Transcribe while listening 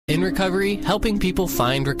in recovery, helping people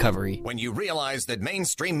find recovery. When you realize that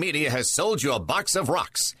mainstream media has sold you a box of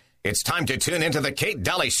rocks, it's time to tune into The Kate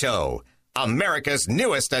Daly Show, America's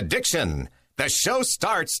newest addiction. The show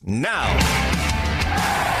starts now.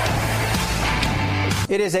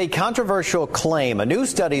 It is a controversial claim. A new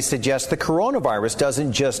study suggests the coronavirus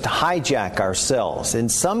doesn't just hijack our cells. In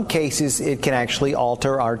some cases, it can actually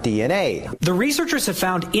alter our DNA. The researchers have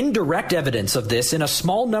found indirect evidence of this in a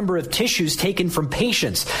small number of tissues taken from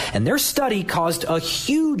patients, and their study caused a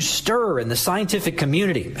huge stir in the scientific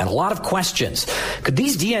community and a lot of questions. Could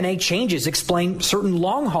these DNA changes explain certain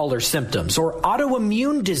long hauler symptoms or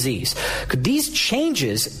autoimmune disease? Could these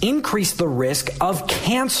changes increase the risk of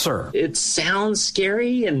cancer? It sounds scary,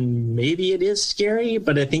 and maybe it is scary,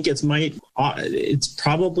 but I think it's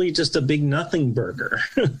probably just a big nothing burger.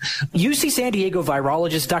 UC San Diego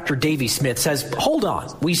virologist Dr. Davey Smith says, hold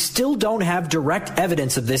on, we still don't have direct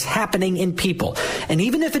evidence of this happening in people. And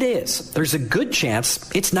even if it is, there's a good chance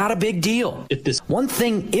it's not a big deal. One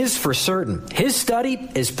thing is for certain, his study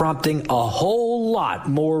is prompting a whole lot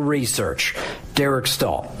more research. Derek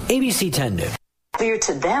Stahl, ABC 10 News. Clear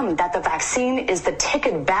to them that the vaccine is the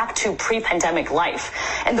ticket back to pre-pandemic life.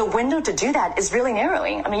 And the window to do that is really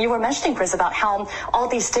narrowing. I mean, you were mentioning, Chris, about how all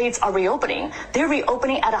these states are reopening. They're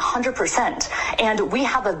reopening at 100%. And we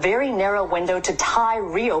have a very narrow window to tie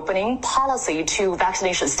reopening policy to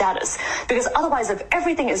vaccination status. Because otherwise, if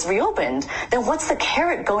everything is reopened, then what's the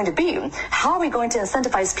carrot going to be? How are we going to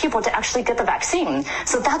incentivize people to actually get the vaccine?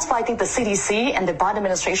 So that's why I think the CDC and the Biden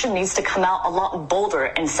administration needs to come out a lot bolder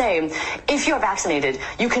and say, if you're vaccinated,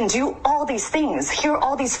 you can do all these things. Here are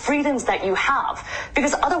all these freedoms that you have.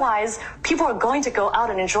 Because otherwise, people are going to go out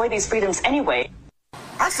and enjoy these freedoms anyway.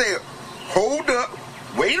 I said, hold up,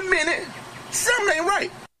 wait a minute, something ain't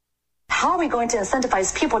right. How are we going to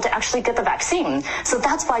incentivize people to actually get the vaccine? So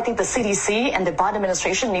that's why I think the CDC and the Biden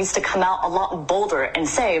administration needs to come out a lot bolder and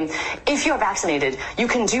say, if you're vaccinated, you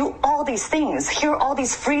can do all these things. Here are all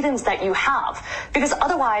these freedoms that you have. Because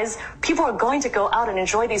otherwise, people are going to go out and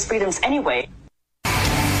enjoy these freedoms anyway.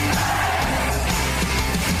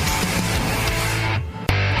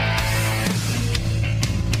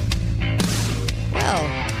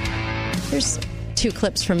 Here's 2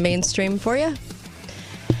 clips from Mainstream for you.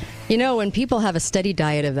 You know, when people have a steady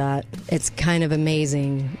diet of that, it's kind of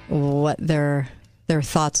amazing what their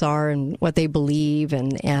thoughts are and what they believe,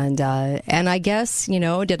 and I guess, you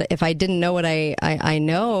know, if I didn't know what I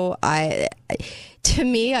know, to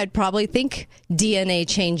me, I'd probably think DNA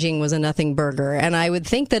changing was a nothing burger, and I would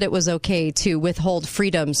think that it was okay to withhold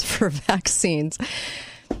freedoms for vaccines.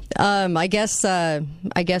 I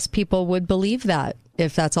guess people would believe that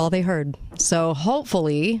if that's all they heard. So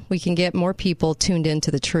hopefully we can get more people tuned into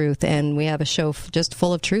the truth, and we have a show just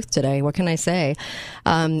full of truth today. What can I say?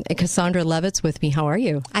 Cassandra Levitt's with me. How are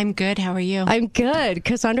you? I'm good. How are you? I'm good.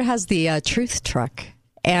 Cassandra has the truth truck,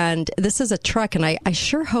 and this is a truck, and I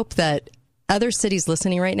sure hope that other cities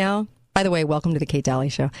listening right now, by the way, welcome to the Kate Daly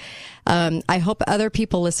Show. I hope other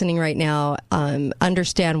people listening right now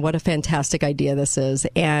understand what a fantastic idea this is.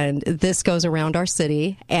 And this goes around our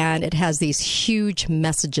city, and it has these huge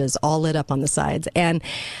messages all lit up on the sides. And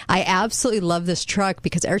I absolutely love this truck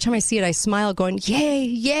because every time I see it, I smile going, yay,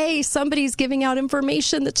 yay, somebody's giving out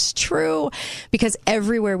information that's true. Because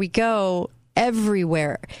everywhere we go,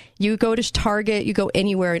 everywhere. You go to Target, you go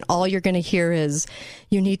anywhere, and all you're going to hear is,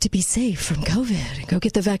 you need to be safe from COVID and go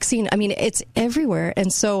get the vaccine. I mean, it's everywhere.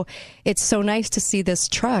 And so it's so nice to see this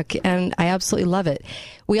truck, and I absolutely love it.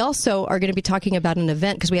 We also are going to be talking about an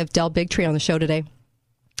event because we have Del Bigtree on the show today.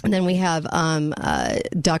 And then we have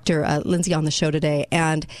Dr. Lindsay on the show today.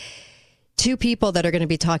 And 2 people that are going to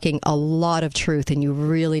be talking a lot of truth, and you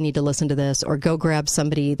really need to listen to this, or go grab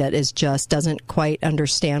somebody that is just doesn't quite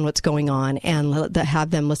understand what's going on and have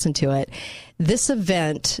them listen to it. This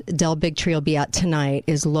event Del Bigtree will be at tonight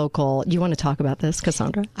is local. You want to talk about this,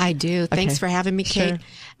 Cassandra? I do. Okay. Thanks for having me, Kate. Sure.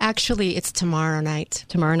 Actually, it's tomorrow night.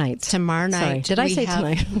 Tomorrow night. Sorry. Did I say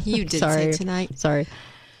tonight? You did say tonight. Sorry.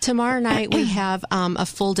 Tomorrow night, we have a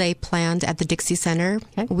full day planned at the Dixie Center.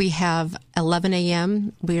 Okay. We have 11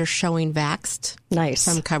 a.m. We are showing Vaxxed. Nice.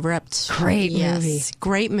 From Cover Up. Great movie.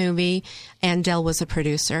 Great movie. And Del was a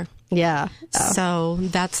producer. Yeah. So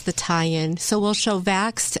that's the tie-in. So we'll show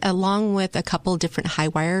Vaxxed along with a couple different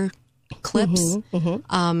Highwire clips,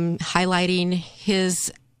 highlighting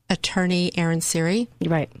his attorney, Aaron Siri,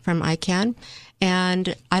 from ICANN.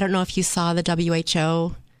 And I don't know if you saw the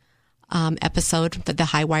WHO episode that the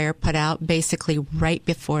Highwire put out basically right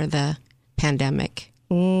before the pandemic.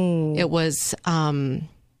 It was a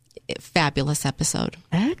fabulous episode.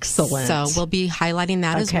 Excellent. So we'll be highlighting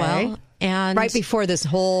that as well. And right before this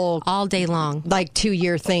whole all day long, like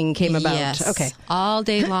 2-year thing came about. Yes. Okay. All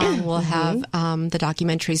day long, we'll have the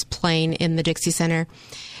documentaries playing in the Dixie Center.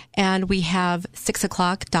 And we have 6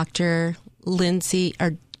 o'clock, Dr. Lindsay.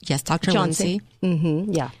 Johnson.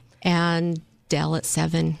 Mm-hmm. Yeah. And Dell at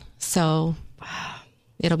 7. So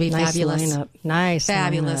it'll be nice fabulous. Lineup. Nice.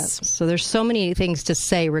 Fabulous. Lineup. So there's so many things to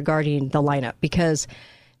say regarding the lineup because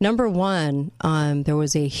number one, there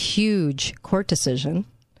was a huge court decision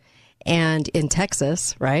and in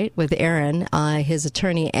Texas, right, with Aaron, his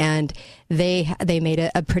attorney, and they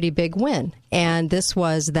made a pretty big win. And this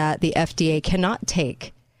was that the FDA cannot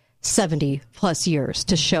take 70 plus years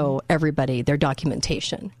to show everybody their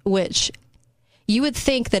documentation, which you would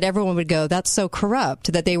think that everyone would go, that's so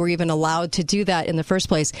corrupt that they were even allowed to do that in the first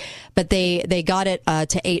place. But they got it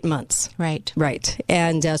to 8 months. Right. Right.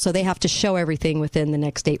 And so they have to show everything within the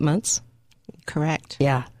next 8 months. Correct.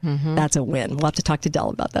 Yeah. Mm-hmm. That's a win. We'll have to talk to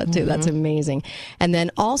Dell about that, too. Mm-hmm. That's amazing. And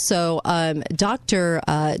then also, Dr.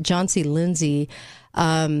 Johnsy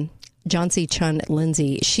Chun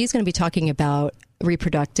Lindsay, she's going to be talking about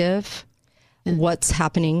reproductive, what's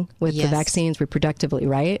happening with the vaccines reproductively,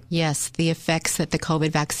 right? Yes, the effects that the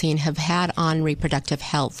COVID vaccine have had on reproductive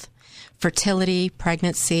health, fertility,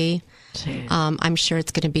 pregnancy. I'm sure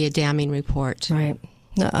it's going to be a damning report. Right.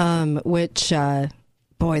 Which,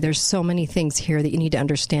 boy, there's so many things here that you need to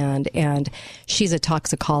understand. And she's a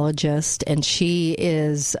toxicologist, and she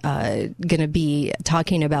is going to be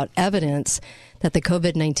talking about evidence that the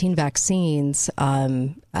COVID-19 vaccines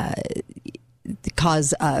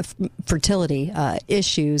cause fertility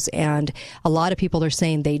issues, and a lot of people are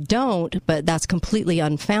saying they don't, but that's completely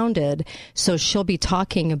unfounded. So she'll be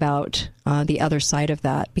talking about the other side of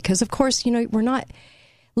that, because of course, we're not.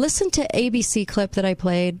 Listen to ABC clip that I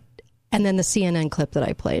played, and then the CNN clip that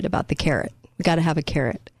I played about the carrot. We got to have a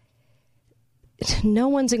carrot. No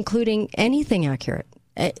one's including anything accurate.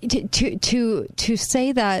 To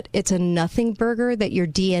say that it's a nothing burger, that your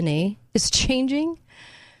DNA is changing.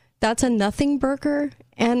 That's a nothing burger.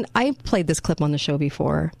 And I played this clip on the show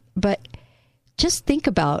before, but just think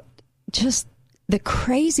about just the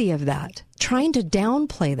crazy of that, trying to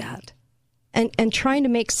downplay that and trying to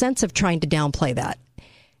make sense of trying to downplay that.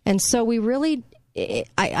 And so we really,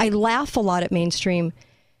 I laugh a lot at mainstream,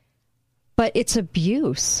 but it's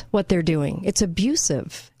abuse, what they're doing. It's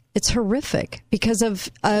abusive. It's horrific because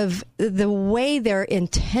of the way they're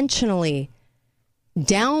intentionally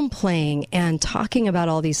downplaying and talking about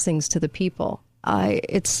all these things to the people.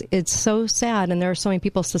 It's so sad, and there are so many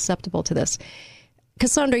people susceptible to this.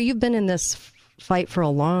 Cassandra, you've been in this fight for a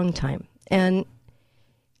long time, and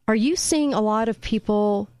are you seeing a lot of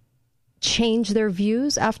people change their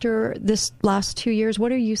views after this last 2 years?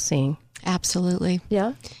 What are you seeing? Absolutely.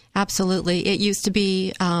 Yeah? Absolutely. It used to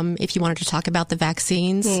be, if you wanted to talk about the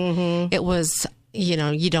vaccines, it was,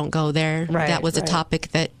 you don't go there. Right, that was a topic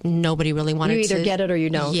that nobody really wanted to. You either get it or you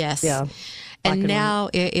don't. Yes. Yeah. And now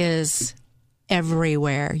it is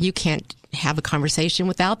everywhere. You can't have a conversation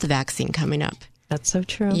without the vaccine coming up. That's so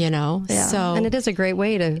true. Yeah. So, and it is a great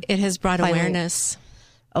way to. It has brought awareness.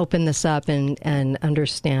 Open this up and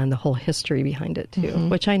understand the whole history behind it, too,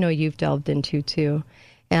 which I know you've delved into, too.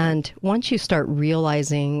 And once you start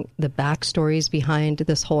realizing the backstories behind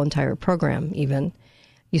this whole entire program, even,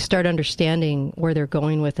 you start understanding where they're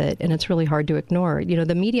going with it, and it's really hard to ignore.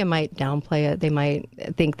 The media might downplay it. They might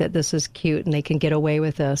think that this is cute and they can get away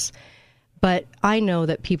with this. But I know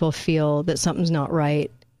that people feel that something's not right.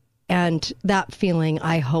 And that feeling,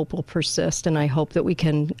 I hope, will persist, and I hope that we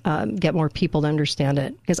can get more people to understand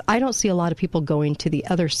it. Because I don't see a lot of people going to the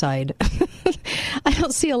other side. I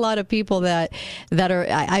don't see a lot of people that are.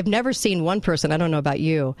 I've never seen one person. I don't know about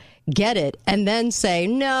you, get it and then say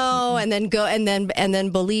no, and then go and then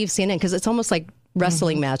believe CNN, because it's almost like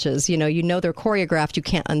wrestling matches. They're choreographed. You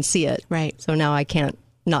can't unsee it. Right. So now I can't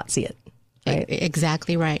not see it. Right.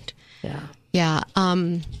 Exactly right. Yeah. Yeah.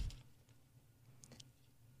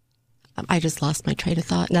 I just lost my train of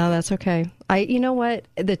thought. No, that's okay. You know what?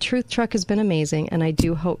 The Truth Truck has been amazing, and I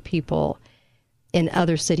do hope people in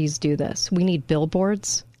other cities do this. We need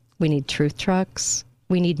billboards. We need truth trucks.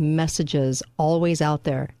 We need messages always out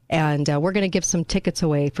there. And we're going to give some tickets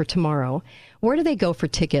away for tomorrow. Where do they go for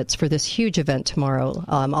tickets for this huge event tomorrow,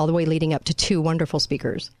 all the way leading up to 2 wonderful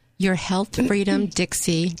speakers?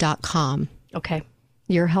 YourHealthFreedomDixie.com. Okay.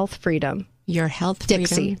 Your Health Freedom.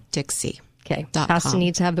 YourHealthFreedomDixie. Okay. Pastor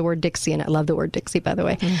needs to have the word Dixie, and I love the word Dixie, by the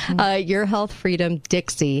way.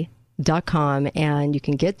 YourHealthFreedomDixie.com, and you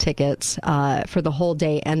can get tickets for the whole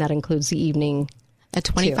day, and that includes the evening A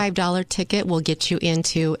 $25 ticket will get you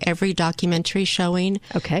into every documentary showing.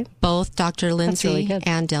 Okay. Both Dr. Lindsay really good.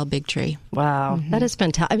 and Del Bigtree. Wow, that is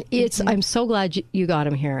fantastic. I'm so glad you got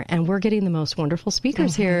him here, and we're getting the most wonderful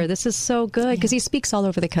speakers here. This is so good because he speaks all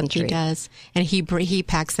over the country. He does, and he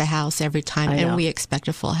packs the house every time, and we expect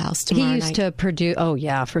a full house tomorrow night. He used to produce. Oh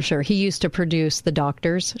yeah, for sure. He used to produce the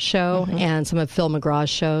Doctors show and some of Phil McGraw's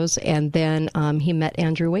shows, and then he met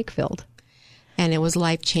Andrew Wakefield. And it was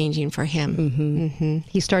life-changing for him.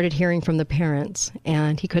 He started hearing from the parents,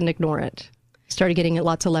 and he couldn't ignore it. He started getting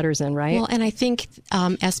lots of letters in, right? Well, and I think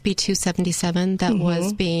SB 277 that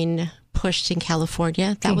was being pushed in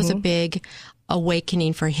California, that was a big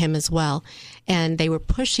awakening for him as well. And they were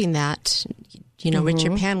pushing that,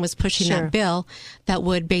 Richard Pan was pushing that bill that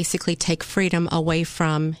would basically take freedom away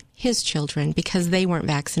from his children because they weren't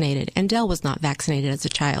vaccinated. And Del was not vaccinated as a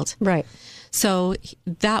child. Right. So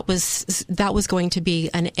that was going to be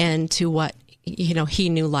an end to what, he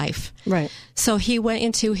knew life. Right. So he went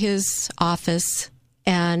into his office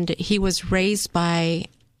and he was raised by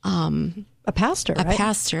a pastor. A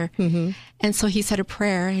pastor. And so he said a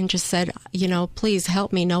prayer and just said, please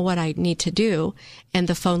help me know what I need to do. And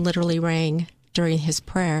the phone literally rang during his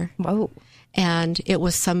prayer. Whoa. And it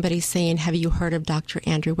was somebody saying, have you heard of Dr.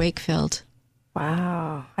 Andrew Wakefield?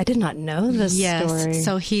 Wow. I did not know this story.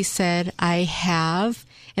 So he said, I have.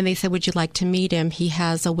 And they said, would you like to meet him? He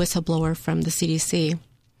has a whistleblower from the CDC.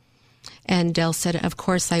 And Del said, of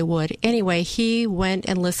course I would. Anyway, he went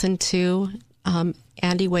and listened to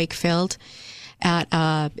Andy Wakefield at,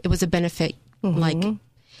 it was a benefit,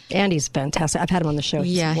 Andy's fantastic. I've had him on the show.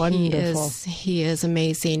 He's wonderful. He is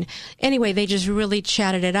amazing. Anyway, they just really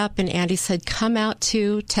chatted it up, and Andy said, come out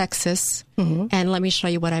to Texas and let me show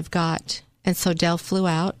you what I've got. And so Del flew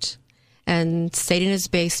out and stayed in his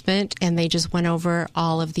basement, and they just went over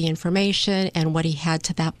all of the information and what he had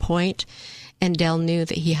to that point. And Del knew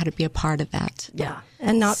that he had to be a part of that. Yeah,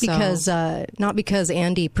 and not because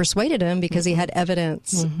Andy persuaded him, because he had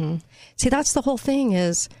evidence. See, that's the whole thing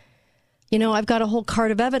is, I've got a whole cart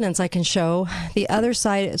of evidence I can show. The other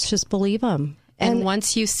side, it's just believe him. And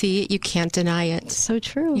once you see it, you can't deny it. So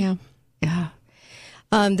true. Yeah. Yeah.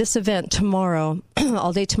 This event tomorrow,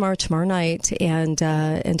 all day tomorrow night, and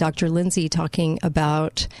Dr. Lindsay talking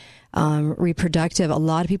about reproductive. A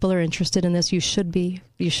lot of people are interested in this. You should be,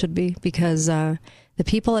 because the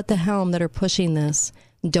people at the helm that are pushing this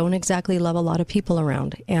don't exactly love a lot of people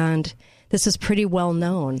around, and this is pretty well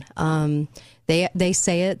known. They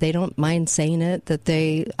say it. They don't mind saying it, that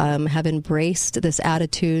they have embraced this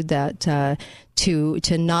attitude that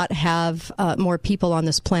to not have more people on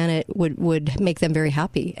this planet would make them very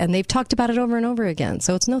happy. And they've talked about it over and over again.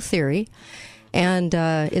 So it's no theory. And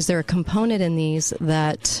is there a component in these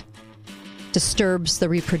that disturbs the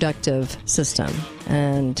reproductive system?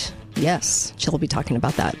 And yes, she'll be talking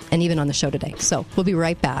about that, and even on the show today. So we'll be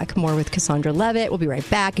right back. More with Cassandra Levitt. We'll be right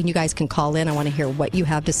back, and you guys can call in. I want to hear what you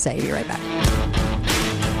have to say. Be right back.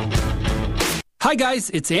 Hi guys,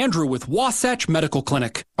 it's Andrew with Wasatch Medical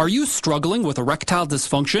Clinic. Are you struggling with erectile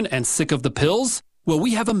dysfunction and sick of the pills? Well,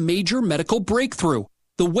 we have a major medical breakthrough.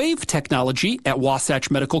 The WAVE technology at Wasatch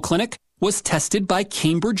Medical Clinic was tested by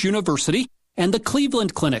Cambridge University and the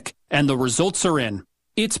Cleveland Clinic, and the results are in.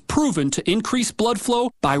 It's proven to increase blood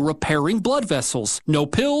flow by repairing blood vessels. No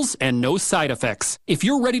pills and no side effects. If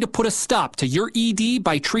you're ready to put a stop to your ED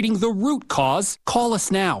by treating the root cause, call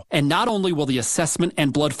us now. And not only will the assessment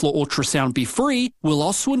and blood flow ultrasound be free, we'll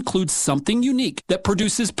also include something unique that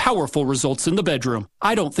produces powerful results in the bedroom.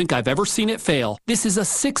 I don't think I've ever seen it fail. This is a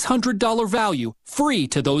 $600 value, free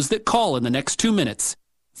to those that call in the next 2 minutes.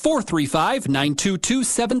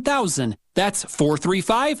 435-922-7000. That's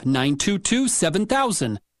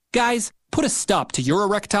 435-922-7000. Guys, put a stop to your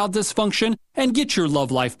erectile dysfunction and get your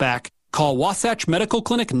love life back. Call Wasatch Medical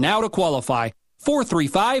Clinic now to qualify.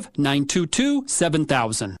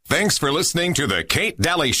 435-922-7000. Thanks for listening to The Kate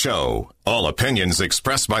Daly Show. All opinions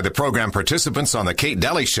expressed by the program participants on The Kate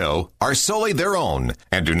Daly Show are solely their own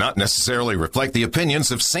and do not necessarily reflect the opinions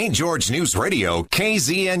of St. George News Radio,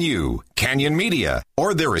 KZNU, Canyon Media,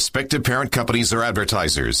 or their respective parent companies or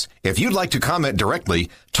advertisers. If you'd like to comment directly,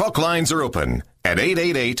 talk lines are open at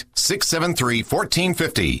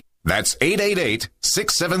 888-673-1450. That's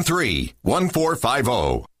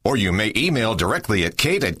 888-673-1450. Or you may email directly at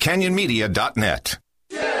kate@canyonmedia.net.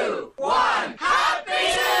 2, 1, Happy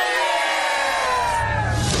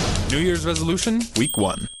New Year's resolution, week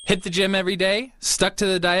 1. Hit the gym every day, stuck to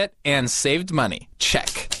the diet, and saved money.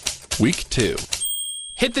 Check. Week 2.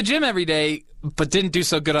 Hit the gym every day, but didn't do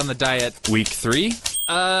so good on the diet. Week 3.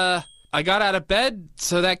 I got out of bed,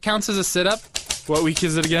 so that counts as a sit-up. What week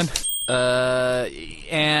is it again? Yeah.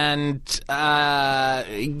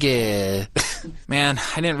 Man,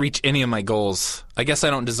 I didn't reach any of my goals. I guess I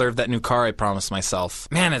don't deserve that new car I promised myself.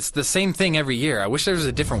 Man, it's the same thing every year. I wish there was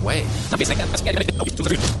a different way.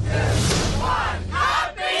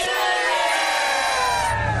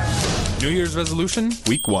 New Year's resolution,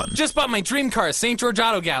 week 1. Just bought my dream car at St. George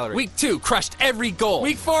Auto Gallery. Week 2, crushed every goal.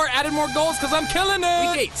 Week 4, added more goals because I'm killing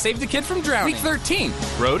it. Week 8, saved a kid from drowning. Week 13,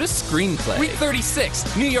 wrote a screenplay. Week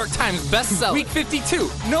 36, New York Times bestseller. Week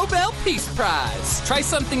 52, Nobel Peace Prize. Try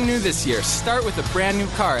something new this year. Start with a brand new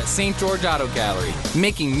car at St. George Auto Gallery,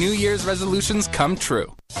 making New Year's resolutions come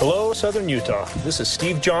true. Hello, Southern Utah. This is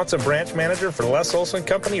Steve Johnson, branch manager for Les Olson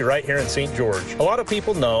Company right here in St. George. A lot of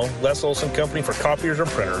people know Les Olson Company for copiers or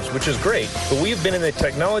printers, which is great, but we've been in the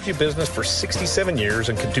technology business for 67 years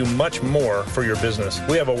and can do much more for your business.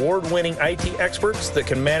 We have award-winning IT experts that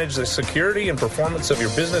can manage the security and performance of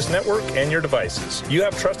your business network and your devices. You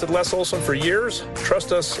have trusted Les Olson for years.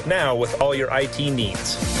 Trust us now with all your IT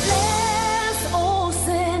needs. Les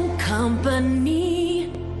Olson Company.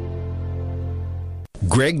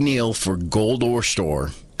 Greg Neal for Gold Ore Store,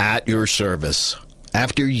 at your service.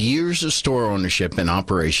 After years of store ownership and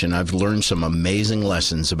operation, I've learned some amazing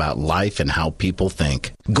lessons about life and how people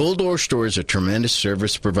think. Gold Ore Store is a tremendous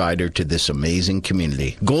service provider to this amazing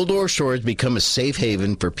community. Gold Ore Store has become a safe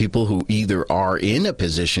haven for people who either are in a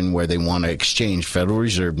position where they want to exchange Federal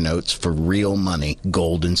Reserve notes for real money,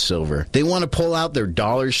 gold and silver. They want to pull out their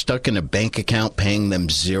dollars stuck in a bank account paying them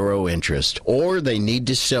zero interest, or they need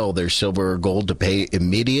to sell their silver or gold to pay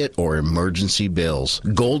immediate or emergency bills.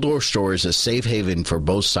 Gold Ore Store is a safe haven for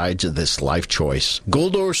both sides of this life choice.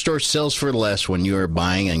 Gold Ore Store sells for less when you are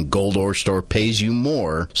buying, and Gold Ore Store pays you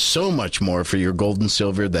more, so much more for your gold and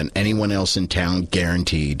silver than anyone else in town,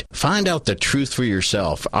 guaranteed. Find out the truth for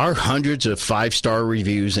yourself. Our hundreds of 5-star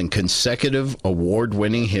reviews and consecutive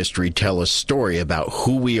award-winning history tell a story about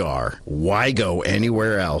who we are. Why go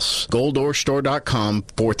anywhere else? GoldOreStore.com,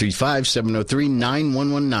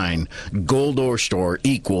 435-703-9119. Gold Ore Store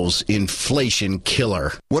equals inflation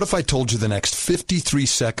killer. What if I told you the next 53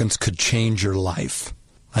 seconds could change your life?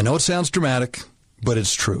 I know it sounds dramatic, but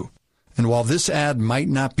it's true. And while this ad might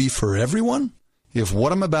not be for everyone, if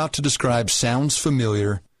what I'm about to describe sounds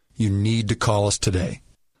familiar, you need to call us today.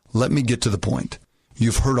 Let me get to the point.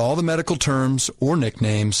 You've heard all the medical terms or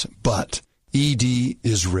nicknames, but ED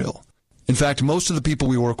is real. In fact, most of the people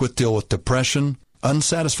we work with deal with depression,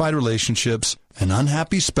 unsatisfied relationships, an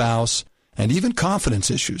unhappy spouse, and even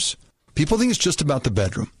confidence issues. People think it's just about the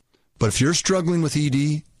bedroom. But if you're struggling with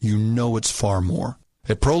ED, you know it's far more.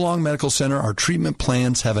 At Prolong Medical Center, our treatment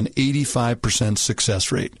plans have an 85%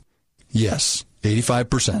 success rate. Yes,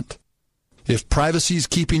 85%. If privacy is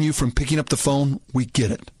keeping you from picking up the phone, we get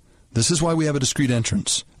it. This is why we have a discreet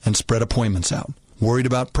entrance and spread appointments out. Worried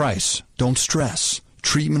about price? Don't stress.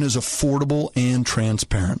 Treatment is affordable and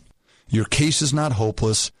transparent. Your case is not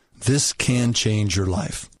hopeless. This can change your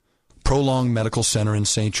life. Prolong Medical Center in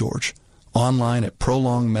St. George. Online at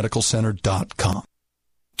prolongmedicalcenter.com.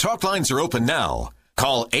 Talk lines are open now.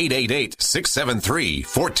 Call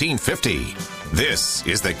 888-673-1450. This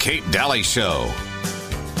is the Kate Daly Show.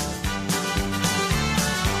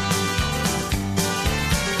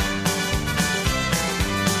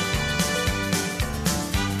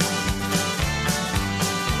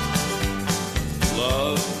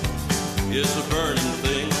 Love is a burning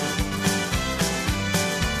thing,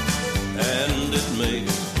 and it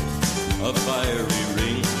makes a fiery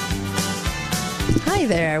ring. Hi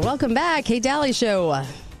there. Welcome back. Kate Daly Show.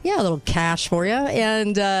 Yeah, a little cash for you.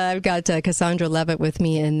 And I've got Cassandra Levitt with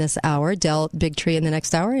me in this hour, Del Bigtree in the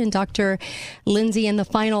next hour, and Dr. Lindsay in the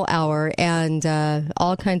final hour, and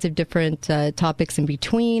all kinds of different topics in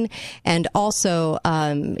between. And also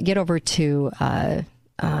get over to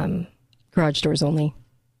Garage Doors Only.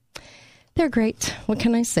 They're great. What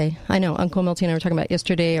can I say? I know Uncle Milty and I were talking about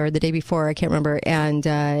yesterday or the day before. I can't remember. And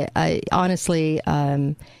I honestly...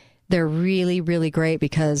 they're really, really great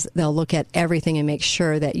because they'll look at everything and make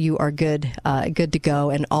sure that you are good to go,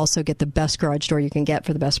 and also get the best garage door you can get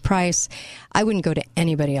for the best price. I wouldn't go to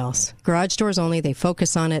anybody else. Garage Doors Only, they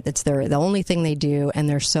focus on it. It's the only thing they do, and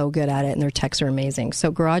they're so good at it, and their techs are amazing. So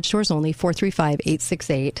Garage Doors Only,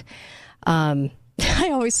 435-868. I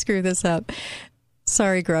always screw this up.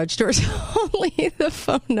 Sorry, Garage Doors Only, the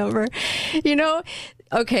phone number. You know...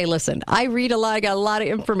 Okay, listen, I read a lot. I got a lot of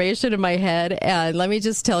information in my head, and let me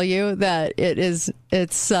just tell you that it's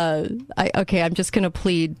just going to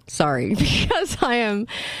plead sorry because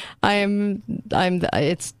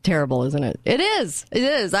it's terrible, isn't it? It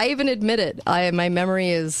is. I even admit it. My memory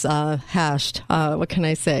is hashed. What can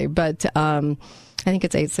I say? But I think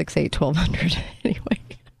it's 868-1200 anyway.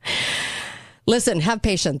 Listen, have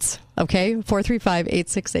patience, okay?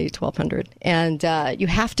 435-868-1200. And you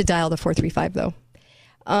have to dial the 435, though.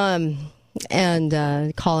 And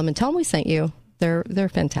call them and tell them we sent you. They're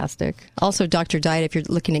fantastic. Also, Dr. Diet, if you're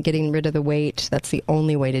looking at getting rid of the weight, that's the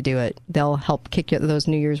only way to do it. They'll help kick those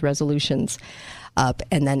New Year's resolutions up,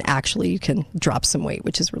 and then actually you can drop some weight,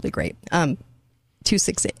 which is really great.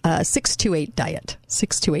 628-DIET.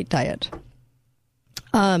 628-DIET.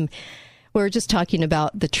 We were just talking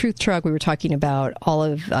about the Truth Truck. We were talking about all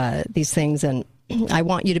of these things, and I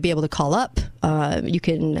want you to be able to call up. You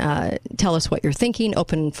can tell us what you're thinking.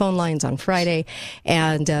 Open phone lines on Friday.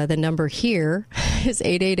 And the number here is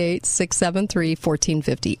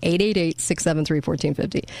 888-673-1450.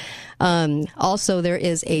 888-673-1450. Also, there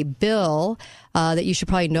is a bill that you should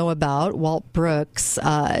probably know about, Walt Brooks.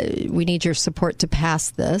 We need your support to pass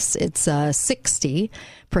this. It's 60,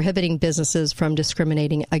 prohibiting businesses from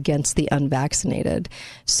discriminating against the unvaccinated.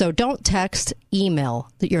 So don't text, email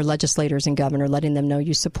your legislators and governor, letting them know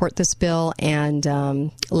you support this bill and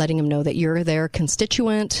letting them know that you're their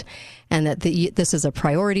constituent and that this is a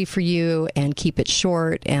priority for you, and keep it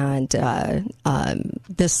short. And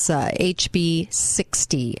this HB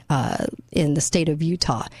 60 in the state of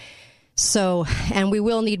Utah. So, and we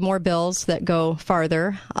will need more bills that go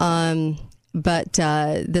farther, but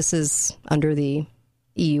this is under the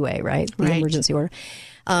EUA, right? The emergency order.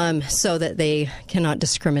 So that they cannot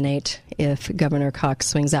discriminate if Governor Cox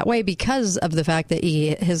swings that way, because of the fact that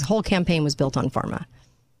his whole campaign was built on pharma.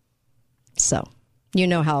 So, you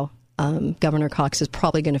know how Governor Cox is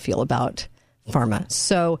probably going to feel about pharma.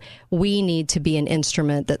 So we need to be an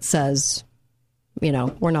instrument that says, you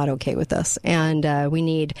know, we're not okay with this. And we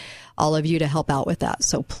need all of you to help out with that.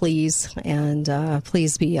 So please, and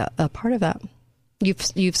please be a part of that.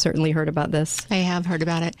 You've certainly heard about this. I have heard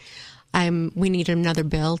about it. We need another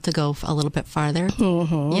bill to go a little bit farther.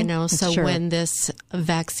 Mm-hmm. You know, so sure. When this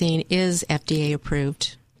vaccine is FDA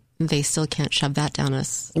approved, they still can't shove that down our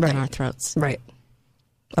throats. Right.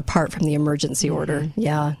 Apart from the emergency order.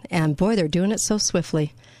 Yeah. And boy, they're doing it so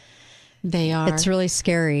swiftly. They are. It's really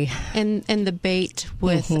scary. And the bait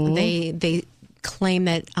with they claim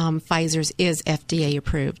that Pfizer's is FDA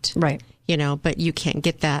approved. Right. You know, but you can't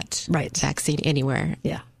get that vaccine anywhere.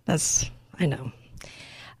 Yeah. I know.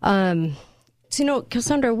 So, you know,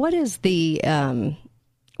 Cassandra, what is the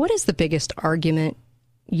biggest argument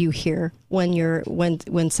you hear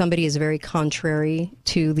when somebody is very contrary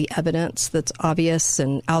to the evidence that's obvious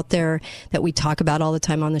and out there that we talk about all the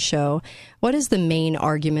time on the show? What is the main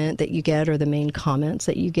argument that you get, or the main comments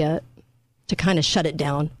that you get to kind of shut it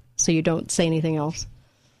down so you don't say anything else?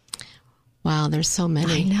 Wow, there's so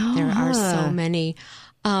many. I know. There are so many.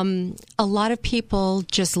 A lot of people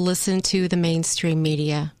just listen to the mainstream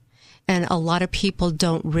media. And a lot of people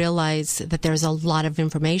don't realize that there's a lot of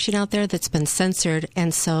information out there that's been censored,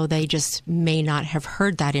 and so they just may not have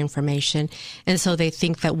heard that information. And so they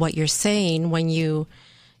think that what you're saying when you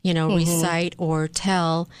recite or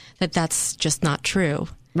tell, that's just not true.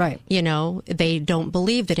 Right. You know, they don't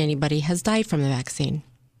believe that anybody has died from the vaccine.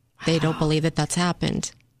 They don't believe that that's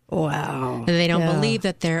happened. Wow. They don't believe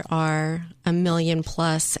that there are 1 million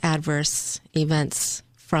plus adverse events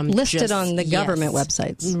listed on the government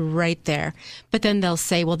websites. Right there. But then they'll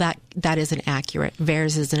say, well, that isn't accurate.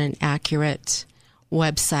 VAERS isn't an accurate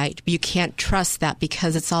website. You can't trust that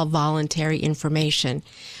because it's all voluntary information,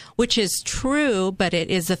 which is true, but it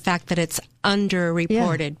is the fact that it's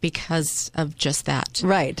underreported because of just that.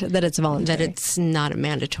 Right, that it's voluntary. That it's not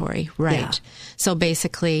mandatory. Right. Yeah. So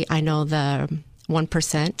basically, I know the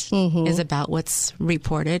 1% is about what's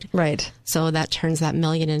reported. Right. So that turns that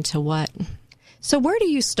million into what? So where do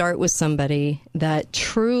you start with somebody that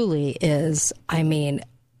truly is, I mean,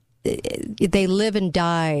 they live and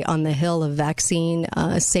die on the hill of vaccine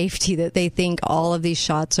safety, that they think all of these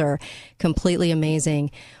shots are completely amazing?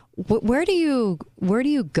 Where do you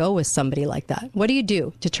go with somebody like that? What do you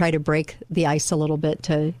do to try to break the ice a little bit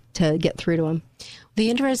to get through to them? The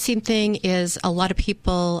interesting thing is a lot of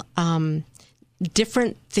people,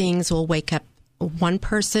 different things will wake up one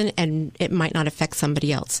person and it might not affect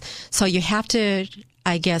somebody else. So you have to,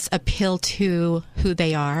 I guess, appeal to who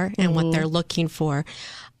they are and what they're looking for.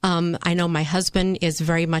 I know my husband is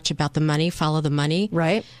very much about the money, follow the money.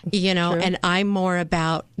 Right. You know, and I'm more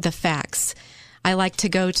about the facts. I like to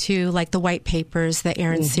go to like the white papers that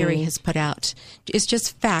Aaron Siri has put out. It's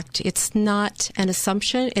just fact. It's not an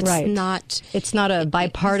assumption. It's not. It's not a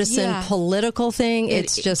bipartisan political thing.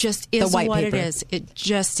 It's just is the white what paper. It is. It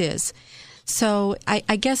just is. So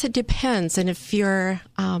I guess it depends. And if you're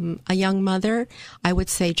a young mother, I would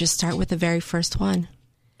say just start with the very first one,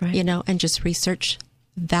 you know, and just research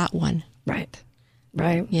that one. Right.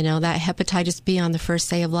 Right. You know, that hepatitis B on the first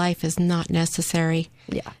day of life is not necessary.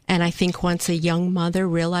 Yeah. And I think once a young mother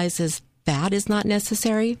realizes that is not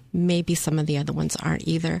necessary, maybe some of the other ones aren't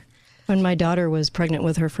either. When my daughter was pregnant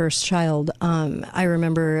with her first child, I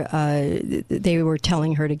remember they were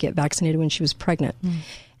telling her to get vaccinated when she was pregnant.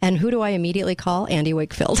 And who do I immediately call? Andy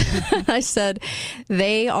Wakefield. I said,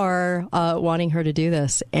 they are wanting her to do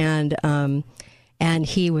this. And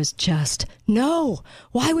he was just, no,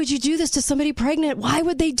 why would you do this to somebody pregnant? Why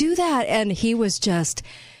would they do that? And he was just,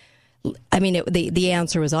 I mean, the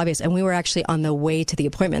answer was obvious. And we were actually on the way to the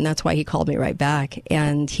appointment. And that's why he called me right back.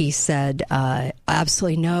 And he said,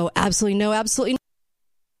 absolutely no, absolutely no, absolutely no.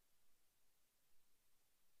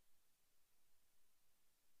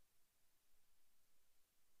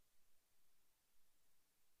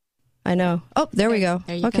 I know. Oh, there we go.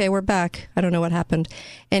 Okay, we're back. I don't know what happened.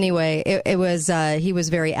 Anyway, it was he was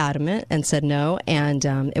very adamant and said no, and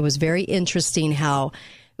it was very interesting how,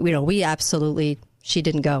 you know, she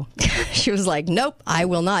didn't go. She was like, nope, I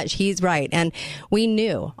will not. He's right. And we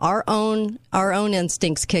knew our own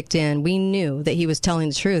instincts kicked in. We knew that he was telling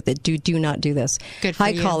the truth, that do not do this. Good for Hi,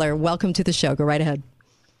 you. caller. Welcome to the show. Go right ahead.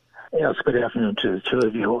 Yes, good afternoon to the two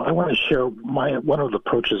of you. I want to share one of the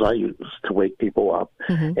approaches I use to wake people up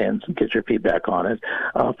and get your feedback on it.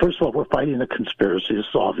 First of all, we're fighting a conspiracy. It's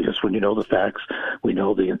obvious. When you know the facts, we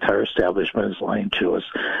know the entire establishment is lying to us.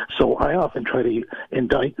 So I often try to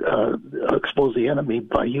expose the enemy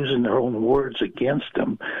by using their own words against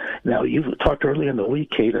them. Now, you talked earlier in the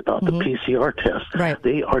week, Kate, about the PCR test. Right.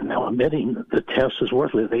 They are now admitting the test is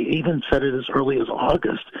worthless. They even said it as early as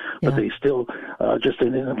August, but they still, just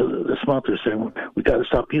in the end of this month, they're saying we got to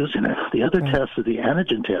stop using it. The other test is the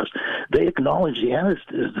antigen test. They acknowledge the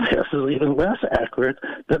antigen test is even less accurate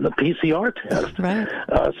than the PCR test. Right.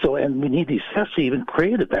 And we need these tests to even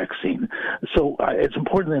create a vaccine. So it's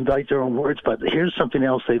important to indict their own words. But here's something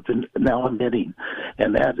else they've been now admitting,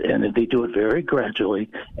 and they do it very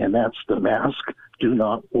gradually, and that's the masks do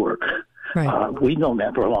not work. Right. We've known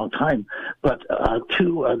that for a long time. But,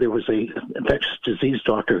 there was a infectious disease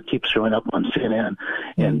doctor who keeps showing up on CNN,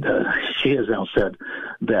 and she has now said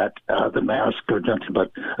that the masks are nothing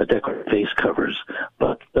but decorative face covers.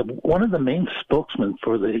 But one of the main spokesmen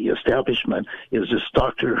for the establishment is this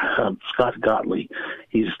Dr. Scott Gottlieb.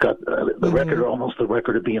 He's got the record, almost the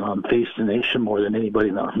record of being on Face the Nation more than anybody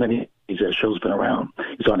in many that show's been around.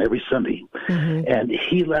 He's on every Sunday. And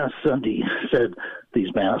he last Sunday said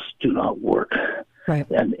these masks do not work. Right.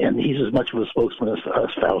 And he's as much of a spokesman as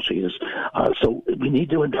Fauci is. So we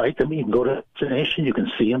need to indict them. You can go to the Nation. You can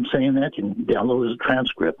see him saying that. You can download his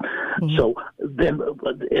transcript. So then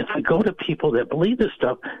if we go to people that believe this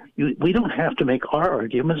stuff, we don't have to make our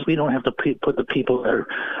arguments. We don't have to put the people that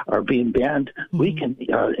are being banned. We can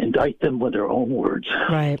indict them with their own words.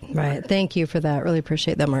 Right. Thank you for that. Really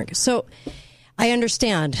appreciate that, Mark. So I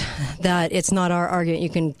understand that it's not our argument. You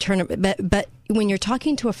can turn it, but when you're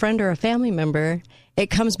talking to a friend or a family member, it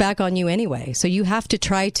comes back on you anyway. So you have to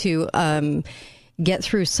try to get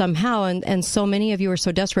through somehow. And so many of you are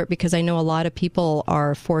so desperate because I know a lot of people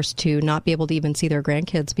are forced to not be able to even see their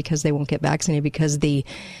grandkids because they won't get vaccinated because the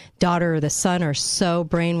daughter or the son are so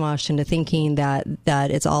brainwashed into thinking that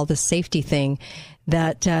it's all the safety thing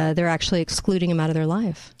that they're actually excluding them out of their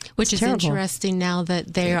life. Which is interesting now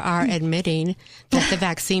that they are admitting that the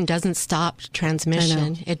vaccine doesn't stop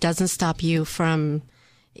transmission. It doesn't stop you from,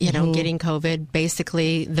 getting COVID.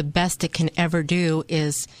 Basically, the best it can ever do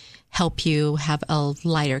is help you have a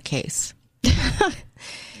lighter case.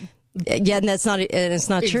 Yeah, and it's not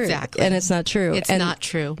true. Exactly. And it's not true. It's not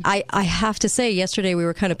true. I have to say, yesterday we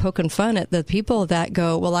were kind of poking fun at the people that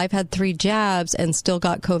go, well, I've had 3 jabs and still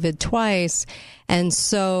got COVID twice. And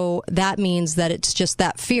so that means that it's just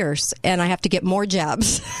that fierce and I have to get more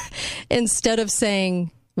jabs. Instead of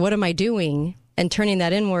saying, what am I doing? And turning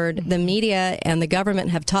that inward, the media and the government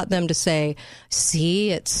have taught them to say, see,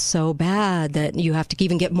 it's so bad that you have to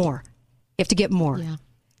even get more. You have to get more. Yeah.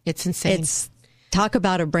 It's insane. Talk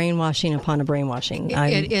about a brainwashing upon a brainwashing.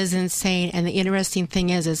 It is insane. And the interesting thing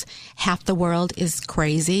is half the world is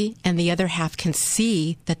crazy and the other half can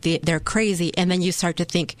see that they're crazy. And then you start to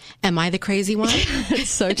think, am I the crazy one? It's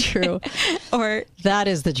so true. Or that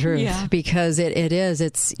is the truth because it is.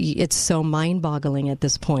 It's so mind boggling at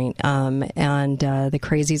this point. And the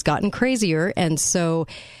crazy's gotten crazier. And so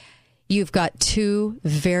you've got 2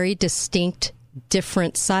 very distinct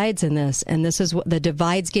different sides in this, and this is what the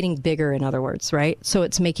divide's getting bigger, in other words, right? So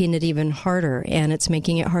it's making it even harder, and it's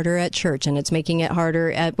making it harder at church, and it's making it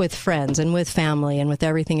harder with friends and with family and with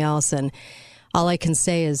everything else. And all I can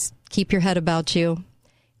say is keep your head about you,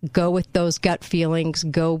 go with those gut feelings,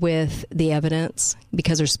 go with the evidence,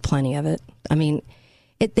 because there's plenty of it. I mean,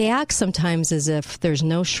 they act sometimes as if there's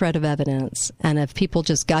no shred of evidence, and if people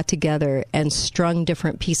just got together and strung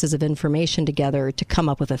different pieces of information together to come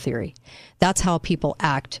up with a theory. That's how people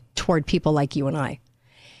act toward people like you and I.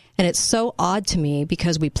 And it's so odd to me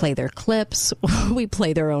because we play their clips, we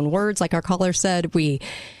play their own words, like our caller said, we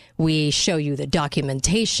show you the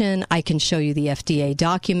documentation. I can show you the FDA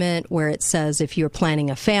document where it says if you're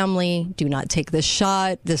planning a family, do not take this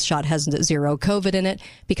shot. This shot has 0 COVID in it.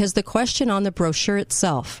 Because the question on the brochure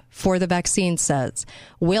itself for the vaccine says,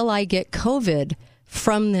 will I get COVID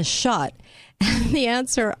from this shot? And the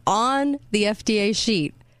answer on the FDA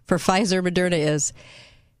sheet for Pfizer Moderna is,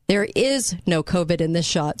 there is no COVID in this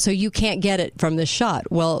shot, so you can't get it from this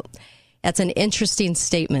shot. Well, that's an interesting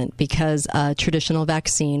statement because a traditional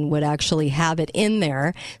vaccine would actually have it in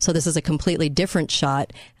there. So this is a completely different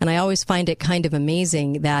shot. And I always find it kind of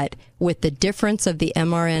amazing that with the difference of the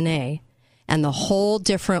mRNA and the whole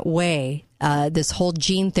different way, this whole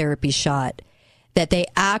gene therapy shot, that they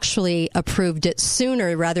actually approved it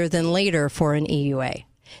sooner rather than later for an EUA.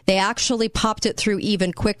 They actually popped it through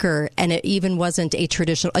even quicker, and it even wasn't a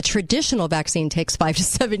traditional vaccine takes 5 to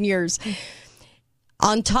 7 years.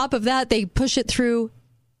 On top of that, they push it through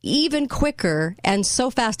even quicker and so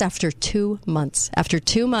fast after 2 months. After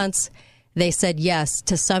 2 months, they said yes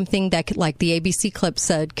to something that, like the ABC clip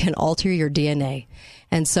said, can alter your DNA.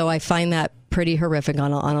 And so I find that pretty horrific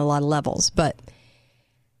on a lot of levels. But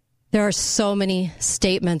there are so many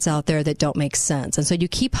statements out there that don't make sense. And so you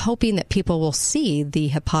keep hoping that people will see the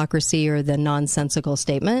hypocrisy or the nonsensical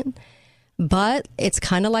statement. But it's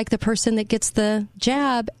kind of like the person that gets the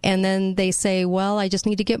jab and then they say, well, I just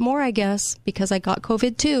need to get more, I guess, because I got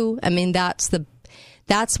COVID too. I mean, that's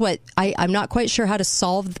what I'm not quite sure how to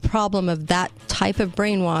solve the problem of that type of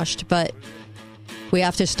brainwashed, but we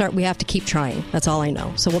have to keep trying. That's all I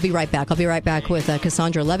know. So we'll be right back. I'll be right back with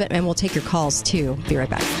Cassandra Levitt, and we'll take your calls too. Be right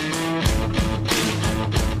back.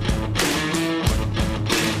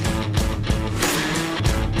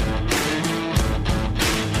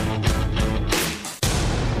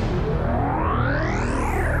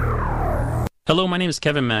 Hello, my name is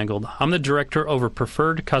Kevin Mangold. I'm the Director over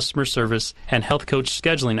Preferred Customer Service and Health Coach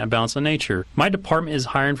Scheduling at Balance of Nature. My department is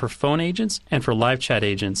hiring for phone agents and for live chat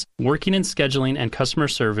agents. Working in scheduling and customer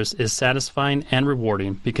service is satisfying and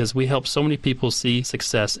rewarding because we help so many people see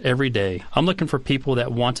success every day. I'm looking for people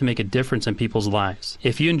that want to make a difference in people's lives.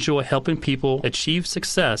 If you enjoy helping people achieve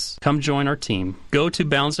success, come join our team. Go to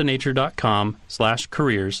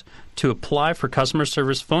balanceofnature.com/careers to apply for customer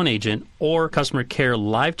service phone agent or customer care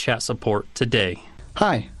live chat support today.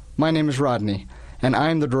 Hi, my name is Rodney, and I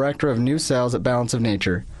am the Director of New Sales at Balance of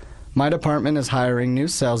Nature. My department is hiring new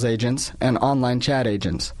sales agents and online chat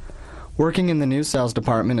agents. Working in the new sales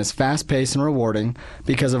department is fast-paced and rewarding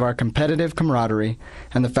because of our competitive camaraderie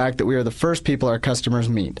and the fact that we are the first people our customers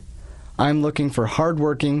meet. I'm looking for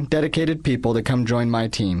hard-working, dedicated people to come join my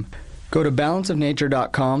team. Go to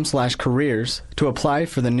balanceofnature.com/careers to apply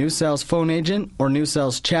for the new sales phone agent or new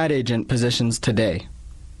sales chat agent positions today.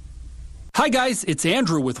 Hi guys, it's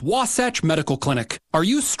Andrew with Wasatch Medical Clinic. Are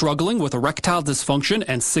you struggling with erectile dysfunction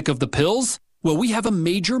and sick of the pills? Well, we have a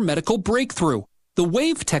major medical breakthrough. The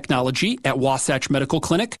WAVE technology at Wasatch Medical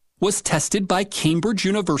Clinic was tested by Cambridge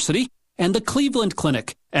University and the Cleveland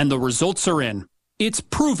Clinic, and the results are in. It's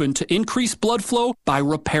proven to increase blood flow by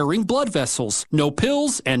repairing blood vessels. No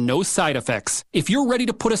pills and no side effects. If you're ready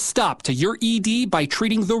to put a stop to your ED by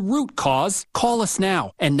treating the root cause, call us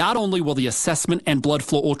now. And not only will the assessment and blood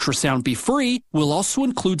flow ultrasound be free, we'll also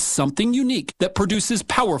include something unique that produces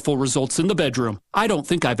powerful results in the bedroom. I don't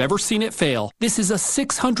think I've ever seen it fail. This is a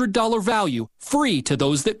 $600 value, free to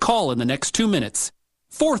those that call in the next 2 minutes.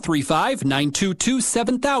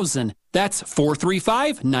 435-922-7000. That's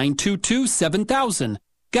 435-922-7000.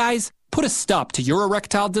 Guys, put a stop to your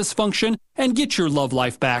erectile dysfunction and get your love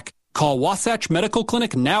life back. Call Wasatch Medical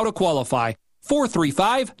Clinic now to qualify.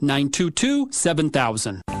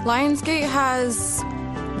 435-922-7000. Lionsgate has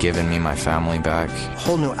given me my family back.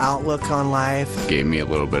 Whole new outlook on life. Gave me a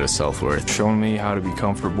little bit of self-worth. Shown me how to be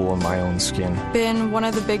comfortable in my own skin. Been one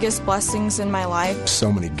of the biggest blessings in my life.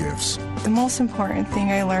 So many gifts. The most important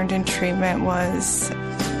thing I learned in treatment was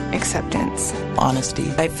acceptance.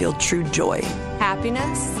 Honesty. I feel true joy.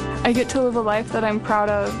 Happiness. I get to live a life that I'm proud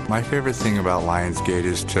of. My favorite thing about Lionsgate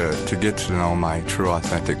is to get to know my true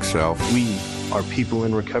authentic self. We are people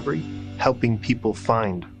in recovery, helping people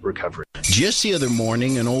find recovery. Just the other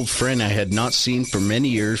morning, an old friend I had not seen for many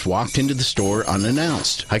years walked into the store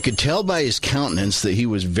unannounced. I could tell by his countenance that he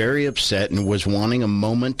was very upset and was wanting a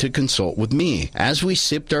moment to consult with me. As we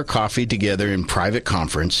sipped our coffee together in private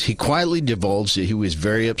conference, he quietly divulged that he was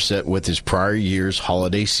very upset with his prior year's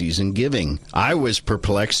holiday season giving. I was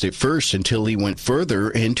perplexed at first until he went further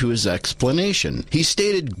into his explanation. He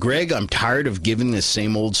stated, "Greg, I'm tired of giving the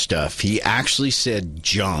same old stuff." He actually said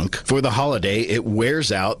junk. For the holiday, it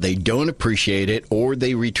wears out, they don't appreciate it, or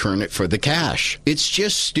they return it for the cash. It's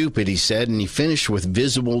just stupid, he said, and he finished with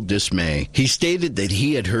visible dismay. He stated that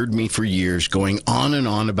he had heard me for years going on and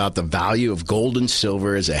on about the value of gold and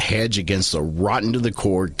silver as a hedge against the rotten to the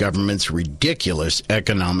core government's ridiculous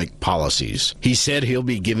economic policies. He said he'll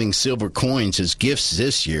be giving silver coins as gifts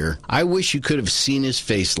this year. I wish you could have seen his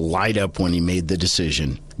face light up when he made the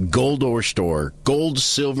decision. Gold Ore Store. Gold,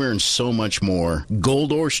 silver, and so much more.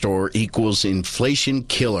 Gold Ore Store equals inflation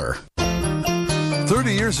killer.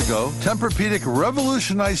 30 years ago, Tempur-Pedic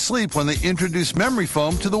revolutionized sleep when they introduced memory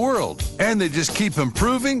foam to the world. And they just keep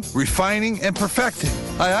improving, refining, and perfecting.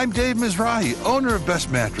 Hi, I'm Dave Mizrahi, owner of Best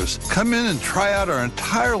Mattress. Come in and try out our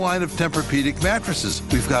entire line of Tempur-Pedic mattresses.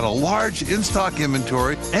 We've got a large in-stock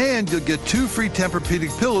inventory, and you'll get 2 free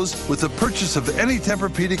Tempur-Pedic pillows with the purchase of any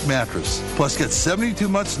Tempur-Pedic mattress. Plus, get 72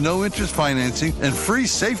 months no-interest financing and free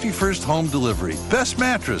safety-first home delivery. Best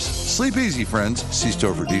Mattress. Sleep easy, friends. See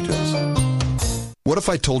store for details. What if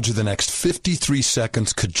I told you the next 53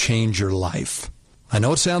 seconds could change your life? I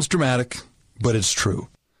know it sounds dramatic, but it's true.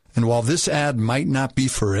 And while this ad might not be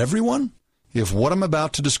for everyone, if what I'm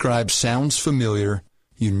about to describe sounds familiar,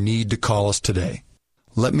 you need to call us today.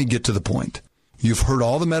 Let me get to the point. You've heard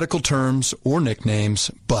all the medical terms or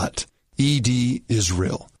nicknames, but ED is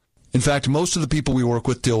real. In fact, most of the people we work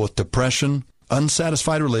with deal with depression,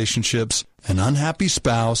 unsatisfied relationships, an unhappy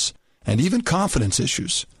spouse, and even confidence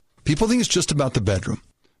issues. People think it's just about the bedroom.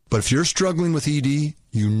 But if you're struggling with ED,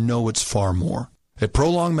 you know it's far more. At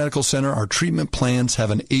Prolong Medical Center, our treatment plans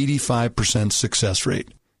have an 85% success rate.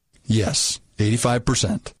 Yes,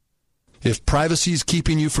 85%. If privacy is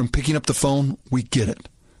keeping you from picking up the phone, we get it.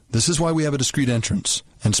 This is why we have a discreet entrance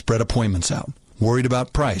and spread appointments out. Worried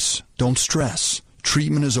about price? Don't stress.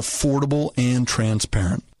 Treatment is affordable and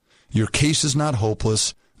transparent. Your case is not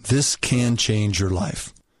hopeless. This can change your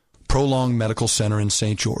life. Prolong Medical Center in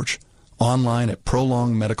St. George. Online at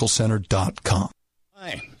prolongmedicalcenter.com.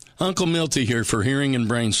 Hi, Uncle Milty here for Hearing and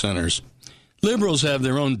Brain Centers. Liberals have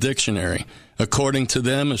their own dictionary. According to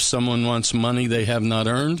them, if someone wants money they have not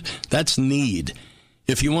earned, that's need.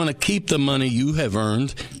 If you want to keep the money you have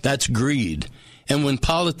earned, that's greed. And when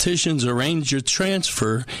politicians arrange your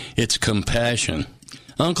transfer, it's compassion.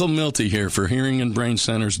 Uncle Milty here for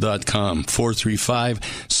hearingandbraincenters.com,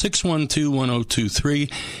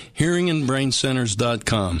 435-612-1023,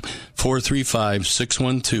 hearingandbraincenters.com,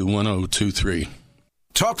 435-612-1023.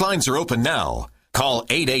 Talk lines are open now. Call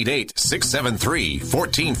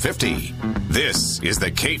 888-673-1450. This is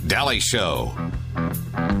the Kate Daly Show.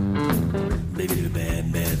 Baby did a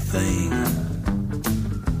bad, bad thing.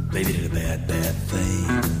 Baby did a bad, bad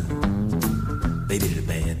thing. Baby did a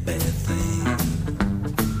bad, bad thing.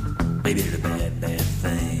 Baby did a bad, bad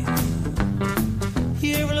thing.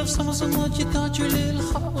 You ever love someone so much you thought your little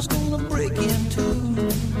heart was gonna break in two?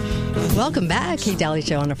 Welcome back, Kate Daly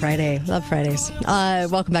Show on a Friday. Love Fridays.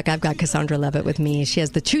 Welcome back. I've got Cassandra Levitt with me. She has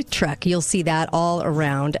the Truth Truck. You'll see that all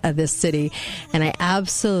around this city. And I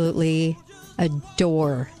absolutely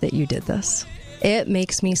adore that you did this. It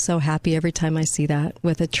makes me so happy every time I see that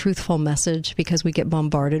with a truthful message, because we get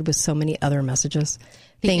bombarded with so many other messages.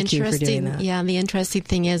 Thank you for doing that. Yeah, the interesting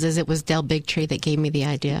thing is it was Del Bigtree that gave me the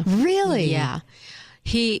idea. Really? Yeah.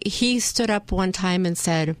 He stood up one time and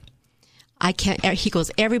said, I can't, he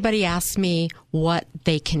goes, everybody asks me what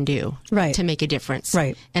they can do to make a difference.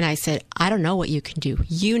 Right. And I said, I don't know what you can do.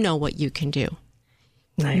 You know what you can do.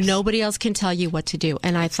 Nice. Nobody else can tell you what to do.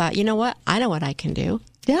 And I thought, you know what? I know what I can do.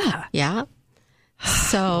 Yeah. Yeah.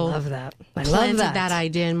 So love that. I planted love that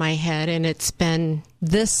idea in my head, and it's been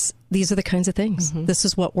these are the kinds of things. Mm-hmm. This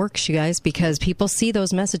is what works, you guys, because people see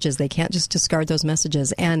those messages. They can't just discard those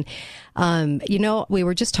messages. And we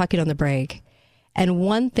were just talking on the break, and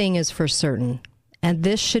one thing is for certain, and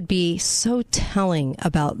this should be so telling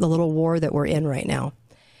about the little war that we're in right now.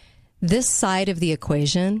 This side of the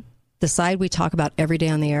equation, the side we talk about every day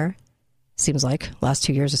on the air, seems like last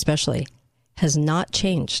 2 years especially, has not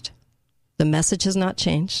changed. The message has not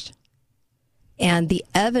changed. And the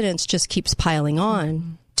evidence just keeps piling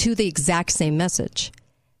on to the exact same message.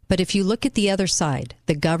 But if you look at the other side,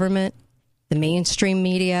 the government, the mainstream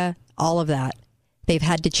media, all of that, they've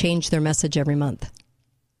had to change their message every month.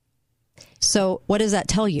 So what does that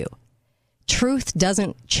tell you? Truth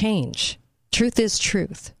doesn't change. Truth is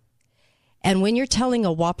truth. And when you're telling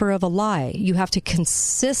a whopper of a lie, you have to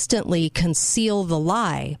consistently conceal the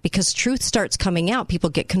lie, because truth starts coming out. People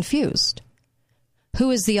get confused. Who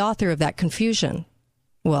is the author of that confusion?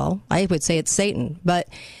 Well, I would say it's Satan. But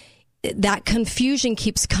that confusion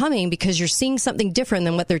keeps coming because you're seeing something different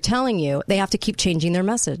than what they're telling you. They have to keep changing their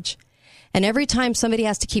message. And every time somebody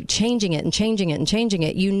has to keep changing it and changing it and changing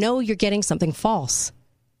it, you know you're getting something false.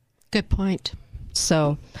 Good point.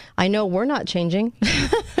 So I know we're not changing.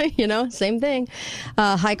 Same thing.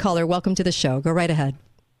 Hi, caller. Welcome to the show. Go right ahead.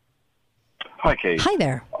 Hi, Kate. Hi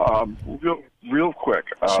there. Real quick,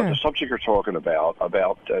 Sure. the subject you're talking about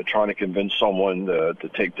trying to convince someone to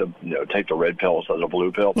take the red pill instead of the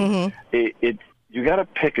blue pill. Mm-hmm. You got to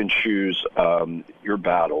pick and choose your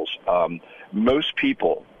battles. Most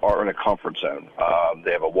people are in a comfort zone.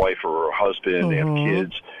 They have a wife or a husband. They have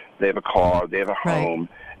kids. They have a car. They have a home.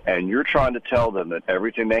 And you're trying to tell them that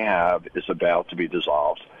everything they have is about to be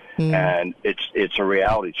dissolved. And it's a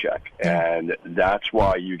reality check. And that's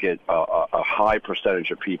why you get a high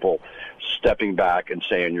percentage of people stepping back and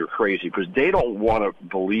saying you're crazy, because they don't want to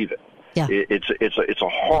believe it. Yeah. It's a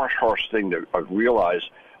harsh thing to realize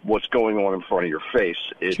what's going on in front of your face.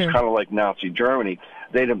 It's Sure. kind of like Nazi Germany.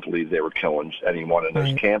 They didn't believe they were killing anyone in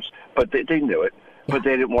those camps, but they knew it. Yeah. But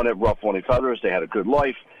they didn't want to ruffle any feathers. They had a good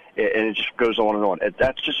life. And it just goes on and on. And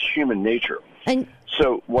that's just human nature. And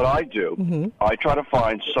so what I do, I try to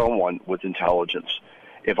find someone with intelligence.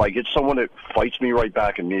 If I get someone that fights me right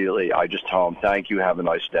back immediately, I just tell them, thank you, have a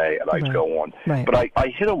nice day, and I go on. Right. But I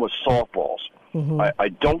hit them with softballs. I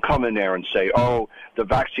don't come in there and say, oh, the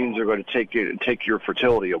vaccines are going to take your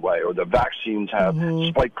fertility away, or the vaccines have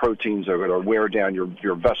spike proteins that are going to wear down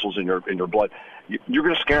your vessels in your blood. You're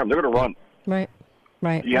going to scare them. They're going to run. Right.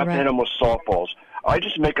 You have to hit them with softballs. I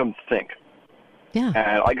just make them think. Yeah.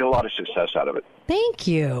 And I get a lot of success out of it. Thank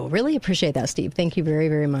you. Really appreciate that, Steve. Thank you very,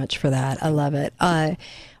 very much for that. I love it.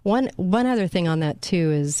 One other thing on that,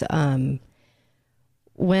 too, is let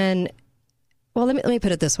me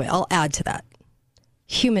put it this way. I'll add to that.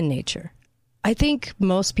 Human nature. I think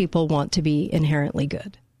most people want to be inherently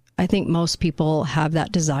good. I think most people have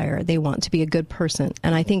that desire. They want to be a good person.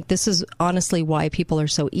 And I think this is honestly why people are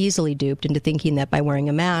so easily duped into thinking that by wearing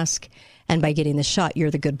a mask and by getting the shot,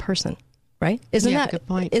 you're the good person, right? Isn't that good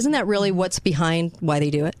point? Isn't that really what's behind why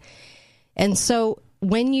they do it? And so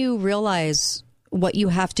when you realize what you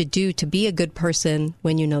have to do to be a good person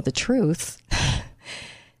when you know the truth,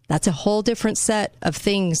 that's a whole different set of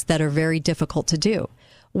things that are very difficult to do.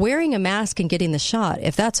 Wearing a mask and getting the shot,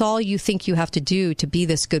 if that's all you think you have to do to be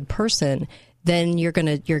this good person, then you're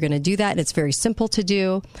gonna do that, and it's very simple to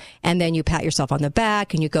do. And then you pat yourself on the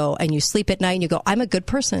back, and you go and you sleep at night, and you go, I'm a good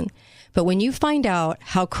person. But when you find out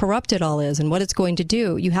how corrupt it all is and what it's going to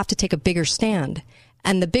do, you have to take a bigger stand.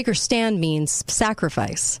 And the bigger stand means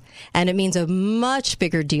sacrifice. And it means a much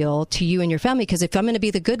bigger deal to you and your family, because if I'm going to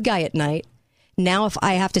be the good guy at night, now if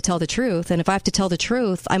I have to tell the truth, and if I have to tell the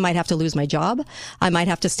truth, I might have to lose my job. I might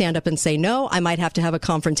have to stand up and say no. I might have to have a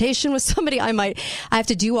confrontation with somebody. I have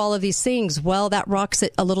to do all of these things. Well, that rocks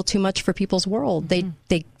it a little too much for people's world. They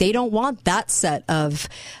don't want that set of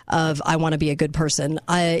I want to be a good person.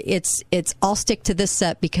 I'll stick to this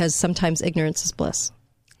set because sometimes ignorance is bliss.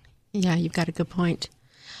 Yeah, you've got a good point.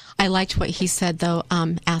 I liked what he said, though,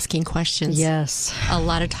 asking questions. Yes. A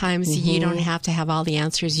lot of times you don't have to have all the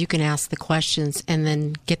answers. You can ask the questions and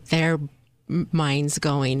then get their minds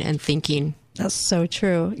going and thinking. That's so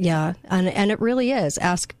true. Yeah. And it really is.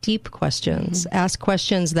 Ask deep questions. Ask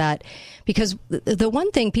questions because the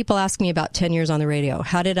one thing people ask me about 10 years on the radio,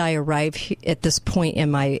 how did I arrive at this point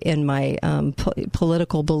in my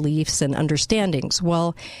political beliefs and understandings?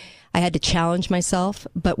 Well, I had to challenge myself.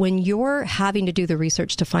 But when you're having to do the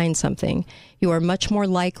research to find something, you are much more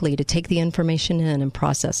likely to take the information in and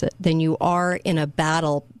process it than you are in a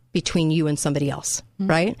battle between you and somebody else,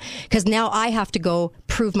 right? Because now I have to go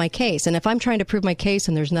prove my case. And if I'm trying to prove my case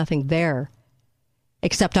and there's nothing there,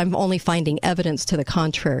 except I'm only finding evidence to the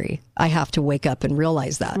contrary, I have to wake up and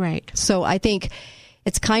realize that. Right. So I think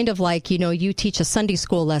it's kind of like, you teach a Sunday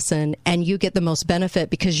school lesson and you get the most benefit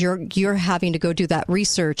because you're having to go do that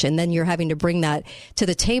research, and then you're having to bring that to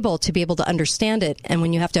the table to be able to understand it. And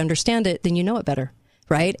when you have to understand it, then you know it better,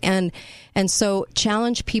 right? And so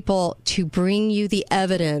challenge people to bring you the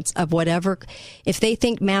evidence of whatever. If they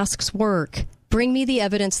think masks work, bring me the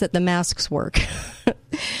evidence that the masks work.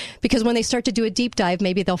 Because when they start to do a deep dive,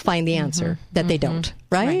 maybe they'll find the answer that they don't,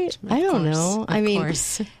 right? I don't know. Of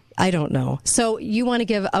course. I don't know. So you want to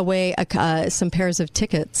give away some pairs of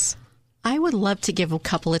tickets I would love to give a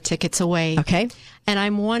couple of tickets away. Okay. And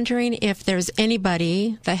I'm wondering if there's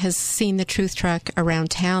anybody that has seen the Truth Truck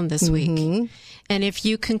around town this week. And if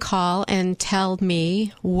you can call and tell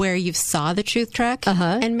me where you saw the Truth Truck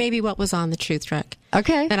and maybe what was on the Truth Truck.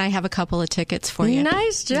 Okay. Then I have a couple of tickets for you.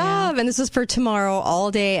 Nice job. And this is for tomorrow all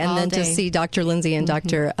day and then to see Dr. Lindsay and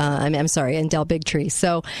Dr. I'm sorry, and Del Bigtree.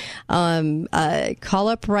 So call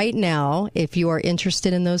up right now if you are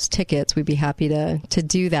interested in those tickets. We'd be happy to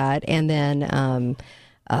do that. And then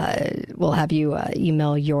we'll have you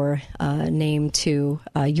email your name to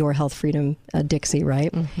Your Health Freedom Dixie,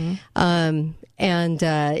 right? And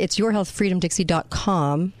it's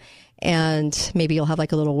yourhealthfreedomdixie.com. And maybe you'll have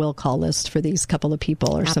like a little will call list for these couple of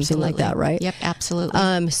people or something like that, right? Yep,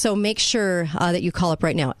 absolutely. So make sure that you call up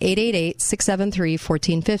right now.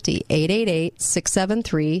 888-673-1450.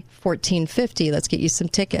 888-673-1450. Let's get you some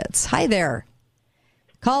tickets. Hi there.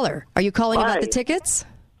 Caller, are you calling about the tickets?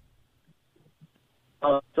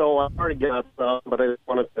 So I already got some, but I just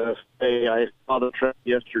wanted to say I saw the truck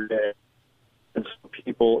yesterday and some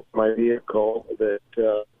people in my vehicle that,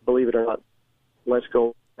 believe it or not, Let's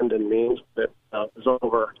Go London means that is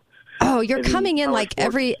over. Oh, you're coming in like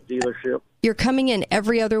dealership. You're coming in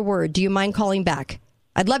every other word. Do you mind calling back?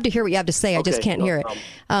 I'd love to hear what you have to say. I just can't hear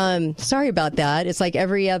it. Sorry about that. It's like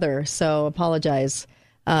every other, so apologize.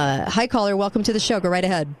 Hi, caller. Welcome to the show. Go right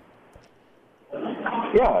ahead.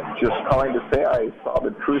 Yeah, just calling to say I saw the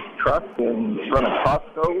Truth Truck in front of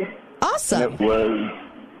Costco. Awesome. And it was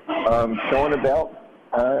showing about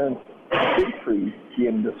Bigtree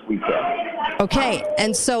in this weekend. Okay,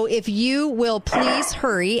 and so if you will please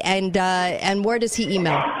hurry, and where does he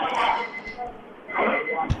email?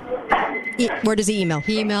 Where does he email?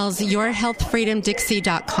 He emails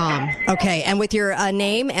yourhealthfreedomdixie.com. Okay, and with your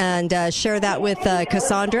name, and share that with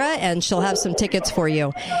Cassandra, and she'll have some tickets for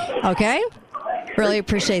you. Okay? Really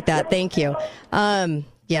appreciate that. Thank you.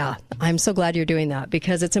 Yeah, I'm so glad you're doing that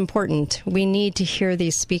because it's important. We need to hear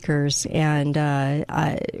these speakers, and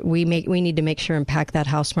we need to make sure and pack that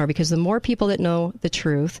house more because the more people that know the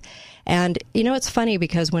truth, and you know, it's funny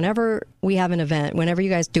because whenever we have an event, whenever you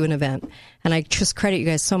guys do an event, and I just credit you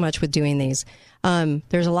guys so much with doing these,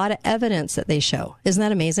 there's a lot of evidence that they show. Isn't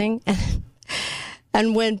that amazing?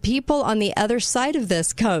 And when people on the other side of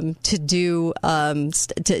this come to do,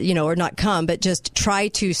 or not come, but just try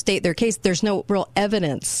to state their case, there's no real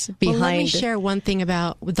evidence behind. Well, let me share one thing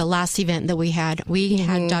about the last event that we had. We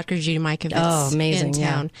had Dr. Judy Mikovits in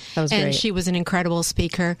town. Yeah. That was and great. She was an incredible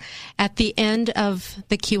speaker. At the end of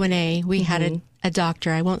the Q&A, we had a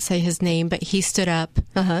doctor, I won't say his name, but he stood up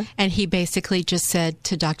and he basically just said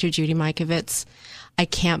to Dr. Judy Mikovits, I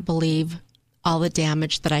can't believe all the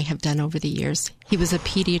damage that I have done over the years. He was a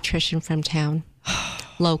pediatrician from town,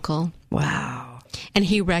 local. Wow. And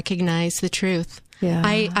he recognized the truth. Yeah.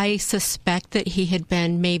 I suspect that he had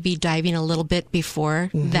been maybe diving a little bit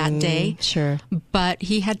before that day. Sure. But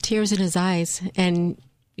he had tears in his eyes and,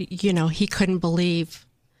 you know, he couldn't believe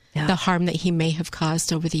the harm that he may have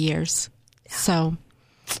caused over the years. Yeah. So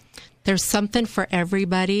there's something for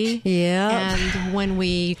everybody. Yeah. And when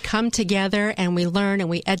we come together and we learn and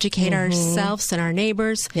we educate ourselves and our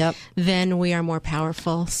neighbors, then we are more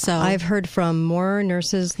powerful. So I've heard from more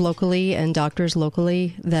nurses locally and doctors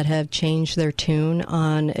locally that have changed their tune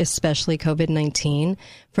on especially COVID-19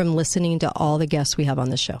 from listening to all the guests we have on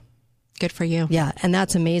the show. Good for you. Yeah, and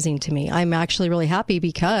that's amazing to me. I'm actually really happy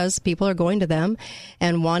because people are going to them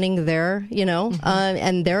and wanting their,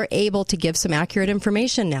 and they're able to give some accurate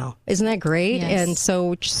information now. Isn't that great? Yes. And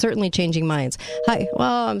so certainly changing minds. Hi.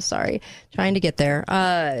 Well, I'm sorry. Trying to get there.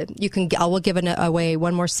 I will give away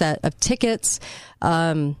one more set of tickets.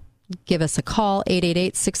 Give us a call,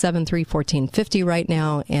 888-673-1450 right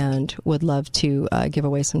now, and would love to give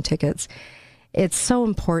away some tickets. It's so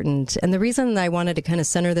important. And the reason I wanted to kind of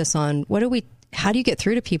center this on how do you get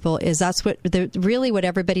through to people is that's what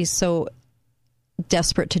everybody's so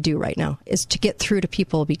desperate to do right now is to get through to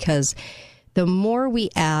people, because the more we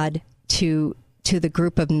add to the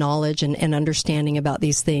group of knowledge and understanding about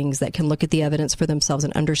these things that can look at the evidence for themselves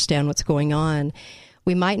and understand what's going on,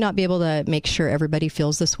 we might not be able to make sure everybody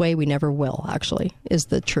feels this way. We never will, actually, is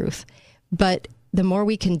the truth. But the more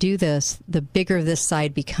we can do this, the bigger this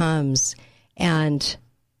side becomes. And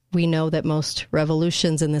we know that most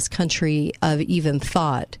revolutions in this country of even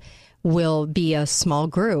thought will be a small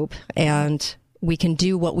group, and we can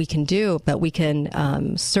do what we can do, but we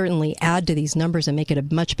can certainly add to these numbers and make it a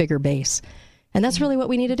much bigger base. And that's really what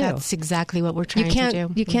we need to do. That's exactly what we're trying to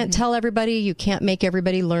do. You can't tell everybody. You can't make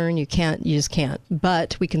everybody learn. You just can't.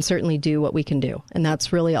 But we can certainly do what we can do. And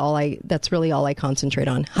that's really all I concentrate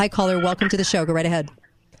on. Hi, caller. Welcome to the show. Go right ahead.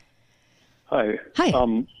 Hi.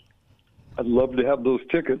 Hi. I'd love to have those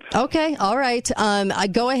tickets. Okay, all right. I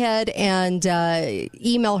go ahead and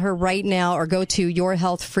email her right now, or go to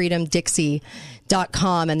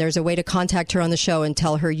yourhealthfreedomdixie.com, and there's a way to contact her on the show and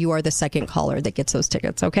tell her you are the second caller that gets those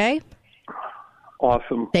tickets, okay?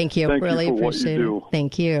 Awesome. Thank you. Really you for appreciate what you it.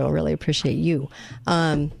 Thank you. Really appreciate you.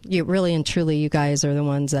 You really and truly, you guys are the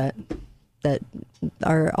ones that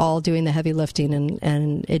are all doing the heavy lifting,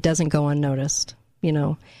 and it doesn't go unnoticed. You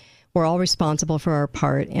know, we're all responsible for our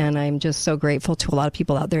part, and I'm just so grateful to a lot of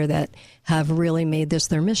people out there that have really made this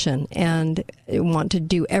their mission and want to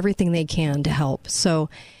do everything they can to help. So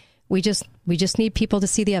we just need people to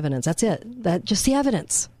see the evidence. That's it. Just the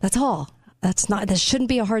evidence. That's all. That shouldn't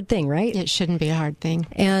be a hard thing, right? It shouldn't be a hard thing.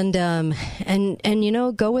 And you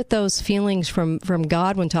know, go with those feelings from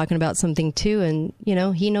God when talking about something too. And, you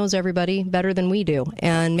know, he knows everybody better than we do.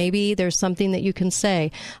 And maybe there's something that you can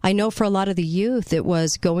say. I know for a lot of the youth, it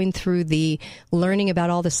was going through the learning about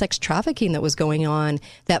all the sex trafficking that was going on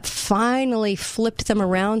that finally flipped them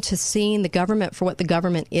around to seeing the government for what the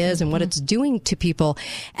government is and what it's doing to people.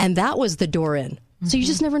 And that was the door in. So you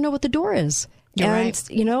just never know what the door is. You're and, right.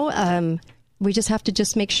 you know, we just have to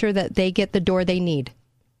just make sure that they get the door they need.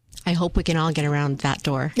 I hope we can all get around that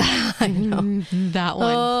door. I know. That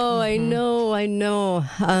one. Oh, I know.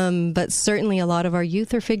 But certainly a lot of our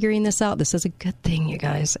youth are figuring this out. This is a good thing, you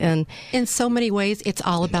guys. And in so many ways, it's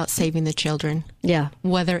all about saving the children. Yeah.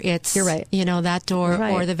 Whether it's, you're right. You know, that door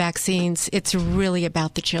or the vaccines, it's really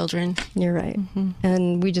about the children. You're right.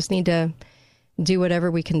 And we just need to do whatever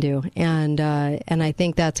we can do. And I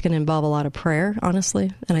think that's going to involve a lot of prayer,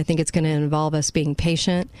 honestly. And I think it's going to involve us being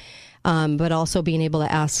patient, but also being able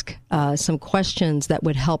to ask some questions that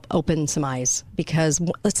would help open some eyes. Because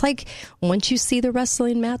it's like once you see the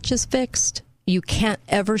wrestling match is fixed, you can't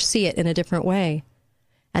ever see it in a different way.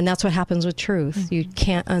 And that's what happens with truth. You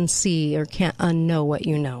can't unsee or can't unknow what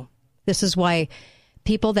you know. This is why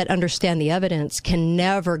people that understand the evidence can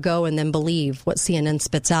never go and then believe what CNN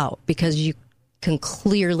spits out, because you can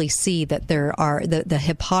clearly see that there are the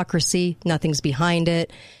hypocrisy, nothing's behind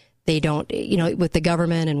it. They don't, you know, with the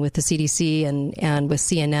government and with the CDC and with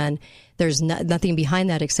CNN, there's nothing behind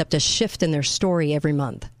that except a shift in their story every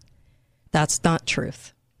month. That's not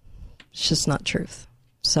truth. It's just not truth.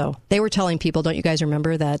 So they were telling people, don't you guys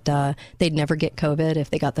remember that they'd never get COVID if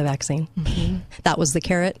they got the vaccine? That was the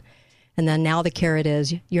carrot. And then now the carrot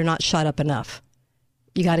is you're not shot up enough.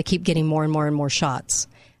 You got to keep getting more and more and more shots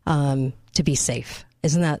to be safe.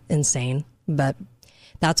 Isn't that insane? But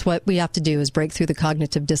that's what we have to do, is break through the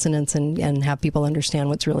cognitive dissonance and have people understand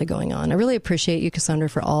what's really going on. I really appreciate you, Cassandra,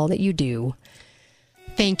 for all that you do.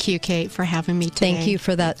 Thank you, Kate, for having me today. Thank you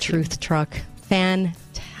for that truth truck.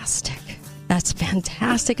 Fantastic. That's a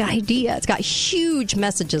fantastic idea. It's got huge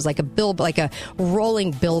messages, like a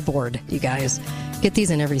rolling billboard, you guys. Get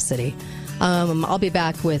these in every city. I'll be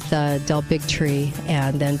back with Del Bigtree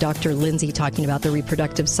and then Dr. Lindsay talking about the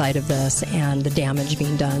reproductive side of this and the damage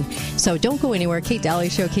being done. So don't go anywhere. Kate Daly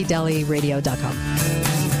Show, KateDalyRadio.com.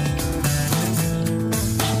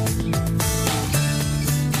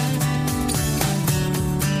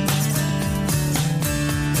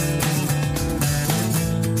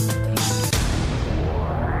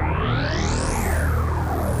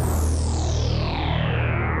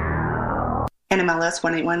 NMLS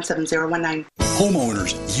 1817019.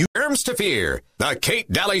 Homeowners, Germs to fear. The Kate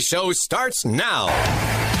Daly Show starts now.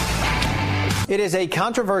 It is a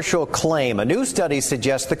controversial claim. A new study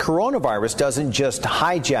suggests the coronavirus doesn't just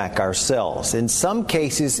hijack our cells. In some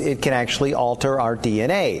cases, it can actually alter our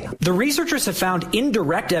DNA. The researchers have found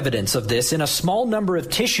indirect evidence of this in a small number of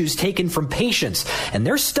tissues taken from patients, and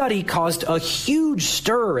their study caused a huge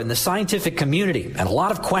stir in the scientific community and a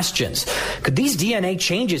lot of questions. Could these DNA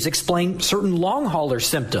changes explain certain long hauler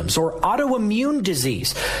symptoms or autoimmune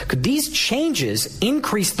disease? Could these changes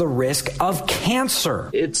increase the risk of cancer?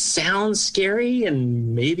 It sounds scary,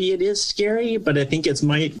 and maybe it is scary, but I think it's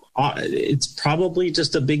probably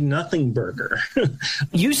just a big nothing burger.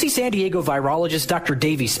 UC San Diego virologist Dr.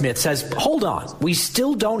 Davey Smith says, hold on, we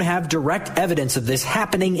still don't have direct evidence of this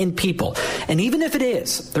happening in people. And even if it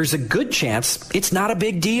is, there's a good chance it's not a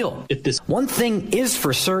big deal. One thing is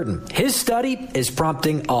for certain, his study is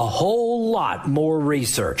prompting a whole lot more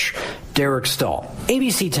research. Derek Stahl,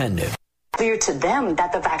 ABC 10 News. clear to them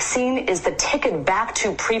that the vaccine is the ticket back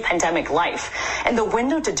to pre-pandemic life. And the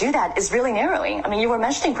window to do that is really narrowing. I mean, you were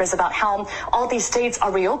mentioning, Chris, about how all these states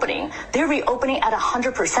are reopening. They're reopening at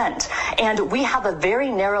 100%. And we have a very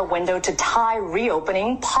narrow window to tie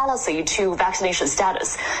reopening policy to vaccination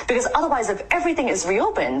status. Because otherwise, if everything is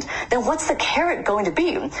reopened, then what's the carrot going to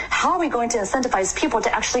be? How are we going to incentivize people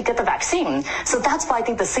to actually get the vaccine? So that's why I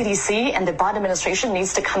think the CDC and the Biden administration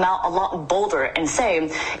needs to come out a lot bolder and say,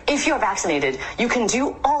 if you're vaccinated, you can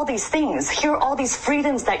do all these things. Here are all these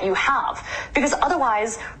freedoms that you have. Because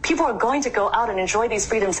otherwise, people are going to go out and enjoy these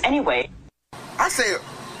freedoms anyway. I say,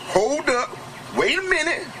 hold up, wait a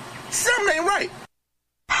minute, something ain't right.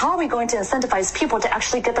 How are we going to incentivize people to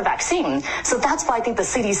actually get the vaccine? So that's why I think the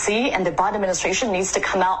CDC and the Biden administration needs to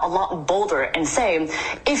come out a lot bolder and say,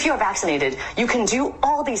 if you're vaccinated, you can do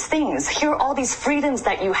all these things. Here are all these freedoms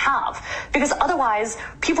that you have. Because otherwise,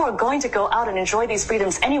 people are going to go out and enjoy these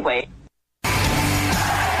freedoms anyway.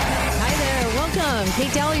 Hi there. Welcome.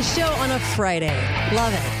 Kate Daly Show on a Friday.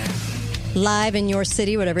 Love it. Live in your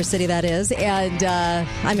city, whatever city that is. And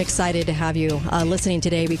I'm excited to have you listening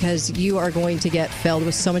today because you are going to get filled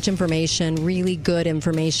with so much information, really good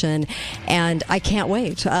information. And I can't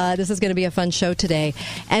wait. This is going to be a fun show today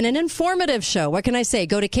and an informative show. What can I say?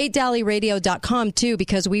 Go to KateDalyRadio.com too,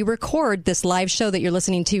 because we record this live show that you're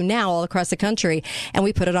listening to now all across the country and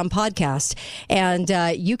we put it on podcast. And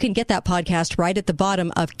you can get that podcast right at the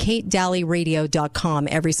bottom of KateDalyRadio.com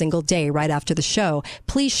every single day right after the show.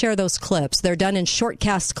 Please share those clips. They're done in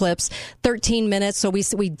shortcast clips, 13 minutes. So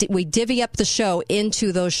we divvy up the show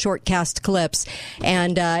into those shortcast clips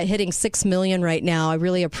and hitting 6 million right now. I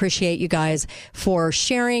really appreciate you guys for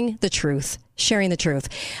sharing the truth.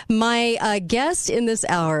 My guest in this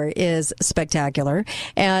hour is spectacular,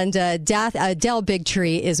 and Del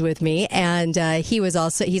Bigtree is with me, and he's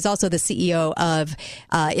also the CEO of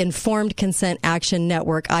Informed Consent Action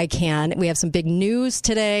Network, ICAN. We have some big news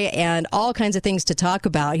today and all kinds of things to talk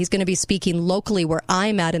about. He's going to be speaking locally where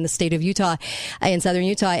I'm at in the state of Utah, in southern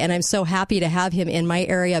Utah, and I'm so happy to have him in my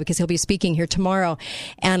area because he'll be speaking here tomorrow,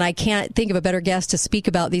 and I can't think of a better guest to speak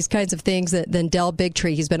about these kinds of things than Del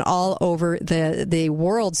Bigtree. He's been all over the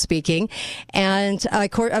world speaking. And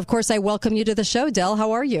of course, I welcome you to the show, Del.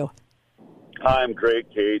 How are you? I'm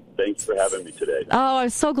great, Kate. Thanks for having me today. Oh,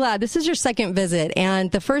 I'm so glad. This is your second visit,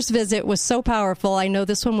 and the first visit was so powerful. I know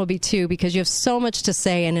this one will be too, because you have so much to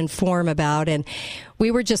say and inform about. And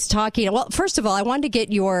we were just talking. Well, first of all, I wanted to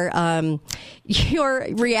get your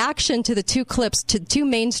reaction to the two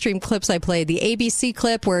mainstream clips I played: the ABC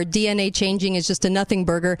clip where DNA changing is just a nothing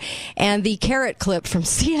burger, and the carrot clip from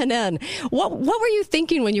CNN. What were you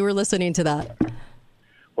thinking when you were listening to that?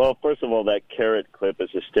 Well, first of all, that carrot clip is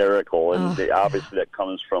hysterical, and obviously that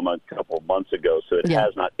comes from a couple of months ago, so it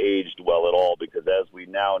has not aged well at all, because as we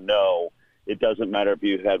now know, it doesn't matter if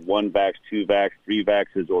you've had 1 vax, 2 vax, 3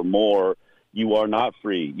 vaxes or more, you are not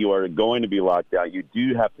free. You are going to be locked down. You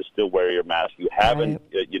do have to still wear your mask. You haven't,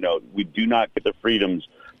 we do not get the freedoms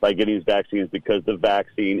by getting these vaccines because the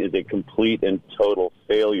vaccine is a complete and total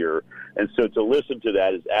failure. And so to listen to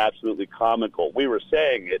that is absolutely comical. We were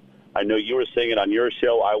saying it. I know you were saying it on your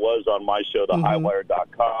show. I was on my show,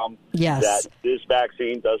 thehighwire.com, that this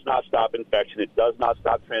vaccine does not stop infection. It does not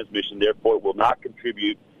stop transmission. Therefore, it will not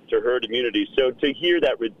contribute to herd immunity. So to hear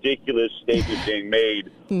that ridiculous statement being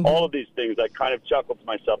made, all of these things, I kind of chuckled to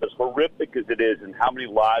myself, as horrific as it is and how many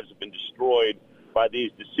lives have been destroyed by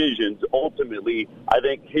these decisions. Ultimately, I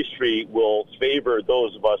think history will favor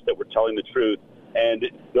those of us that were telling the truth. And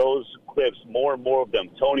those clips, more and more of them,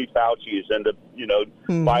 Tony Fauci's and the,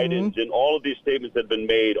 Biden's and all of these statements that have been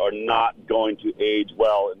made are not going to age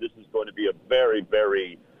well. And this is going to be a very,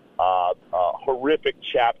 very horrific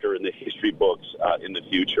chapter in the history books in the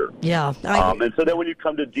future. Yeah. And so then when you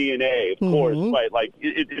come to DNA, of course, right, like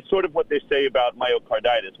it's sort of what they say about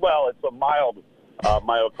myocarditis. Well, it's a mild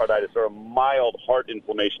myocarditis or a mild heart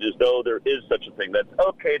inflammation, as though there is such a thing. That's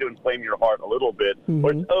okay to inflame your heart a little bit,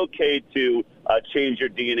 or it's okay to change your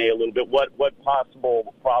DNA a little bit. What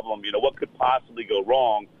possible problem, what could possibly go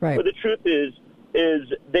wrong? Right. But the truth is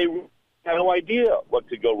they have no idea what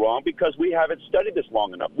could go wrong because we haven't studied this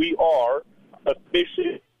long enough. We are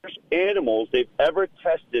officially the first animals they've ever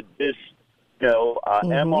tested this,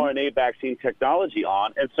 mRNA vaccine technology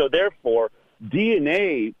on, and so therefore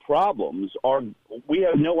DNA problems we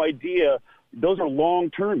have no idea those are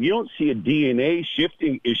long-term. You don't see a DNA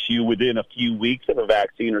shifting issue within a few weeks of a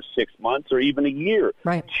vaccine or 6 months or even a year.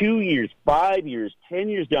 Right. 2 years, 5 years, 10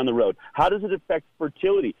 years down the road. How does it affect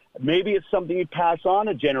fertility? Maybe it's something you pass on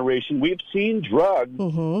a generation. We've seen drugs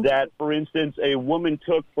that, for instance, a woman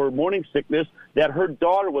took for morning sickness that her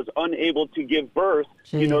daughter was unable to give birth,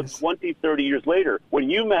 20, 30 years later. When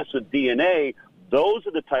you mess with DNA, those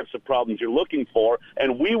are the types of problems you're looking for,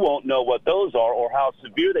 and we won't know what those are or how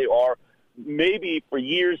severe they are, maybe for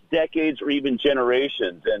years, decades, or even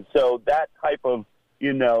generations. And so that type of,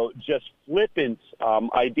 just flippant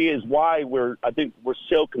idea is why I think we're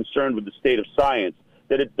so concerned with the state of science,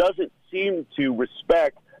 that it doesn't seem to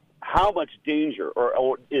respect how much danger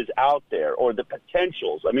or is out there or the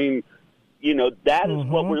potentials. I mean, that is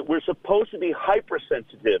what we're supposed to be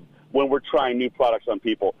hypersensitive when we're trying new products on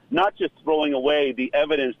people, not just throwing away the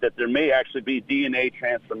evidence that there may actually be DNA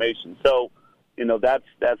transformation. So,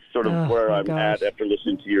 that's sort of where I'm at after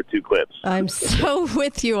listening to your two clips. I'm so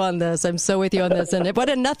with you on this. And what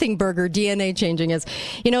a nothing burger DNA changing is.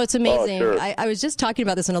 It's amazing. Oh, sure. I was just talking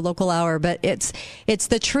about this in a local hour, but it's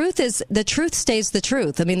the truth stays the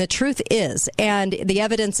truth. I mean, the truth is, and the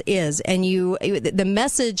evidence is, and the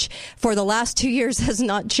message for the last 2 years has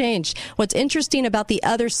not changed. What's interesting about the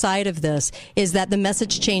other side of this is that the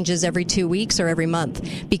message changes every 2 weeks or every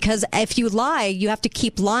month, because if you lie, you have to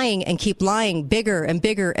keep lying and keep lying bigger and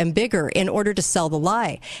bigger and bigger in order to sell the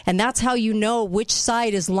lie. And that's how you know which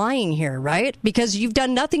side is lying here, right? Because you've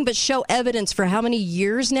done nothing but show evidence for how many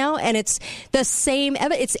years now, and it's the same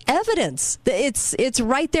it's evidence. It's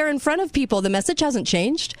right there in front of people. The message hasn't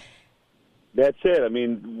changed. That's it. I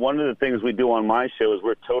mean, one of the things we do on my show is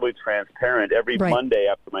we're totally transparent. Every Monday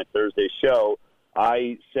after my Thursday show,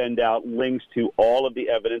 I send out links to all of the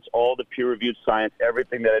evidence, all the peer-reviewed science,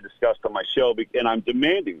 everything that I discussed on my show, and I'm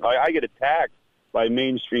demanding. I get attacked by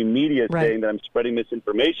mainstream media saying that I'm spreading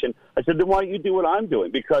misinformation. I said, then why don't you do what I'm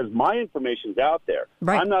doing? Because my information's out there.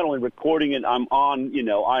 Right. I'm not only recording it, I'm on,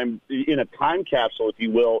 I'm in a time capsule, if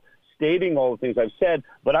you will, stating all the things I've said,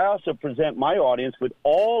 but I also present my audience with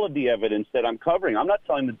all of the evidence that I'm covering. I'm not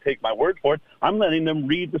telling them to take my word for it. I'm letting them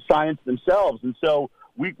read the science themselves. And so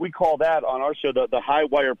we call that on our show the high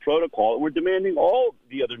wire protocol. We're demanding all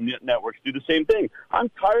the other networks do the same thing. I'm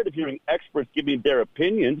tired of hearing experts giving their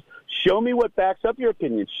opinions. Show me what backs up your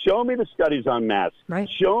opinions. Show me the studies on masks. Right.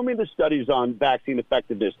 Show me the studies on vaccine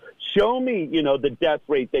effectiveness. Show me, the death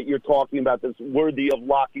rate that you're talking about that's worthy of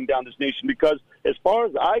locking down this nation. Because as far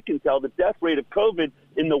as I can tell, the death rate of COVID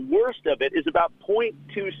in the worst of it is about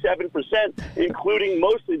 0.27%, including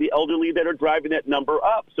mostly the elderly that are driving that number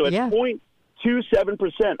up. So it's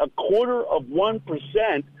 0.27%, a quarter of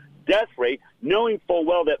 1% death rate, knowing full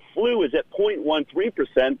well that flu is at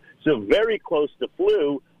 0.13%, so very close to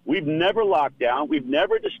flu. We've never locked down. We've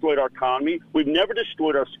never destroyed our economy. We've never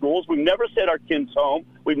destroyed our schools. We've never sent our kids home.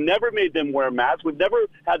 We've never made them wear masks. We've never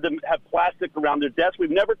had them have plastic around their desks. We've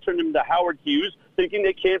never turned them into Howard Hughes, thinking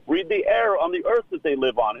they can't breathe the air on the earth that they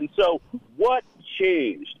live on. And so what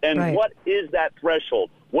changed? And what is that threshold?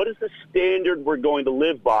 What is the standard we're going to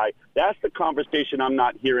live by? That's the conversation I'm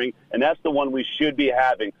not hearing, and that's the one we should be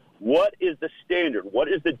having. What is the standard? What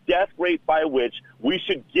is the death rate by which we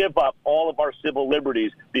should give up all of our civil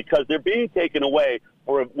liberties because they're being taken away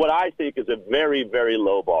for what I think is a very, very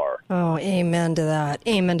low bar? Oh, amen to that.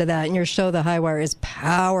 Amen to that. And your show, The High Wire, is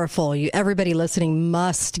powerful. Everybody listening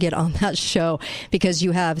must get on that show because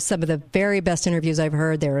you have some of the very best interviews I've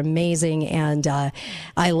heard. They're amazing, and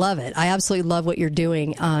I love it. I absolutely love what you're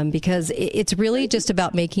doing because it's really just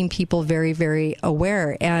about making people very, very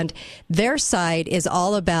aware. And their side is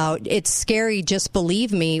all about, it's scary, just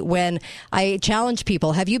believe me, when I challenge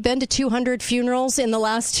people. Have you been to 200 funerals in the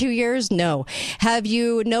last 2 years? No. Have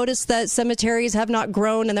you noticed that cemeteries have not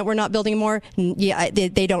grown and that we're not building more? Yeah,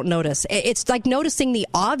 they don't notice. It's like noticing the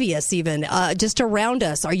obvious even just around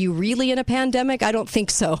us. Are you really in a pandemic? I don't think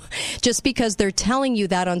so. Just because they're telling you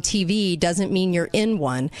that on TV doesn't mean you're in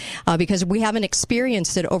one because we haven't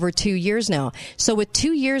experienced it over 2 years now. So with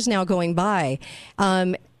 2 years now going by,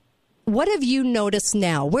 what have you noticed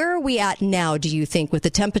now? Where are we at now, do you think, with the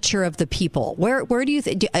temperature of the people? Where do you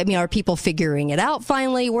think, are people figuring it out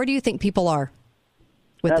finally? Where do you think people are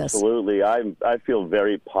with this? Absolutely. I feel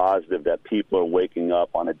very positive that people are waking up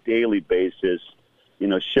on a daily basis.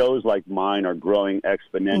 Shows like mine are growing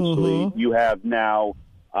exponentially. Mm-hmm. You have now,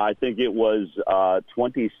 I think it was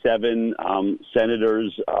 27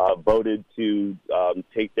 senators voted to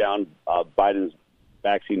take down Biden's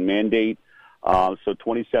vaccine mandate. So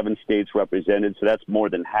 27 states represented, so that's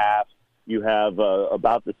more than half. You have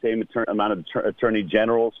about the same amount of attorney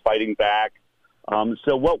generals fighting back.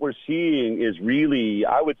 So what we're seeing is really,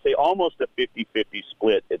 I would say, almost a 50-50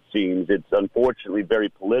 split, it seems. It's unfortunately very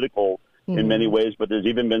political in many ways, but there's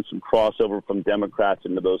even been some crossover from Democrats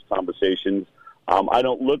into those conversations. I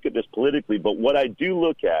don't look at this politically, but what I do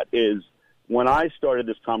look at is when I started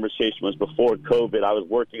this conversation was before COVID. I was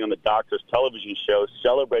working on the Doctors television show,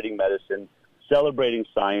 celebrating medicine, celebrating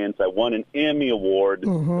science. I won an Emmy Award,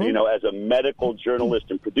 as a medical journalist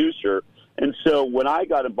and producer. And so when I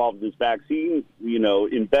got involved in this vaccine,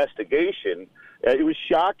 investigation, it was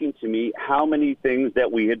shocking to me how many things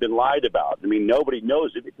that we had been lied about. I mean, nobody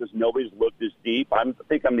knows it because nobody's looked this deep. I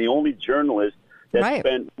think I'm the only journalist that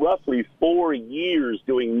spent roughly 4 years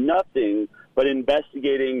doing nothing but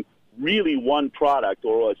investigating really one product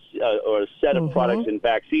or a set of products in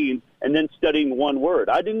vaccines and then studying one word.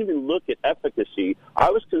 I didn't even look at efficacy. I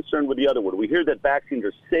was concerned with the other word. We hear that vaccines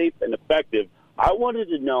are safe and effective. I wanted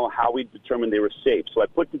to know how we determined they were safe. So I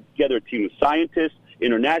put together a team of scientists,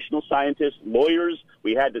 international scientists, lawyers.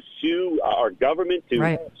 We had to sue our government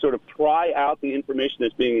to sort of pry out the information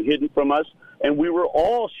that's being hidden from us. And we were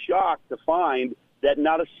all shocked to find that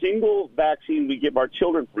not a single vaccine we give our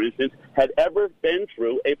children, for instance, had ever been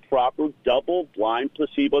through a proper double-blind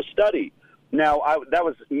placebo study. Now, that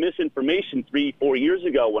was misinformation 3-4 years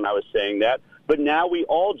ago when I was saying that, but now we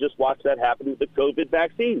all just watched that happen with the COVID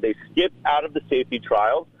vaccine. They skipped out of the safety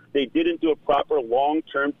trials. They didn't do a proper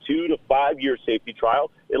long-term 2 to 5 year safety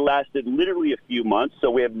trial. It lasted literally a few months,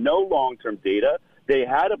 so we have no long-term data. They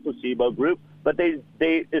had a placebo group, but they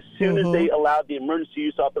as soon as they allowed the emergency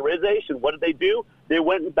use authorization, what did they do? They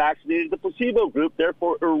went and vaccinated the placebo group,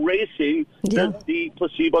 therefore erasing the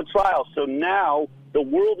placebo trial. So now the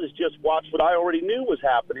world has just watched what I already knew was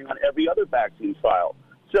happening on every other vaccine trial.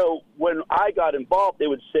 So when I got involved, they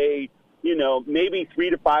would say, maybe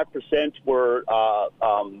 3 to 5% were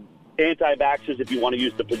anti-vaxxers, if you want to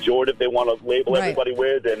use the pejorative they want to label everybody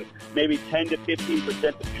with, and maybe 10 to 15%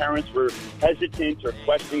 of parents were hesitant or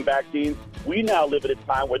questioning vaccines. We now live at a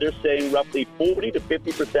time where they're saying roughly 40 to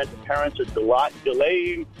 50% of parents are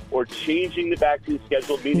delaying or changing the vaccine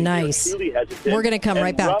schedule, meaning they're really hesitant. We're going to come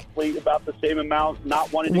right back. Roughly about the same amount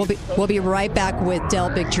not wanting to. We'll be right back with Del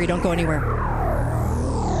Bigtree. Don't go anywhere.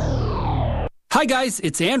 Hi guys,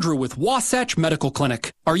 it's Andrew with Wasatch Medical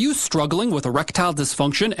Clinic. Are you struggling with erectile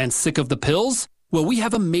dysfunction and sick of the pills? Well, we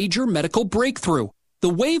have a major medical breakthrough. The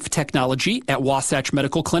WAVE technology at Wasatch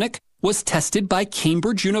Medical Clinic was tested by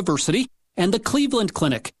Cambridge University and the Cleveland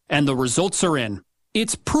Clinic, and the results are in.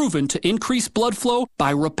 It's proven to increase blood flow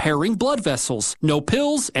by repairing blood vessels. No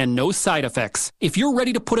pills and no side effects. If you're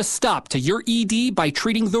ready to put a stop to your ED by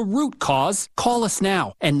treating the root cause, call us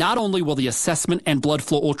now. And not only will the assessment and blood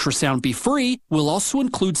flow ultrasound be free, we'll also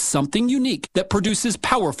include something unique that produces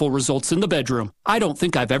powerful results in the bedroom. I don't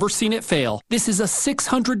think I've ever seen it fail. This is a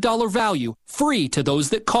 $600 value, free to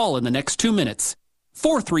those that call in the next 2 minutes.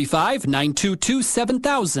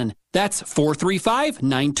 435-922-7000. That's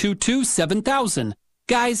 435-922-7000.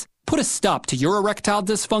 Guys, put a stop to your erectile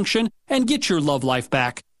dysfunction and get your love life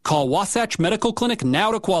back. Call Wasatch Medical Clinic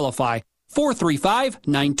now to qualify.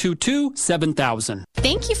 435-922-7000.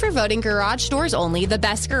 Thank you for voting Garage Doors Only the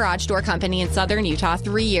best garage door company in Southern Utah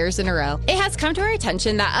 3 years in a row. It has come to our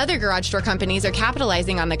attention that other garage door companies are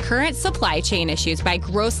capitalizing on the current supply chain issues by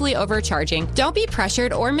grossly overcharging. Don't be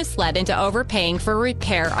pressured or misled into overpaying for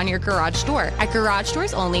repair on your garage door. At Garage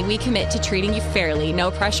Doors Only, we commit to treating you fairly,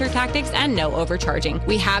 no pressure tactics, and no overcharging.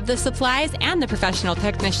 We have the supplies and the professional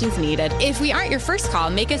technicians needed. If we aren't your first call,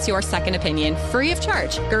 make us your second opinion, free of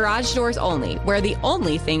charge. Garage Doors Only, where the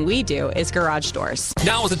only thing we do is garage doors.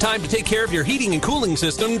 Now is the time to take care of your heating and cooling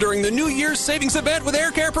system during the New Year's savings event with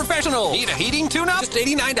Air Care Professional. Need a heating tune-up? Just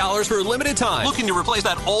 $89 for a limited time. Looking to replace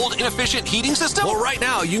that old, inefficient heating system? Well, right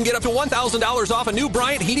now, you can get up to $1,000 off a new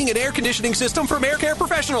Bryant heating and air conditioning system from Air Care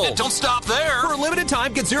Professional. And don't stop there. For a limited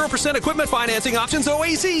time, get 0% equipment financing options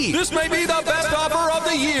OAC. This may be the best offer of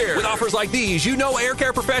the year. With offers like these, you know Air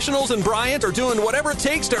Care Professionals and Bryant are doing whatever it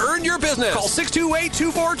takes to earn your business. Call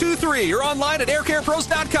 628-2423 or online at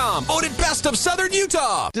aircarepros.com. Voted best of Southern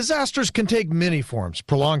Utah. Disasters can take many forms.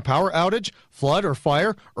 Prolonged power outage, flood or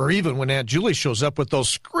fire, or even when Aunt Julie shows up with those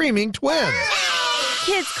screaming twins.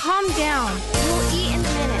 Kids, calm down. We'll eat in a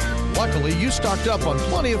minute. Luckily, you stocked up on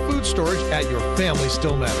plenty of food storage at Your Family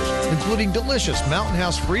Still Matters, including delicious Mountain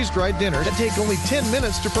House freeze-dried dinners that take only 10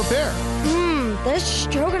 minutes to prepare. This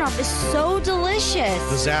stroganoff is so delicious.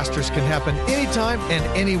 Disasters can happen anytime and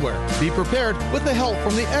anywhere. Be prepared with the help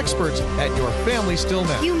from the experts at Your Family Still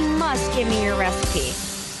Matters. You must give me your recipe.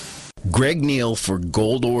 Greg Neal for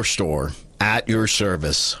Gold Ore Store, at your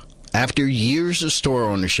service. After years of store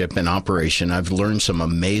ownership and operation, I've learned some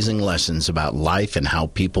amazing lessons about life and how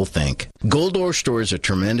people think. Gold Ore Store is a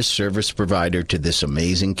tremendous service provider to this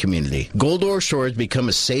amazing community. Gold Ore Store has become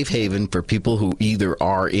a safe haven for people who either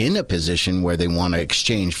are in a position where they want to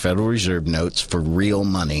exchange Federal Reserve notes for real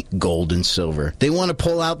money, gold and silver. They want to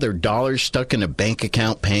pull out their dollars stuck in a bank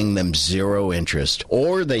account paying them zero interest,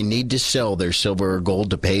 or they need to sell their silver or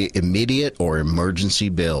gold to pay immediate or emergency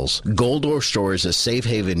bills. Gold Ore Store is a safe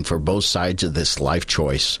haven for both sides of this life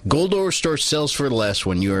choice. Gold Ore Store sells for less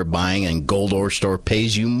when you are buying, and Gold Ore Store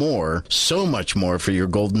pays you more, so much more for your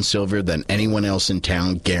gold and silver than anyone else in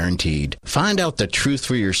town, guaranteed. Find out the truth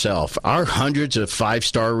for yourself. Our hundreds of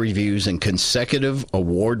 5-star reviews and consecutive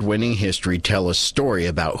award-winning history tell a story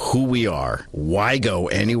about who we are. Why go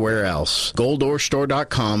anywhere else?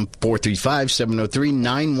 GoldOreStore.com,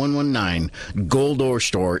 435-703-9119. Gold Ore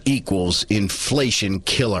Store equals inflation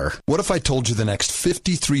killer. What if I told you the next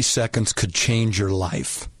 53 seconds could change your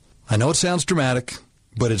life? I know it sounds dramatic,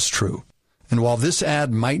 but it's true. And while this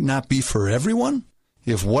ad might not be for everyone,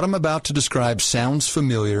 if what I'm about to describe sounds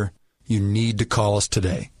familiar, you need to call us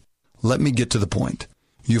today. Let me get to the point.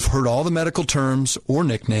 You've heard all the medical terms or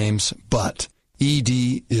nicknames, but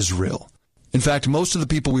ED is real. In fact, most of the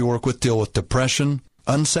people we work with deal with depression,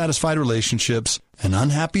 unsatisfied relationships, an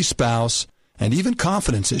unhappy spouse, and even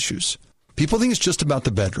confidence issues. People think it's just about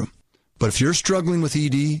the bedroom. But if you're struggling with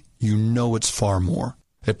ED, you know it's far more.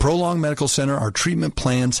 At Prolong Medical Center, our treatment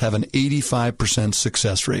plans have an 85%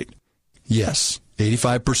 success rate. Yes,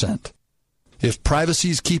 85%. If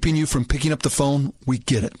privacy is keeping you from picking up the phone, we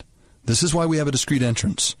get it. This is why we have a discreet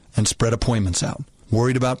entrance and spread appointments out.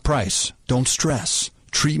 Worried about price? Don't stress.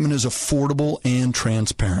 Treatment is affordable and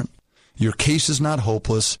transparent. Your case is not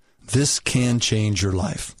hopeless. This can change your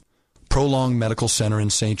life. Prolong Medical Center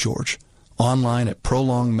in St. George. Online at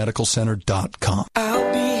prolongmedicalcenter.com.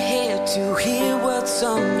 I'll be here to hear what's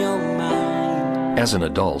on your mind. As an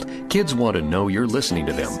adult, kids want to know you're listening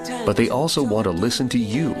to them, but they also want to listen to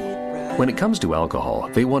you. When it comes to alcohol,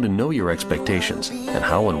 they want to know your expectations and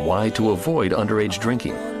how and why to avoid underage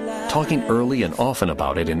drinking. Talking early and often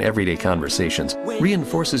about it in everyday conversations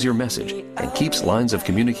reinforces your message and keeps lines of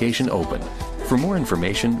communication open. For more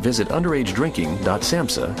information, visit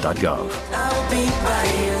underagedrinking.samhsa.gov. I'll be by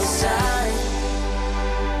your side.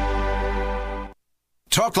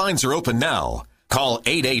 Talk lines are open now. Call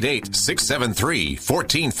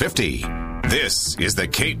 888-673-1450. This is the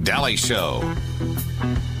Kate Daly Show.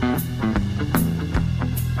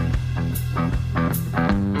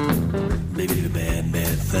 Baby did a bad,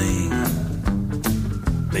 bad thing.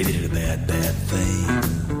 Baby did a bad, bad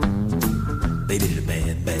thing. Baby did a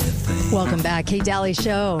bad, bad thing. Welcome back, Kate Daly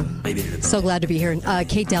Show. So glad to be here.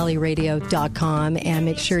 KateDalyRadio.com, and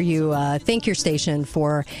make sure you thank your station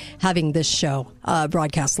for having this show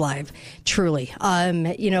broadcast live. Truly,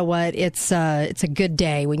 you know what? It's a good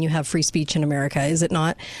day when you have free speech in America, is it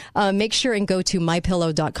not? Make sure and go to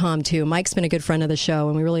MyPillow.com too. Mike's been a good friend of the show,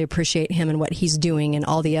 and we really appreciate him and what he's doing and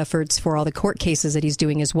all the efforts for all the court cases that he's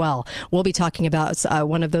doing as well. We'll be talking about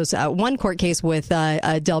one of those one court case with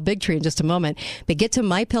Del Bigtree in just a moment. But get to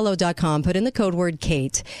MyPillow.com, put in the code word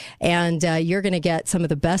Kate, and you're going to get some of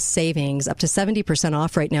the best savings, up to 70%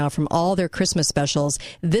 off right now from all their Christmas specials.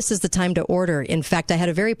 This is the time to order. In fact, I had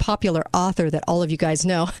a very popular author that all of you guys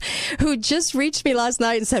know who just reached me last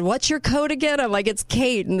night and said, "What's your code again?" I'm like, "It's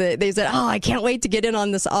Kate." And they said, "Oh, I can't wait to get in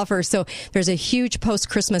on this offer." So there's a huge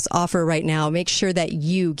post-Christmas offer right now. Make sure that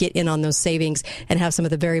you get in on those savings and have some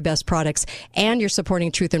of the very best products. And you're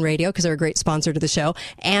supporting Truth in Radio because they're a great sponsor to the show.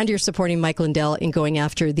 And you're supporting Mike Lindell in going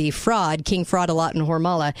after the fraud, King Fraud-A-Lot in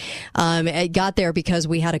Hormala. It got there because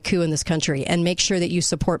we had a coup in this country. And make sure that you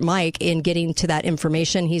support Mike in getting to that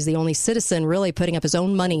information. He's the only citizen really putting up his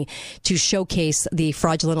own money to showcase the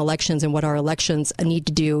fraudulent elections and what our elections need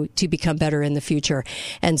to do to become better in the future.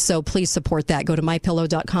 And so please support that. Go to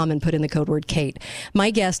MyPillow.com and put in the code word Kate.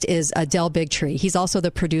 My guest is Del Bigtree. He's also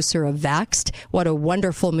the producer of Vaxxed. What a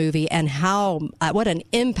wonderful movie, and what an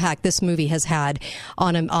impact this movie has had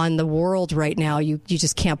on the world right now. You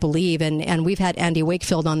just can't believe. And we've had Andy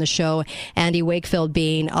Wakefield on the show. Andy Wakefield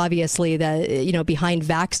being obviously behind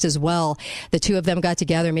Vaxxed as well. The two of them got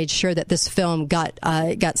together, made sure that this film got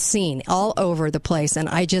seen all over the place. And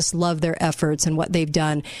I just love their efforts and what they've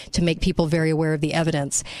done to make people very aware of the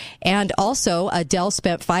evidence. And also, Del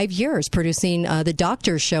spent 5 years producing the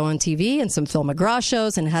Doctors show on TV and some Phil McGraw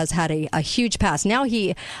shows, and has had a huge past. Now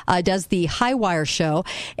he does the Highwire show,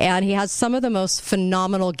 and he has some of the most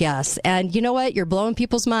phenomenal guests. And you know what? You're blowing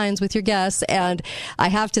people's minds with your guests. And I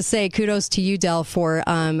have to say, kudos to you, Del, for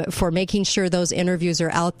making sure those interviews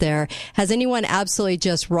are out there. Has anyone absolutely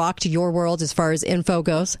just rocked your world as far as info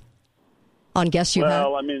goes on guests you have?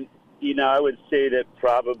 Well, I mean, I would say that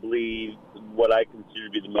probably what I consider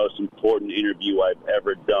to be the most important interview I've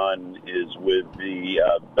ever done is with the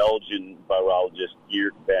Belgian virologist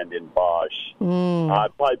Geert Vanden Bossche. I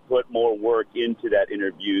probably put more work into that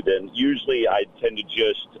interview than usually. I tend to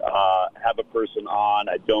just have a person on.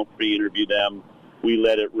 I don't pre-interview them. We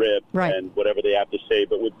let it rip and whatever they have to say.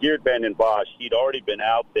 But with Geert Vanden Bossche, he'd already been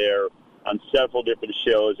out there on several different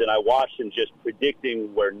shows, and I watched him just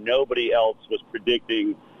predicting where nobody else was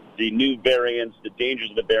predicting the new variants, the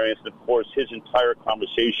dangers of the variants, and, of course, his entire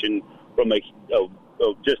conversation from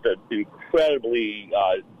just an incredibly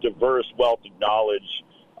diverse wealth of knowledge,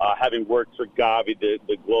 having worked for Gavi,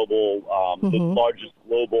 the global, the largest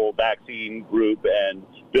global vaccine group, and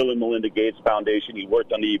Bill and Melinda Gates Foundation. He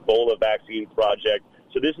worked on the Ebola vaccine project.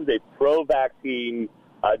 So this is a pro-vaccine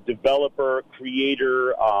developer,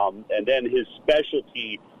 creator, and then his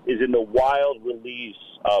specialty is in the wild release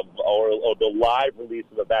or the live release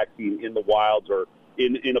of a vaccine in the wilds or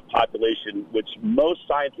in a population, which most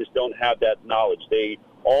scientists don't have that knowledge. They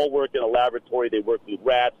all work in a laboratory. They work with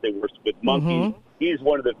rats. They work with monkeys. He's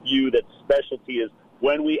one of the few that specialty is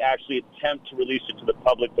when we actually attempt to release it to the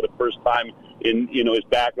public for the first time in, his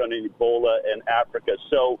background in Ebola and Africa.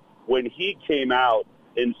 So when he came out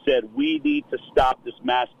and said, we need to stop this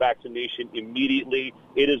mass vaccination immediately,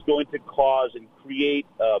 it is going to cause and create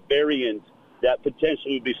a variant that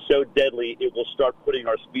potentially would be so deadly it will start putting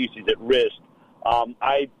our species at risk.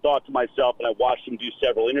 I thought to myself, and I watched him do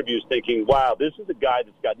several interviews, thinking, wow, this is a guy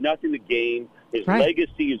that's got nothing to gain. His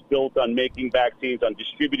legacy is built on making vaccines, on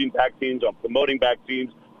distributing vaccines, on promoting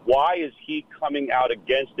vaccines. Why is he coming out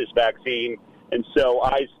against this vaccine? And so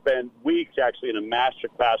I spent weeks actually in a master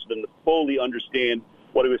class with him to fully understand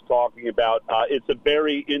what he was talking about. It's a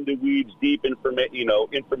very in-the-weeds, deep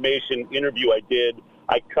information interview I did.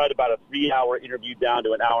 I cut about a 3-hour interview down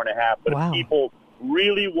to an hour and a half. But if people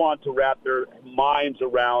really want to wrap their minds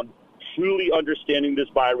around truly understanding this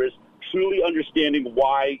virus, truly understanding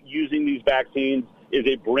why using these vaccines is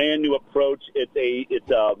a brand new approach, it's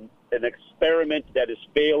an experiment that is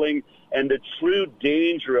failing, and the true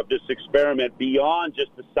danger of this experiment beyond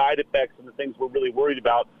just the side effects and the things we're really worried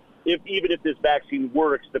about, even if this vaccine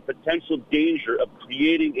works, the potential danger of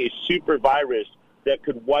creating a super virus that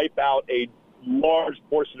could wipe out a large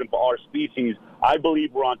portion of our species. I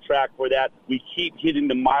believe we're on track for that. We keep hitting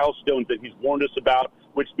the milestones that he's warned us about,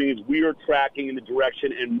 which means we are tracking in the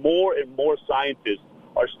direction, and more scientists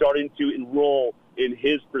are starting to enroll in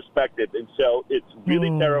his perspective. And so it's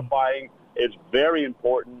really terrifying. It's very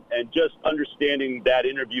important. And just understanding that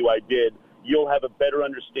interview I did, you'll have a better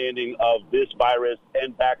understanding of this virus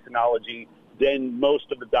and vaccinology than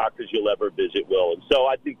most of the doctors you'll ever visit will. And so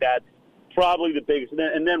I think that's probably the biggest.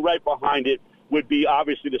 And then right behind it would be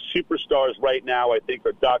obviously the superstars right now, I think,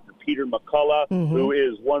 are Dr. Peter McCullough, who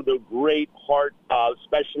is one of the great heart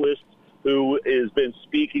specialists who has been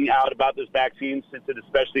speaking out about this vaccine since it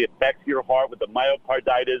especially affects your heart with the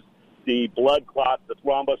myocarditis, the blood clots, the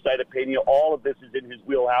thrombocytopenia. All of this is in his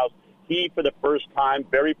wheelhouse. He, for the first time,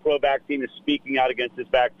 very pro-vaccine, is speaking out against this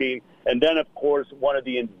vaccine. And then, of course, one of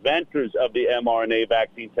the inventors of the mRNA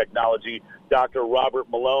vaccine technology, Dr. Robert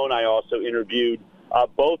Malone, I also interviewed.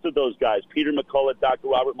 Both of those guys, Peter McCullough, Dr.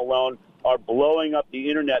 Robert Malone, are blowing up the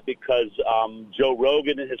Internet because Joe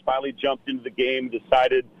Rogan has finally jumped into the game,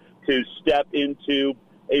 decided to step into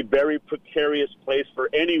a very precarious place for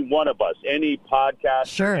any one of us, any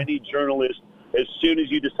podcaster, any journalist. As soon as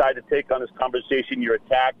you decide to take on this conversation, you're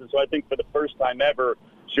attacked. And so I think for the first time ever,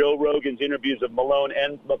 Joe Rogan's interviews of Malone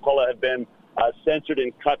and McCullough have been censored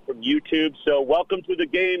and cut from YouTube. So welcome to the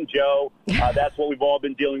game, Joe. That's what we've all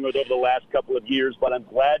been dealing with over the last couple of years. But I'm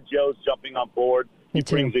glad Joe's jumping on board. He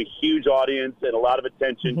brings a huge audience and a lot of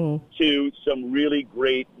attention to some really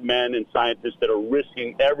great men and scientists that are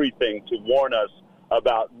risking everything to warn us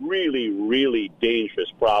about really, really dangerous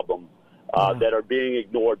problems that are being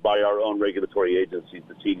ignored by our own regulatory agencies,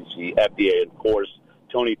 the CDC, FDA, and, of course,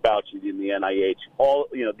 Tony Fauci and the NIH. All,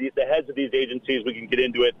 the heads of these agencies, we can get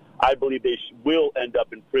into it. I believe they will end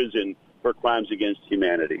up in prison for crimes against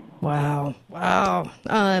humanity. Wow.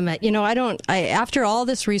 After all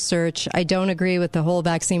this research, I don't agree with the whole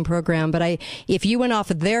vaccine program, but if you went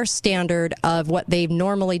off of their standard of what they've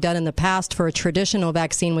normally done in the past for a traditional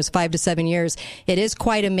vaccine was 5 to 7 years, it is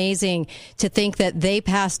quite amazing to think that they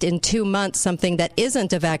passed in 2 months something that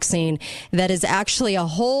isn't a vaccine, that is actually a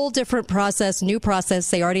whole different process, new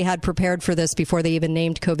process. They already had prepared for this before they even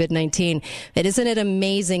named COVID-19. Isn't it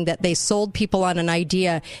amazing that they sold people on an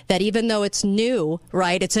idea that even though it's new,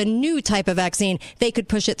 right? It's a new type of vaccine. They could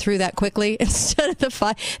push it through that quickly instead of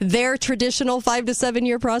their traditional 5 to 7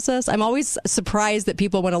 year process. I'm always surprised that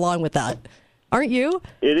people went along with that. Aren't you?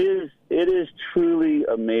 It It is truly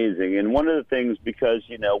amazing. And one of the things, because,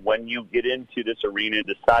 you know, when you get into this arena and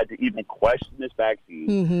decide to even question this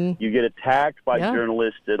vaccine, you get attacked by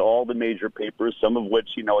journalists at all the major papers, some of which,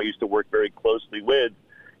 you know, I used to work very closely with.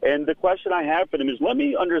 And the question I have for them is,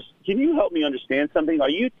 can you help me understand something? Are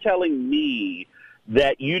you telling me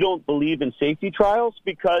that you don't believe in safety trials?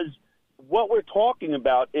 Because what we're talking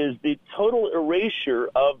about is the total erasure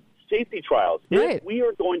of safety trials. Right. If we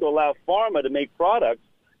are going to allow pharma to make products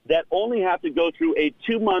that only have to go through a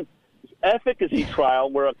 2-month efficacy trial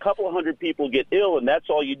where a couple of hundred people get ill, and that's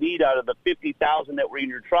all you need out of the 50,000 that were in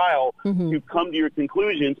your trial to come to your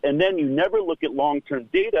conclusions, and then you never look at long-term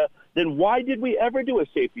data, then why did we ever do a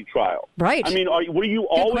safety trial? Right. I mean, were you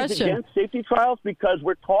always against safety trials? Because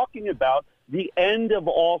we're talking about the end of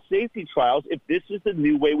all safety trials if this is the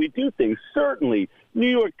new way we do things. Certainly, New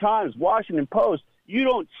York Times, Washington Post, you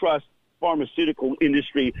don't trust pharmaceutical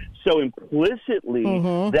industry so implicitly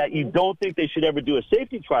that you don't think they should ever do a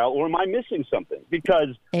safety trial, or am I missing something? Because,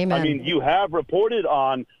 I mean, you have reported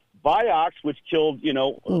on Vioxx, which killed, you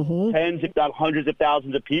know, tens, if not hundreds of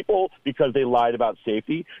thousands of people because they lied about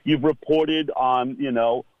safety. You've reported on, you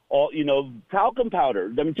know, talcum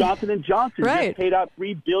powder. I mean, Johnson & Johnson just paid out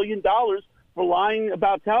 $3 billion for lying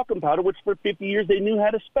about talcum powder, which for 50 years they knew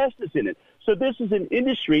had asbestos in it. So this is an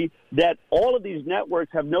industry that all of these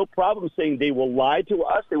networks have no problem saying they will lie to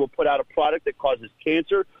us. They will put out a product that causes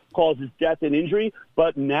cancer, causes death and injury.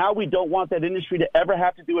 But now we don't want that industry to ever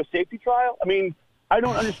have to do a safety trial. I mean, I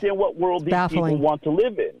don't understand what world these people want to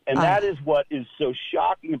live in. And that is what is so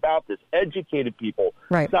shocking about this. Educated people,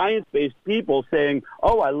 science-based people saying,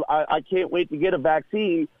 oh, I can't wait to get a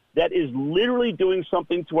vaccine that is literally doing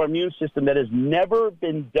something to our immune system that has never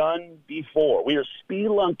been done before. We are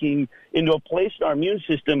spelunking into a place in our immune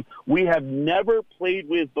system we have never played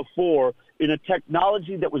with before, in a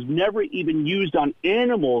technology that was never even used on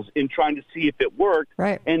animals in trying to see if it worked.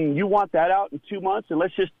 Right. And you want that out in 2 months, and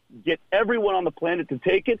let's just get everyone on the planet to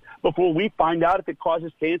take it before we find out if it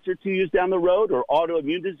causes cancer 2 years down the road, or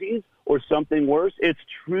autoimmune disease, or something worse. It's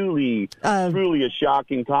truly a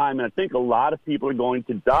shocking time, and I think a lot of people are going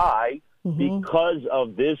to die because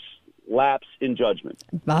of this lapse in judgment.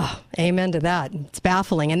 Oh, amen to that. It's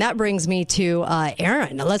baffling. And that brings me to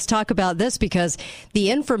Aaron. Now, let's talk about this, because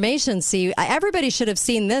the information, everybody should have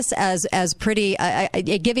seen this as pretty,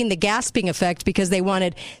 giving the gasping effect, because they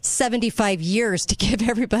wanted 75 years to give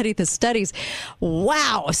everybody the studies.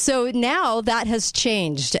 Wow. So now that has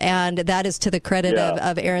changed, and that is to the credit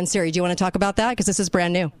of Aaron Siri. Do you want to talk about that? Because this is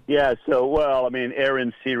brand new. Yeah. So, well, I mean,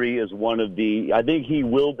 Aaron Siri is I think he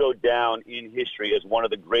will go down in history as one of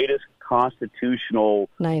the greatest constitutional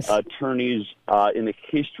attorneys in the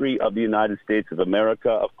history of the United States of America.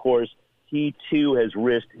 Of course, he too has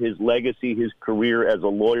risked his legacy, his career as a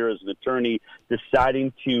lawyer, as an attorney,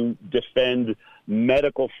 deciding to defend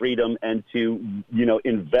medical freedom and to,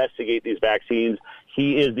 investigate these vaccines.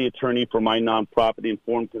 He is the attorney for my nonprofit, the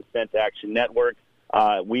Informed Consent Action Network.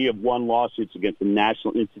 We have won lawsuits against the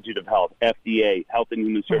National Institute of Health, FDA, Health and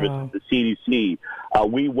Human Services, the CDC.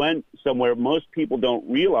 We went somewhere most people don't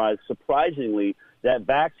realize, surprisingly, that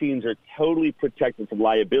vaccines are totally protected from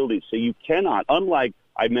liability. So you cannot, unlike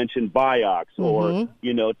I mentioned Vioxx or,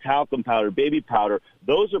 talcum powder, baby powder,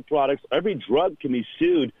 those are products, every drug can be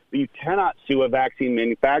sued, but you cannot sue a vaccine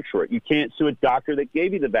manufacturer. You can't sue a doctor that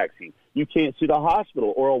gave you the vaccine. You can't sue the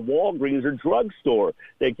hospital or a Walgreens or drugstore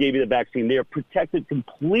that gave you the vaccine. They are protected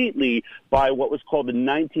completely by what was called the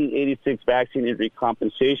 1986 Vaccine Injury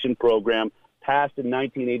Compensation Program, passed in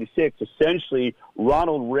 1986. Essentially,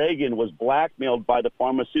 Ronald Reagan was blackmailed by the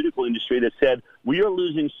pharmaceutical industry that said, we are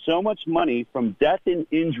losing so much money from death and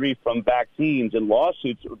injury from vaccines and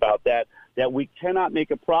lawsuits about that we cannot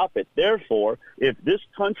make a profit. Therefore, if this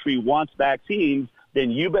country wants vaccines, then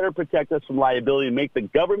you better protect us from liability and make the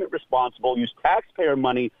government responsible, use taxpayer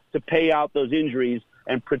money to pay out those injuries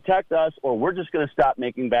and protect us, or we're just going to stop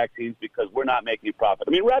making vaccines because we're not making a profit.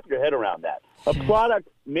 I mean, wrap your head around that. A product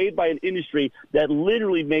made by an industry that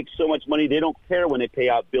literally makes so much money, they don't care when they pay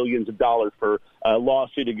out billions of dollars for a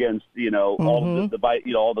lawsuit against, all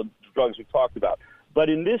the drugs we talked about. But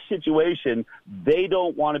in this situation, they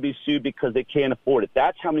don't want to be sued because they can't afford it.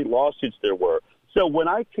 That's how many lawsuits there were. So when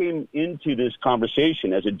I came into this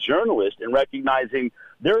conversation as a journalist and recognizing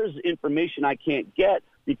there is information I can't get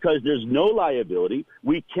because there's no liability,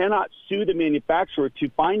 we cannot sue the manufacturer to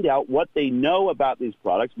find out what they know about these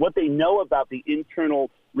products, what they know about the internal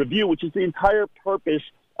review, which is the entire purpose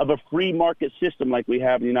of a free market system like we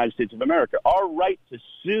have in the United States of America. Our right to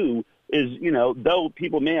sue is, though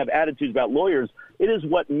people may have attitudes about lawyers, it is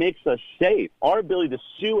what makes us safe. Our ability to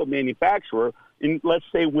sue a manufacturer let's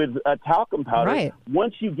say with talcum powder, Right.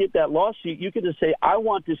 once you get that lawsuit, you can just say, I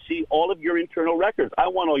want to see all of your internal records. I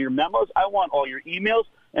want all your memos. I want all your emails.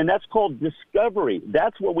 And that's called discovery.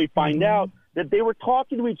 That's where we find out that they were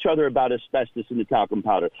talking to each other about asbestos in the talcum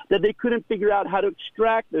powder, that they couldn't figure out how to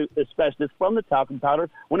extract the asbestos from the talcum powder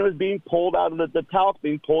when it was being pulled out of the talc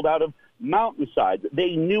being pulled out of mountainsides.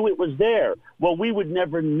 They knew it was there. Well, we would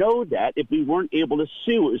never know that if we weren't able to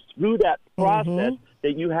sue. It was through that process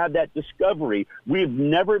that you have that discovery. We've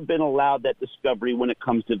never been allowed that discovery when it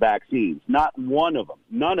comes to vaccines. Not one of them.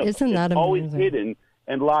 None of them. Isn't that It's always amazing? hidden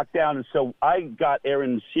and locked down. And so I got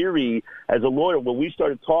Aaron Siri as a lawyer. When we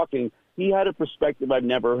started talking, he had a perspective I've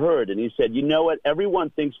never heard. And he said, you know what? Everyone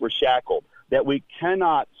thinks we're shackled, that we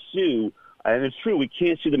cannot sue. And it's true, we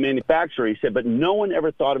can't sue the manufacturer. He said, but no one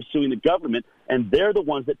ever thought of suing the government, and they're the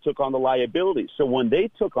ones that took on the liability. So when they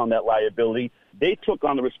took on that liability, they took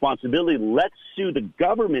on the responsibility. Let's sue the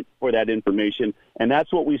government for that information, and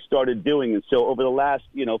that's what we started doing. And so over the last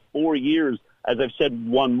 4 years, as I've said,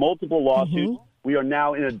 won multiple lawsuits. We are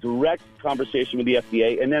now in a direct conversation with the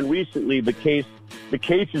FDA, and then recently the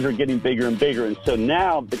cases are getting bigger and bigger, and so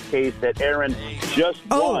now the case that Aaron just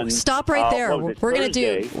won. Stop right there. We're going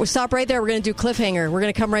to stop right there. We're going to do cliffhanger. We're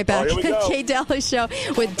going to come right back. Here we go. Kate Daly Show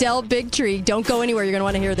with Del Bigtree. Don't go anywhere. You're going to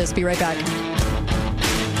want to hear this. Be right back.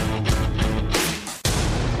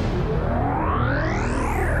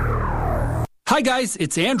 Hi guys,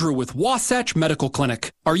 it's Andrew with Wasatch Medical Clinic.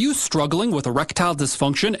 Are you struggling with erectile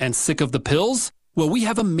dysfunction and sick of the pills? Well, we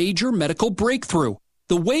have a major medical breakthrough.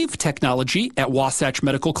 The WAVE technology at Wasatch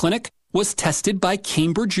Medical Clinic was tested by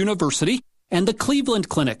Cambridge University and the Cleveland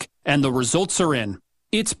Clinic, and the results are in.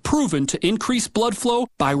 It's proven to increase blood flow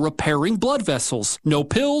by repairing blood vessels. No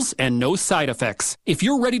pills and no side effects. If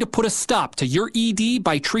you're ready to put a stop to your ED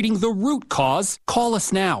by treating the root cause, call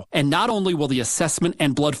us now. And not only will the assessment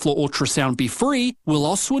and blood flow ultrasound be free, we'll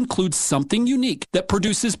also include something unique that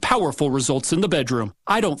produces powerful results in the bedroom.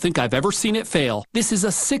 I don't think I've ever seen it fail. This is a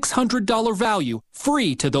 $600 value,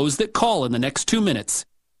 free to those that call in the next 2 minutes.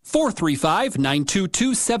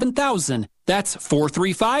 435-922-7000. That's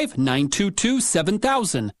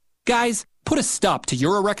 435-922-7000. Guys, put a stop to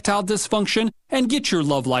your erectile dysfunction and get your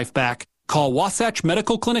love life back. Call Wasatch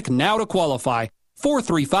Medical Clinic now to qualify.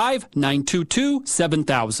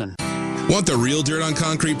 435-922-7000. Want the real dirt on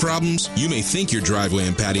concrete problems? You may think your driveway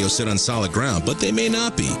and patio sit on solid ground, but they may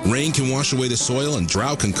not be. Rain can wash away the soil and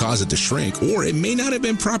drought can cause it to shrink, or it may not have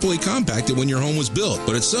been properly compacted when your home was built.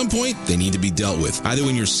 But at some point, they need to be dealt with, either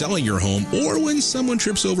when you're selling your home or when someone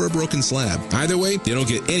trips over a broken slab. Either way, they don't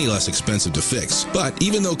get any less expensive to fix. But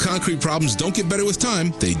even though concrete problems don't get better with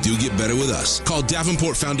time, they do get better with us. Call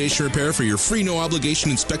Davenport Foundation Repair for your free no-obligation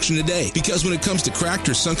inspection today, because when it comes to cracked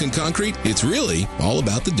or sunken concrete, it's really all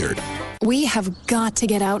about the dirt. We have got to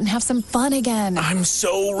get out and have some fun again. I'm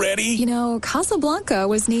so ready. You know, Casablanca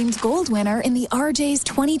was named gold winner in the RJ's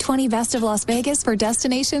 2020 Best of Las Vegas for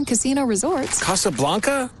Destination Casino Resorts.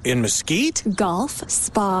 Casablanca? In Mesquite? Golf,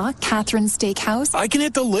 spa, Catherine Steakhouse. I can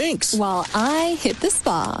hit the links. While I hit the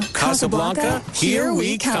spa. Casablanca, here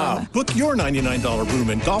we come. Book your $99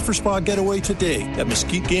 room and golf or spa getaway today at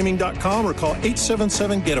MesquiteGaming.com or call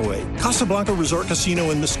 877-GETAWAY. Casablanca Resort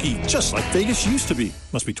Casino in Mesquite, just like Vegas used to be.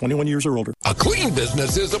 Must be 21 years or older. A clean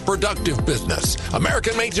business is a productive business.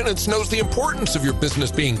 American Maintenance knows the importance of your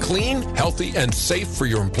business being clean, healthy, and safe for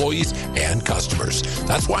your employees and customers.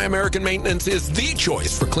 That's why American Maintenance is the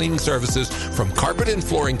choice for cleaning services, from carpet and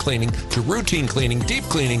flooring cleaning to routine cleaning, deep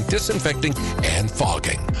cleaning, disinfecting, and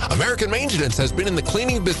fogging. American Maintenance has been in the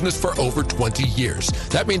cleaning business for over 20 years.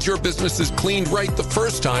 That means your business is cleaned right the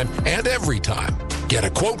first time and every time. Get a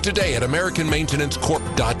quote today at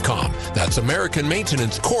AmericanMaintenanceCorp.com. That's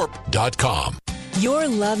AmericanMaintenanceCorp.com. Your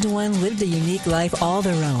loved one lived a unique life all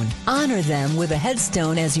their own. Honor them with a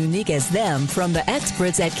headstone as unique as them from the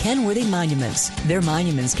experts at Kenworthy Monuments. Their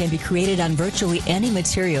monuments can be created on virtually any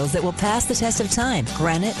materials that will pass the test of time.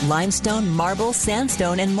 Granite, limestone, marble,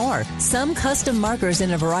 sandstone, and more. Some custom markers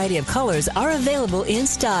in a variety of colors are available in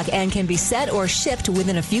stock and can be set or shipped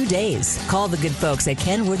within a few days. Call the good folks at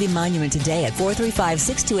Kenworthy Monument today at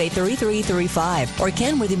 435-628-3335 or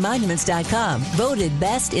KenworthyMonuments.com. Voted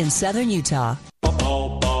best in Southern Utah.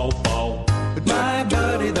 My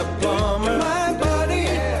buddy the plumber, my buddy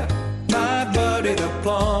the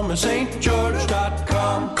plumber,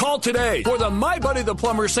 StGeorge.com. Call today for the My Buddy the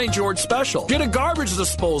Plumber St. George special. Get a garbage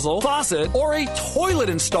disposal, faucet, or a toilet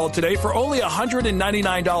installed today for only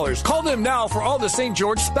 $199. Call them now for all the St.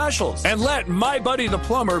 George specials. And let My Buddy the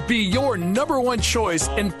Plumber be your #1 choice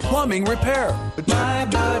in plumbing repair. My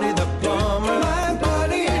buddy the plumber, my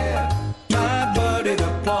buddy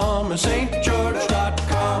the plumber,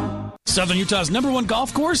 StGeorge.com. Southern Utah's #1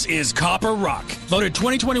 golf course is Copper Rock, voted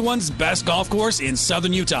 2021's best golf course in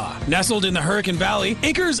Southern Utah. Nestled in the Hurricane Valley,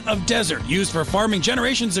 acres of desert used for farming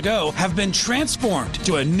generations ago have been transformed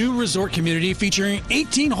to a new resort community featuring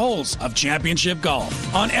 18 holes of championship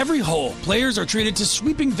golf. On every hole, players are treated to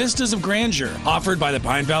sweeping vistas of grandeur offered by the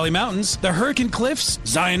Pine Valley Mountains, the Hurricane Cliffs,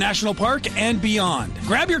 Zion National Park, and beyond.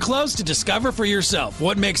 Grab your clothes to discover for yourself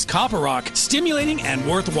what makes Copper Rock stimulating and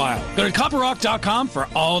worthwhile. Go to copperrock.com for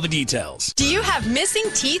all the details. Do you have missing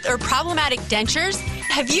teeth or problematic dentures?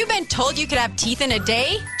 Have you been told you could have teeth in a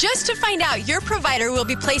day? Just to find out, your provider will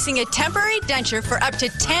be placing a temporary denture for up to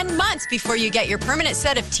 10 months before you get your permanent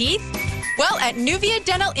set of teeth. Well, at Nuvia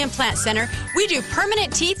Dental Implant Center, we do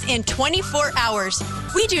permanent teeth in 24 hours.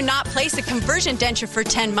 We do not place a conversion denture for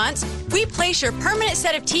 10 months. We place your permanent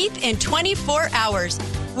set of teeth in 24 hours.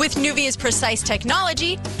 With Nuvia's precise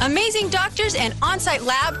technology, amazing doctors, and on-site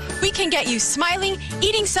lab, we can get you smiling,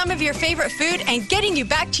 eating some of your favorite food, and getting you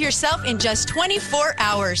back to yourself in just 24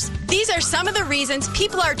 hours. These are some of the reasons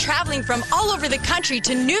people are traveling from all over the country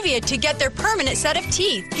to Nuvia to get their permanent set of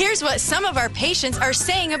teeth. Here's what some of our patients are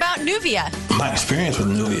saying about Nuvia. My experience with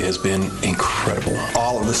Nuvia has been incredible.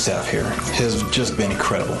 All of the staff here has just been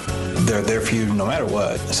incredible. They're there for you no matter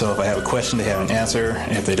what. So if I have a question, they have an answer.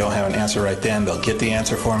 And if they don't have an answer right then, they'll get the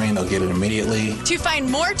answer for me and they'll get it immediately. To find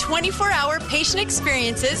more 24-hour patient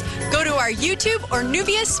experiences, go to our YouTube or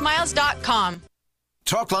nuviasmiles.com.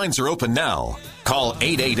 Talk lines are open now. Call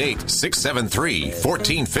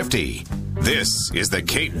 888-673-1450. This is the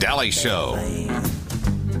Kate Daly Show.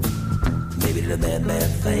 Maybe the bad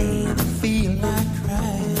thing, feel like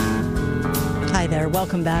crying. Hi there.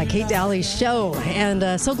 Welcome back. Kate Daly Show.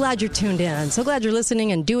 And so glad you're tuned in. So glad you're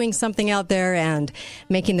listening and doing something out there and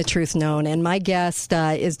making the truth known. And my guest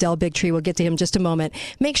is Del Bigtree. We'll get to him in just a moment.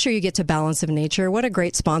 Make sure you get to Balance of Nature. What a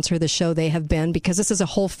great sponsor of the show they have been, because this is a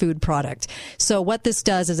whole food product. So what this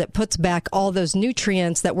does is it puts back all those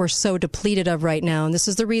nutrients that we're so depleted of right now. And this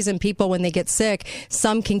is the reason people, when they get sick,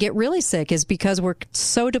 some can get really sick, is because we're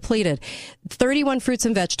so depleted. 31 fruits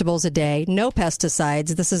and vegetables a day, no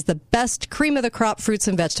pesticides. This is the best cream of the crop fruits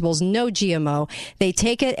and vegetables, no GMO. They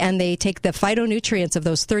take it and they take the phytonutrients of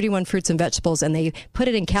those 31 fruits and vegetables and they put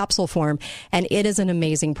it in capsule form, and it is an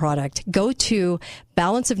amazing product. Go to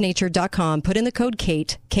balanceofnature.com, put in the code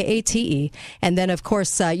KATE, K-A-T-E, and then, of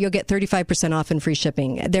course, you'll get 35% off and free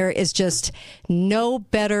shipping. There is just no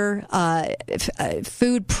better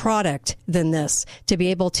food product than this to be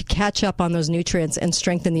able to catch up on those nutrients and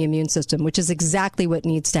strengthen the immune system, which is exactly what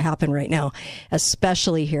needs to happen right now,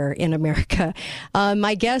 especially here in America.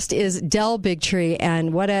 My guest is Del Bigtree,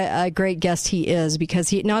 and what a great guest he is, because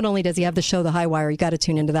he not only does he have the show The High Wire, you got to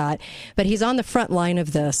tune into that, but he's on the front line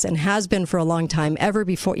of this and has been for a long time,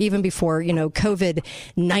 even before,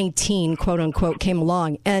 COVID-19, quote unquote, came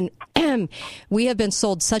along. And we have been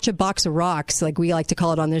sold such a box of rocks, like we like to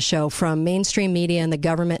call it on this show, from mainstream media and the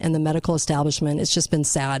government and the medical establishment. It's just been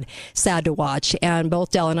sad to watch. And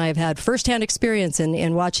both Del and I have had firsthand experience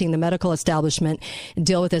in watching the medical establishment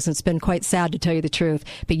deal with this. And it's been quite sad, to tell you the truth.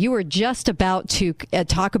 But you were just about to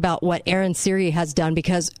talk about what Aaron Siri has done,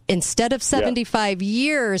 because instead of 75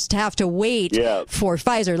 years to have to wait for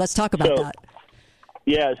Pfizer, let's talk about that.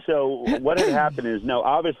 Yeah, so what had happened is, now,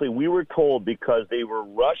 obviously, we were told, because they were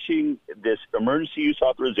rushing this emergency use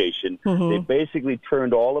authorization, they basically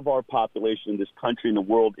turned all of our population in this country and the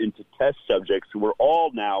world into test subjects who were all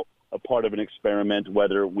now a part of an experiment,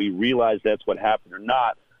 whether we realize that's what happened or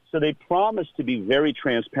not. So they promised to be very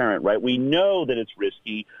transparent, right? We know that it's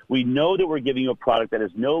risky. We know that we're giving you a product that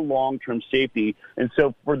has no long-term safety. And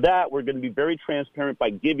so for that, we're going to be very transparent by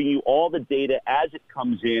giving you all the data as it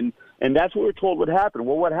comes in. And that's what we're told would happen.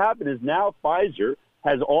 Well, what happened is now Pfizer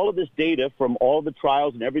has all of this data from all the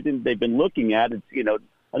trials and everything that they've been looking at. It's, I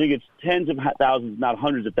think it's tens of thousands, not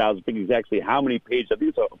hundreds of thousands. I think exactly how many pages. I think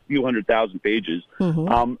it's a few 100,000 pages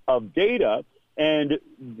of data. And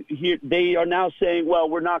here they are now saying, well,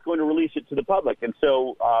 we're not going to release it to the public. And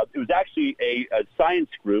so it was actually a science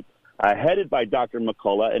group headed by Dr.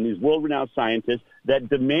 McCullough and his world-renowned scientists that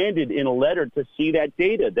demanded in a letter to see that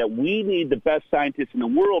data, that we need the best scientists in the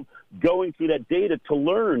world going through that data to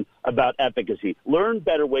learn about efficacy, learn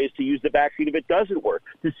better ways to use the vaccine if it doesn't work,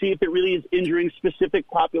 to see if it really is injuring specific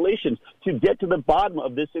populations, to get to the bottom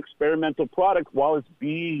of this experimental product while it's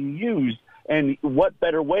being used. And what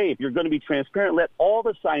better way, if you're going to be transparent, let all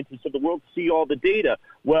the scientists of the world see all the data.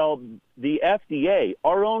 Well, the FDA,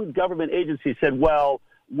 our own government agency, said, well,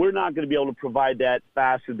 we're not going to be able to provide that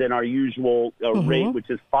faster than our usual rate, which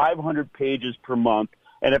is 500 pages per month.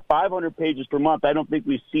 And at 500 pages per month, I don't think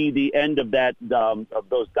we see the end of that of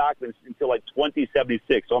those documents until like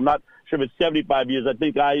 2076. So I'm not sure if it's 75 years. I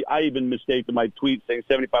think I even mistaken my tweet saying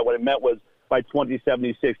 75. What I meant was by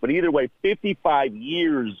 2076. But either way, 55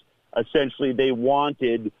 years, essentially, they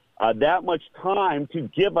wanted that much time to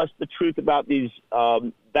give us the truth about these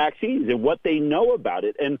vaccines and what they know about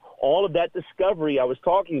it and all of that discovery I was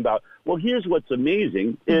talking about. Well, here's what's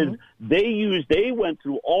amazing is they went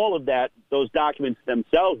through all of those documents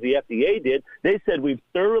themselves. The FDA did. They said we've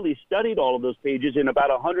thoroughly studied all of those pages in about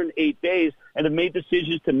 108 days and have made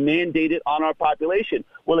decisions to mandate it on our population.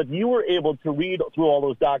 Well, if you were able to read through all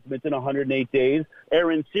those documents in 108 days,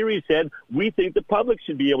 Aaron Siri said, we think the public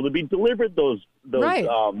should be able to be delivered those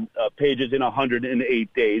pages in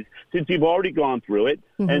 108 days since you've already gone through it.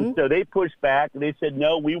 And so they pushed back and they said,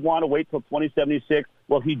 no, we want to wait till 2076.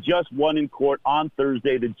 Well, he just won in court on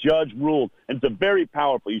Thursday. The judge ruled, and it's very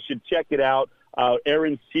powerful. You should check it out.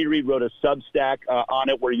 Aaron Siri wrote a Substack on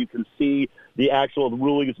it where you can see the actual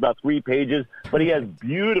ruling. It's about 3 pages, but he has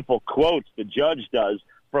beautiful quotes, the judge does,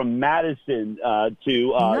 from Madison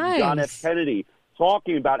to John F. Kennedy,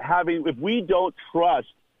 talking about if we don't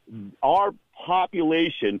trust our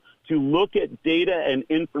population to look at data and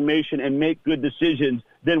information and make good decisions,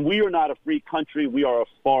 then we are not a free country. We are a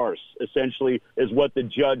farce, essentially, is what the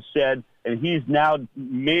judge said. And he's now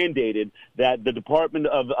mandated that the Department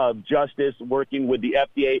of Justice, working with the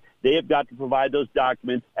FDA, they have got to provide those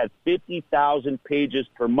documents at 50,000 pages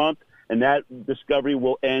per month, and that discovery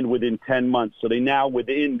will end within 10 months. So they now,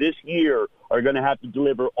 within this year, are going to have to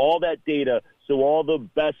deliver all that data so all the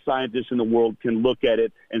best scientists in the world can look at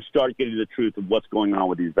it and start getting the truth of what's going on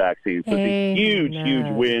with these vaccines. So it's a huge,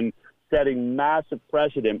 huge win, setting massive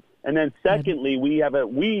precedent. And then secondly,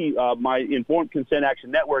 my Informed Consent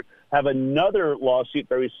Action Network, have another lawsuit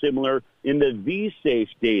very similar in the V-Safe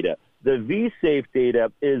data. The V-Safe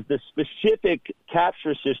data is the specific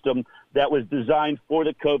capture system that was designed for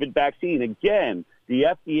the COVID vaccine. Again, the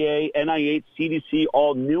FDA, NIH, CDC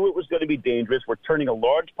all knew it was going to be dangerous. We're turning a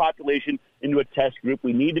large population into a test group.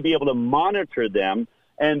 We need to be able to monitor them.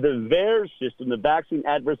 And the VAERS system, the Vaccine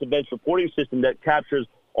Adverse Events Reporting System that captures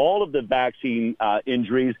all of the vaccine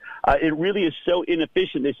injuries, it really is so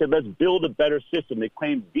inefficient. They said, let's build a better system. They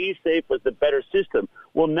claimed V-Safe was the better system.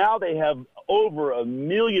 Well, now they have over 1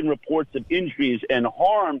 million reports of injuries and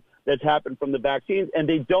harm that's happened from the vaccines, and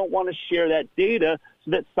they don't want to share that data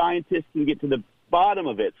so that scientists can get to the bottom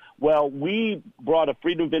of it. Well, we brought a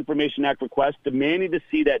Freedom of Information Act request demanding to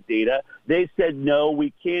see that data. They said, no,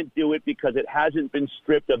 we can't do it because it hasn't been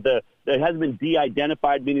stripped of it hasn't been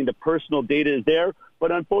de-identified, meaning the personal data is there.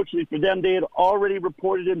 But unfortunately for them, they had already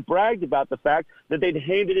reported and bragged about the fact that they'd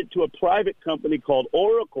handed it to a private company called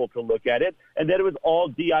Oracle to look at it, and that it was all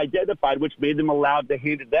de-identified, which made them allowed to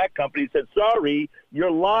hand it to that company and said, sorry, you're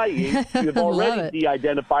lying. You've already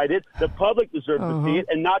de-identified it. The public deserves to see it,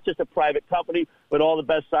 and not just a private company, but all the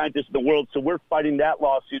best scientists in the world. So we're fighting that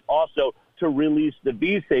lawsuit also to release the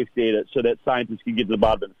V-Safe data so that scientists can get to the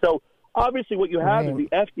bottom of it. So obviously what you have is the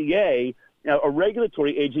FDA, a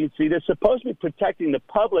regulatory agency that's supposed to be protecting the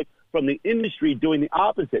public from the industry, doing the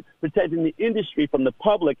opposite, protecting the industry from the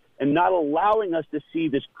public and not allowing us to see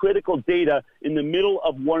this critical data in the middle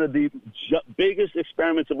of one of the biggest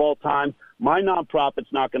experiments of all time. My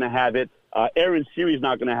nonprofit's not going to have it. Aaron Siri's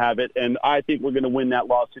not going to have it. And I think we're going to win that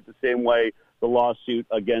lawsuit the same way the lawsuit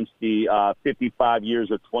against the 55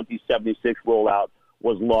 years of 2076 rollout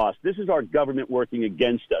was lost. This is our government working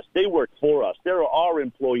against us. They work for us. They're our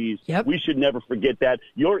employees. We should never forget that.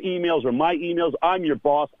 Your emails are my emails. I'm your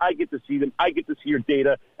boss. I get to see them. I get to see your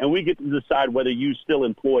data, and we get to decide whether you're still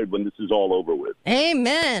employed when this is all over with.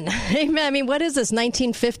 Amen. Amen. I mean, what is this,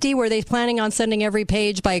 1950? Were they planning on sending every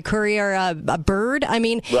page by courier a bird? I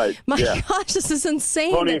mean, my gosh, this is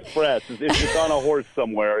insane. Pony Express. It's on a horse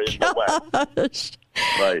somewhere in the West.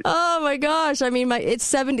 Right. Oh my gosh! I mean, it's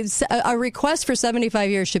 70. A request for 75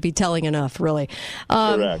 years should be telling enough, really.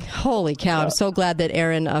 Correct. Holy cow! I'm so glad that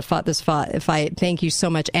Aaron fought this fight. Thank you so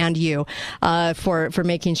much, and you, for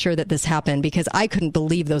making sure that this happened, because I couldn't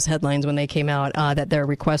believe those headlines when they came out that their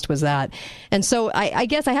request was that. And so I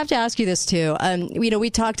guess I have to ask you this too. We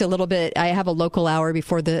talked a little bit. I have a local hour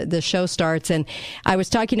before the show starts, and I was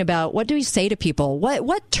talking about what do we say to people?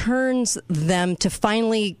 What turns them to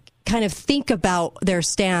finally kind of think about their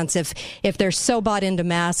stance if they're so bought into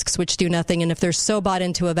masks, which do nothing, and if they're so bought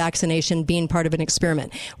into a vaccination being part of an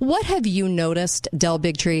experiment. What have you noticed, Del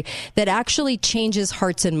Bigtree, that actually changes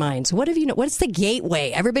hearts and minds? What have you? What's the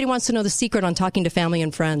gateway? Everybody wants to know the secret on talking to family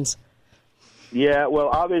and friends. Yeah, well,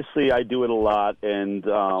 obviously I do it a lot, and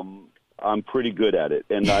I'm pretty good at it.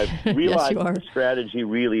 And I've realized the strategy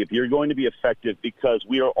really, if you're going to be effective, because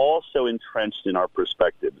we are all so entrenched in our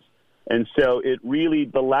perspectives. And so it really,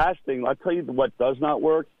 the last thing, I'll tell you what does not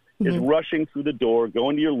work is rushing through the door,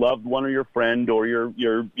 going to your loved one or your friend or your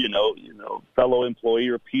fellow employee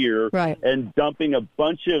or peer, and dumping a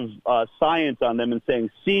bunch of science on them and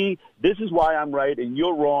saying, see, this is why I'm right and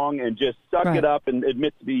you're wrong, and just suck it up and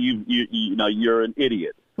admit to me you're an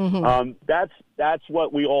idiot. That's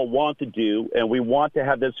what we all want to do, and we want to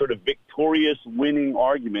have this sort of victorious winning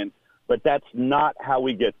argument, but that's not how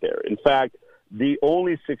we get there. In fact, the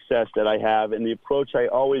only success that I have and the approach I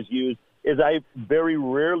always use is I very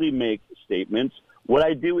rarely make statements. What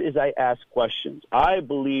I do is I ask questions. I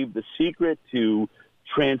believe the secret to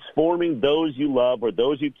transforming those you love or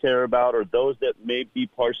those you care about or those that may be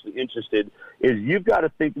partially interested is you've got to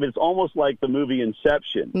think of it. It's almost like the movie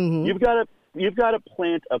Inception. You've got to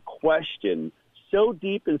plant a question so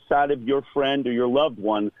deep inside of your friend or your loved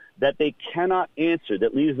one that they cannot answer,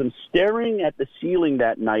 that leaves them staring at the ceiling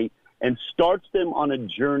that night and starts them on a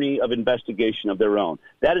journey of investigation of their own.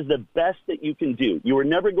 That is the best that you can do. You are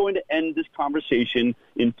never going to end this conversation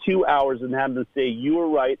in 2 hours and have them say, you are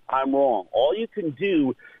right, I'm wrong. All you can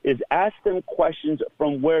do is ask them questions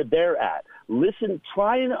from where they're at. Listen,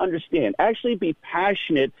 try and understand. Actually be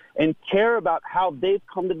passionate and care about how they've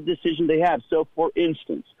come to the decision they have. So, for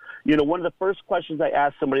instance, one of the first questions I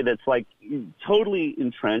ask somebody that's like totally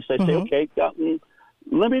entrenched, I say, okay,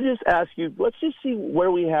 let me just ask you, let's just see where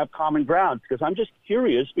we have common ground, because I'm just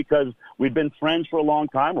curious because we've been friends for a long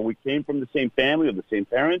time or we came from the same family or the same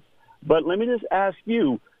parents. But let me just ask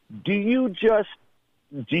you, do you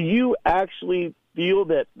actually feel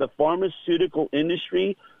that the pharmaceutical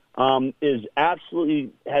industry should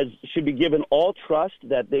be given all trust,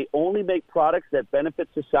 that they only make products that benefit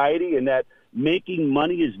society and that making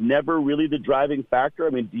money is never really the driving factor? I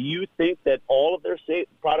mean, do you think that all of their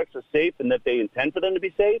products are safe and that they intend for them to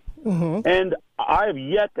be safe? And I have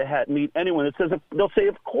yet to meet anyone that says, they'll say,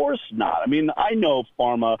 of course not. I mean, I know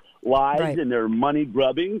pharma lies and they're money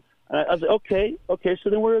grubbing. And I was like, okay, so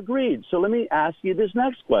then we're agreed. So let me ask you this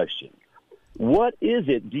next question. What is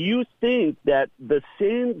it? Do you think that the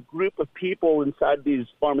same group of people inside these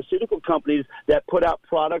pharmaceutical companies that put out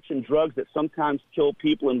products and drugs that sometimes kill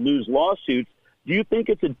people and lose lawsuits, do you think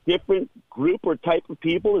it's a different group or type of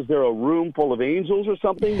people? Is there a room full of angels or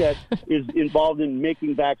something that is involved in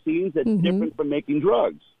making vaccines that's different from making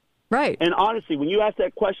drugs? Right. And honestly, when you ask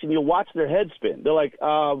that question, you'll watch their head spin. They're like,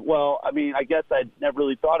 well, I mean, I guess I never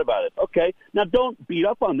really thought about it. Okay. Now, don't beat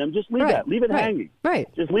up on them. Just leave that. Leave it hanging.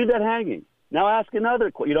 Right. Just leave that hanging. Now ask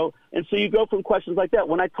another, and so you go from questions like that.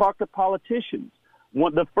 When I talk to politicians,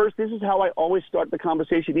 this is how I always start the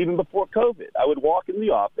conversation, even before COVID. I would walk in the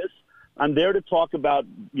office. I'm there to talk about,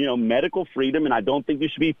 medical freedom, and I don't think you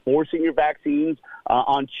should be forcing your vaccines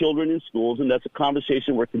on children in schools, and that's a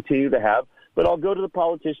conversation we're continuing to have. But I'll go to the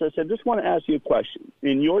politician. I said, just want to ask you a question.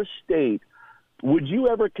 In your state, would you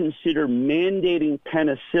ever consider mandating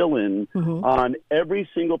penicillin on every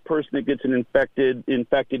single person that gets infected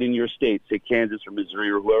in your state, say Kansas or Missouri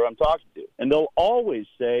or whoever I'm talking to? And they'll always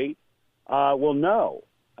say, well, no.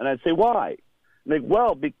 And I'd say, why? And they,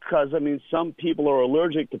 well, because, some people are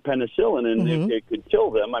allergic to penicillin and it could kill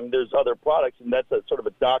them. There's other products, and that's a sort of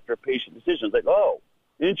a doctor-patient decision. It's like, oh,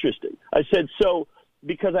 interesting. I said, so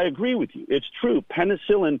because I agree with you. It's true.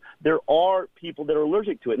 Penicillin, there are people that are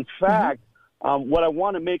allergic to it. In fact, what I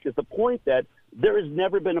want to make is the point that there has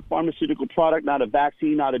never been a pharmaceutical product, not a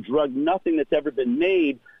vaccine, not a drug, nothing that's ever been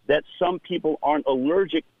made that some people aren't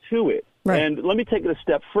allergic to it. Right. And let me take it a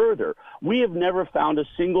step further. We have never found a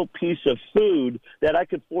single piece of food that I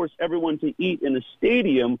could force everyone to eat in a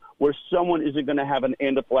stadium where someone isn't going to have an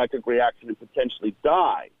anaphylactic reaction and potentially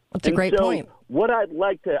die. That's a great point. What I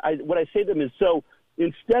say to them is, so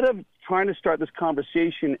instead of trying to start this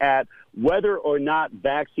conversation at whether or not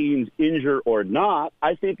vaccines injure or not,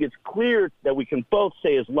 I think it's clear that we can both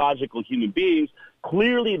say as logical human beings,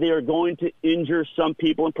 clearly they are going to injure some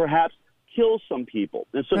people and perhaps kill some people.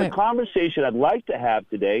 And so the conversation I'd like to have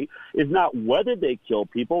today is not whether they kill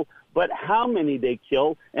people, but how many they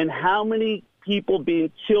kill and how many people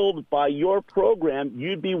being killed by your program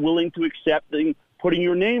you'd be willing to accept putting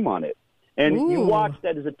your name on it. And you watch,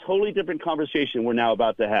 that is a totally different conversation we're now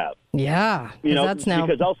about to have. Yeah, that's now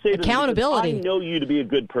because I'll say accountability. I know you to be a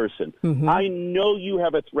good person. I know you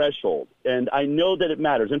have a threshold, and I know that it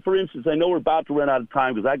matters. And for instance, I know we're about to run out of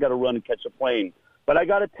time because I got to run and catch a plane. But I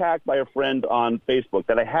got attacked by a friend on Facebook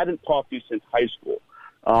that I hadn't talked to since high school.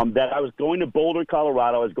 That I was going to Boulder,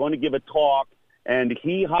 Colorado. I was going to give a talk, and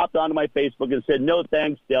he hopped onto my Facebook and said, "No,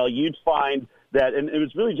 thanks, Del. You'd find that, and it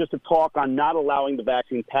was really just a talk on not allowing the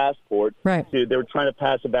vaccine passport. Right. They were trying to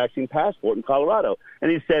pass a vaccine passport in Colorado. And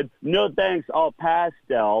he said, no, thanks, I'll pass,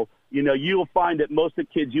 Del. You know, you'll find that most of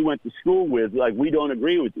the kids you went to school with, like, we don't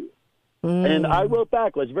agree with you. And I wrote back,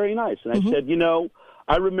 it was very nice. And I said, you know,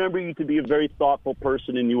 I remember you to be a very thoughtful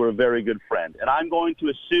person and you were a very good friend. And I'm going to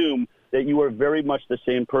assume that you are very much the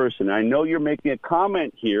same person. I know you're making a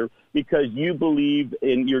comment here because you believe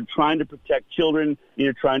in, you're trying to protect children, and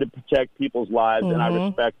you're trying to protect people's lives, and I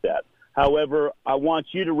respect that. However, I want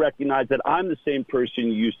you to recognize that I'm the same person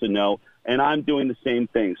you used to know, and I'm doing the same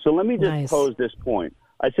thing. So let me just pose this point.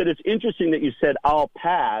 I said, it's interesting that you said, I'll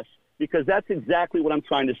pass, because that's exactly what I'm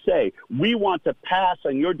trying to say. We want to pass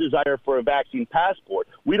on your desire for a vaccine passport.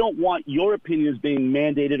 We don't want your opinions being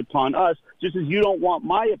mandated upon us, just as you don't want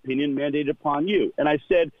my opinion mandated upon you. And I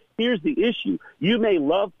said, here's the issue. You may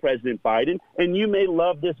love President Biden, and you may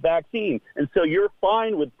love this vaccine. And so you're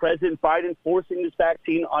fine with President Biden forcing this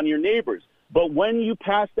vaccine on your neighbors. But when you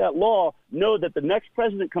pass that law, know that the next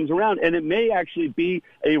president comes around, and it may actually be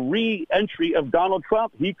a re-entry of Donald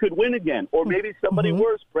Trump. He could win again. Or maybe somebody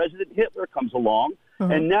worse, President Hitler, comes along.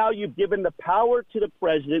 And now you've given the power to the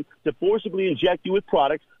president to forcibly inject you with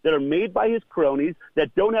products that are made by his cronies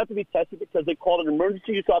that don't have to be tested because they call it an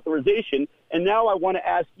emergency use authorization. And now I want to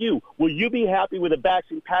ask you, will you be happy with a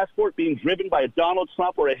vaccine passport being driven by a Donald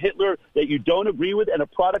Trump or a Hitler that you don't agree with and a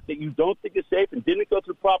product that you don't think is safe and didn't go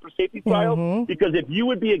through proper safety trials? Because if you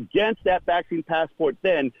would be against that vaccine passport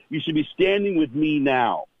then, you should be standing with me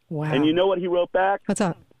now. Wow. And you know what he wrote back? What's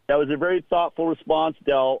up? That was a very thoughtful response,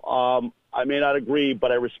 Del. I may not agree, but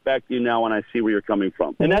I respect you now and I see where you're coming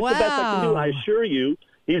from. And that's the best I can do. And I assure you,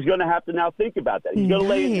 he's going to have to now think about that. He's going to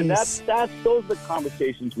lay, and those are the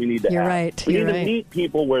conversations we need to have. You're right. We need to meet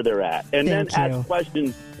people where they're at, and then ask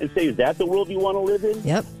questions and say, "Is that the world you want to live in?"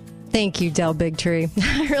 Yep. Thank you, Del Bigtree.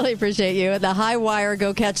 I really appreciate you. The High Wire,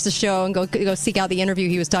 go catch the show and go seek out the interview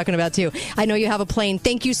he was talking about, too. I know you have a plane.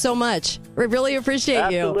 Thank you so much. We really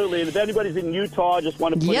appreciate you. Absolutely. And if anybody's in Utah, I just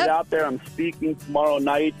want to put it out there. I'm speaking tomorrow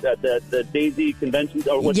night at the Daisy Convention.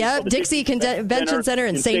 Dixie Convention Center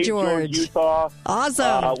in St. George, Utah.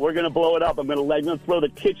 Awesome. We're going to blow it up. I'm going to throw the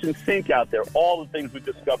kitchen sink out there. All the things we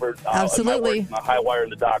discovered. Absolutely. In the High Wire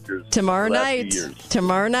and the doctors. Tomorrow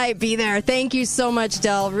night, be there. Thank you so much,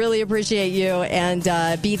 Del. Really appreciate you,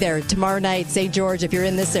 and be there tomorrow night, St. George. If you're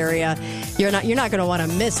in this area, you're not going to want to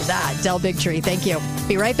miss that. Del Bigtree, thank you.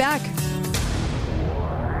 Be right back.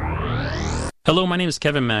 Hello, my name is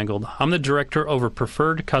Kevin Mangold. I'm the director over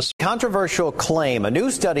preferred customer. Controversial claim. A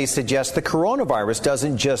new study suggests the coronavirus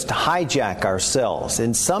doesn't just hijack our cells.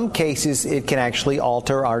 In some cases, it can actually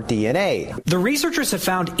alter our DNA. The researchers have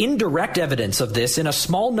found indirect evidence of this in a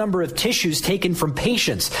small number of tissues taken from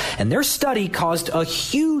patients, and their study caused a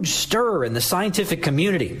huge stir in the scientific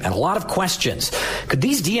community and a lot of questions. Could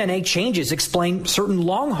these DNA changes explain certain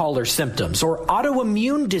long hauler symptoms or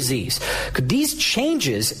autoimmune disease? Could these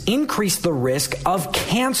changes increase the risk of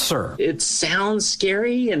cancer? It sounds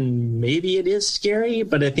scary, and maybe it is scary,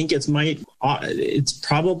 but I think it's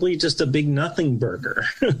probably just a big nothing burger.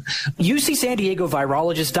 UC San Diego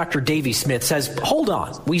virologist Dr. Davey Smith says, hold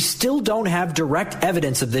on, we still don't have direct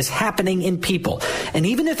evidence of this happening in people. And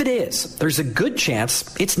even if it is, there's a good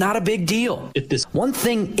chance it's not a big deal. One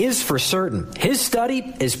thing is for certain, his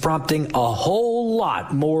study is prompting a whole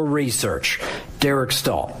lot more research. Derek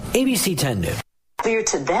Stahl, ABC 10 News. Clear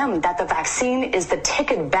to them that the vaccine is the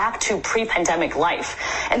ticket back to pre-pandemic life.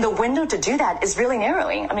 And the window to do that is really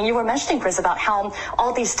narrowing. I mean, you were mentioning, Chris, about how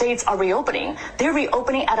all these states are reopening. They're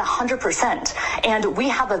reopening at 100%. And we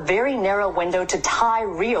have a very narrow window to tie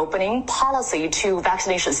reopening policy to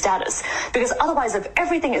vaccination status. Because otherwise, if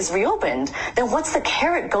everything is reopened, then what's the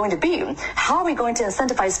carrot going to be? How are we going to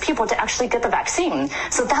incentivize people to actually get the vaccine?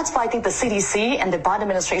 So that's why I think the CDC and the Biden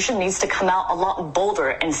administration needs to come out a lot bolder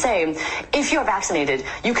and say, if you're vaccinated,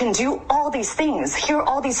 you can do all these things. Here are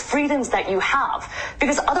all these freedoms that you have.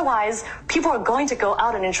 Because otherwise, people are going to go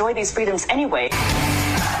out and enjoy these freedoms anyway.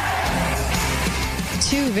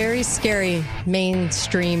 Two very scary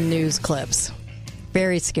mainstream news clips.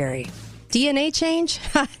 Very scary. DNA change?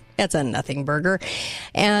 That's a nothing burger.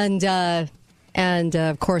 And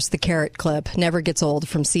of course, the carrot clip never gets old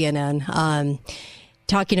from CNN,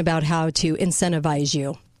 talking about how to incentivize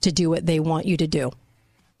you to do what they want you to do.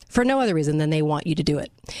 For no other reason than they want you to do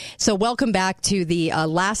it. So welcome back to the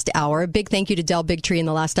last hour. Big thank you to Del Bigtree in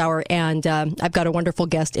the last hour. And I've got a wonderful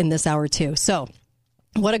guest in this hour, too. So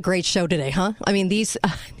What a great show today, huh? I mean, these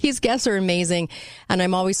guests are amazing, and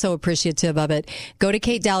I'm always so appreciative of it. Go to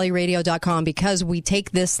KateDalleyRadio.com because we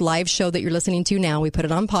take this live show that you're listening to now, we put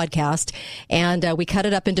it on podcast, and we cut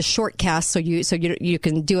it up into short casts so you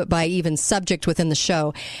can do it by even subject within the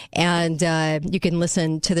show, and you can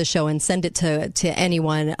listen to the show and send it to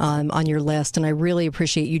anyone on your list, and I really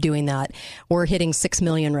appreciate you doing that. We're hitting 6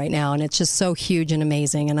 million right now, and it's just so huge and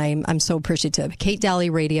amazing, and I'm so appreciative.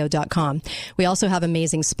 KateDalleyRadio.com. We also have amazing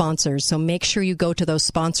sponsors, so make sure you go to those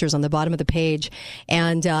sponsors on the bottom of the page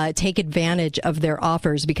and take advantage of their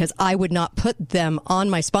offers, because I would not put them on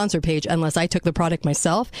my sponsor page unless I took the product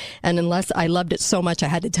myself and unless I loved it so much I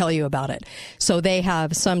had to tell you about it. So they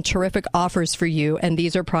have some terrific offers for you, and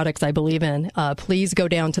these are products I believe in. Please go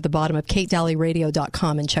down to the bottom of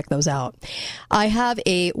KateDalleyRadio.com and check those out. I have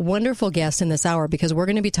a wonderful guest in this hour because we're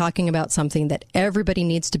going to be talking about something that everybody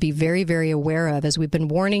needs to be very, very aware of, as we've been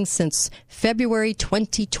warning since February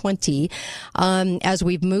 2020, as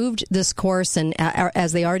we've moved this course and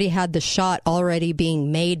as they already had the shot already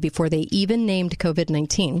being made before they even named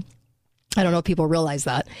COVID-19. I don't know if people realize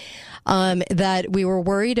that. That we were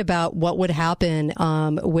worried about what would happen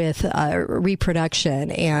with reproduction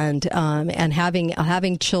and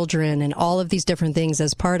having children and all of these different things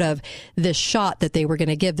as part of this shot that they were going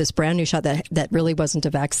to give, this brand new shot that really wasn't a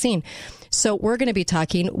vaccine. So we're going to be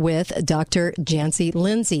talking with Dr. Janci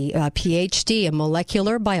Lindsay, a PhD, a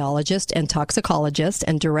molecular biologist and toxicologist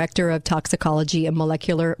and director of toxicology and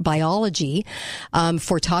molecular biology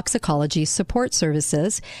for Toxicology Support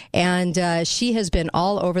Services. And she has been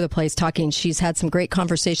all over the place talking. She's had some great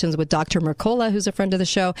conversations with Dr. Mercola, who's a friend of the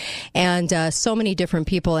show, and so many different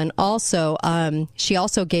people. And also, she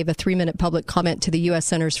also gave a 3-minute public comment to the U.S.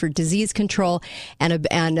 Centers for Disease Control and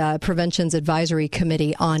Prevention's Advisory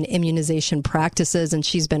Committee on Immunization Practices. And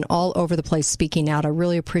she's been all over the place speaking out. I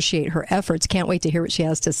really appreciate her efforts. Can't wait to hear what she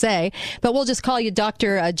has to say. But we'll just call you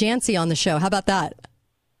Dr. Janci on the show. How about that?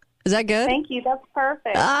 Is that good? Thank you. That's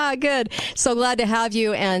perfect. Good. So glad to have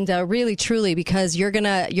you, and really, truly, because you're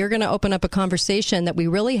gonna open up a conversation that we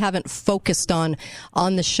really haven't focused on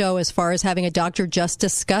the show, as far as having a doctor just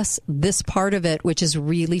discuss this part of it, which is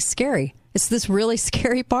really scary. It's this really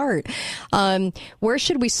scary part. Where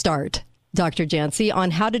should we start, Dr. Janci,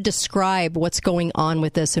 on how to describe what's going on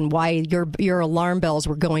with this and why your alarm bells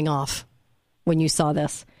were going off when you saw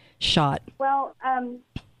this shot? Well,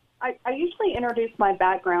 I usually introduce my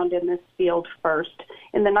background in this field first.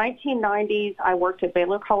 In the 1990s, I worked at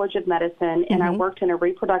Baylor College of Medicine, and I worked in a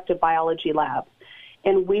reproductive biology lab.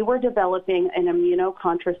 And we were developing an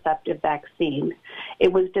immunocontraceptive vaccine.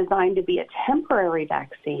 It was designed to be a temporary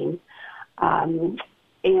vaccine, and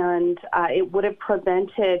it would have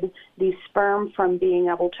prevented the sperm from being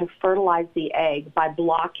able to fertilize the egg by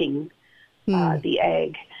blocking the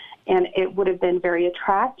egg. And it would have been very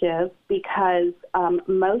attractive because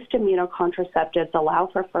most immunocontraceptives allow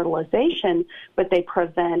for fertilization, but they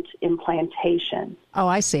prevent implantation. Oh,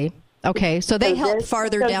 I see. Okay, so they help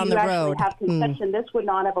farther down the road. Have conception. This would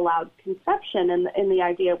not have allowed conception, and the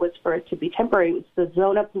idea was for it to be temporary. It was the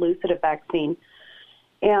Zona pellucida vaccine.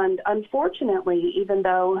 And unfortunately, even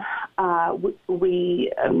though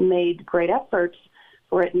we made great efforts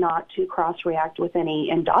for it not to cross-react with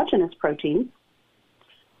any endogenous proteins,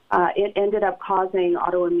 it ended up causing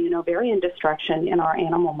autoimmune ovarian destruction in our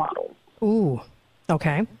animal models. Ooh,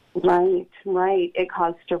 okay. Right. It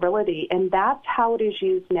caused sterility, and that's how it is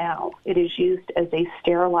used now. It is used as a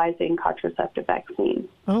sterilizing contraceptive vaccine.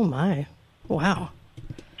 Oh, my. Wow.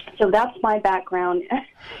 So that's my background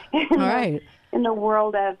in the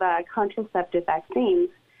world of contraceptive vaccines.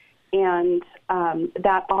 And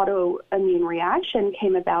that autoimmune reaction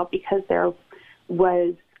came about because there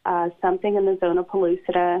was something in the Zona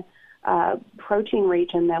pellucida protein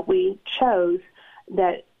region that we chose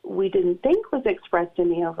that we didn't think was expressed in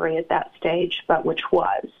the ovary at that stage, but which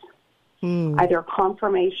was, either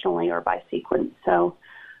conformationally or by sequence. So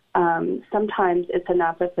sometimes it's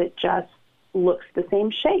enough if it just looks the same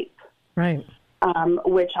shape, right?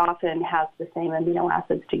 Which often has the same amino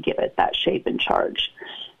acids to give it that shape and charge.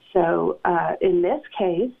 So in this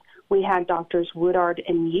case, we had Drs. Woodard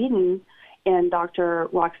and Yeadon and Dr.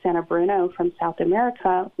 Roxana Bruno from South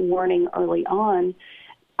America warning early on,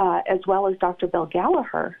 as well as Dr. Bill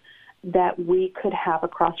Gallagher, that we could have a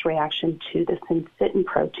cross-reaction to the syncytin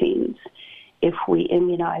proteins if we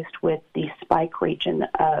immunized with the spike region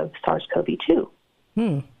of SARS-CoV-2.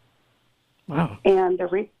 Wow. And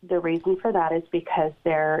the reason for that is because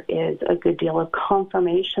there is a good deal of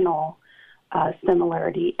conformational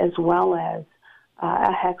similarity, as well as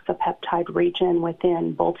a hexapeptide region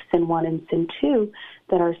within both SYN1 and SYN2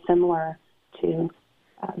 that are similar to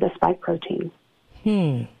the spike protein.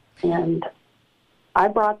 And I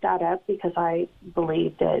brought that up because I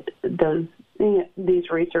believe that these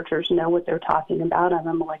researchers know what they're talking about. I'm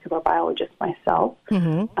a molecular biologist myself.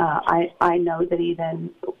 I know that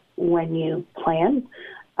even when you plan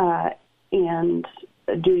and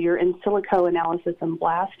do your in silico analysis and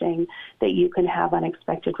blasting, that you can have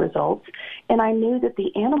unexpected results. And I knew that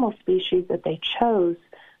the animal species that they chose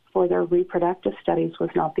for their reproductive studies was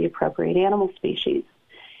not the appropriate animal species.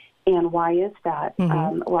 And why is that?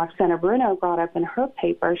 Roxana Bruno brought up in her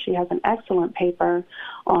paper, she has an excellent paper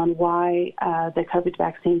on why the COVID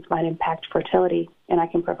vaccines might impact fertility, and I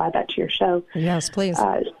can provide that to your show. Yes, please.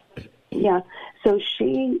 So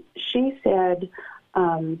she said,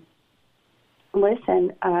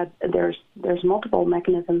 listen, there's multiple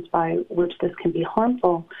mechanisms by which this can be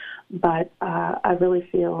harmful, but I really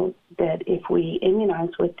feel that if we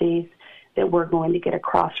immunize with these, that we're going to get a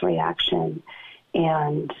cross reaction,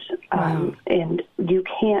 and you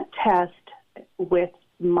can't test with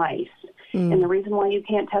mice. And the reason why you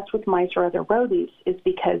can't test with mice or other rodents is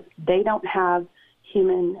because they don't have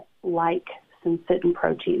human-like syncytin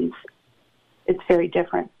proteins. It's very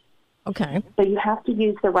different. Okay. So you have to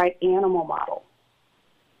use the right animal model.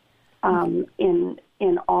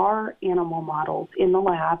 In our animal models in the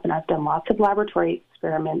lab, and I've done lots of laboratory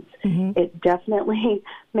experiments, it definitely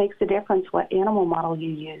makes a difference what animal model you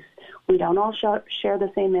use. We don't all share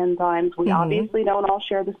the same enzymes. We obviously don't all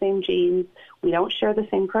share the same genes. We don't share the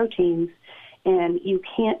same proteins. And you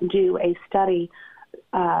can't do a study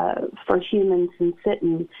for human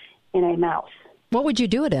syncytin in a mouse. What would you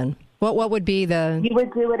do it in? What would be the... You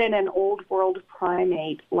would do it in an old world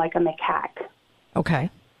primate like a macaque. Okay.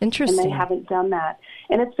 Interesting. And they haven't done that.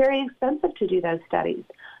 And it's very expensive to do those studies.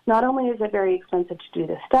 Not only is it very expensive to do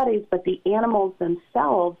the studies, but the animals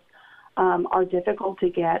themselves are difficult to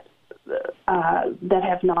get that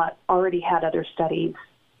have not already had other studies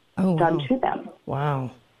done to them. Wow.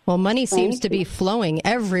 Well, money seems to be flowing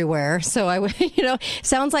everywhere. So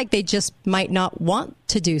sounds like they just might not want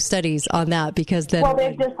to do studies on that because then... Well,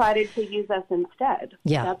 they've decided to use us instead.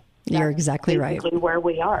 Yeah, you're exactly right. Where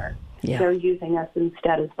we are. Yeah. They're using us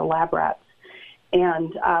instead as the lab rats.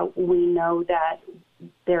 And we know that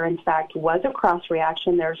there, in fact, was a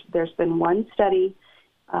cross-reaction. There's been one study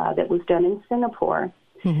that was done in Singapore,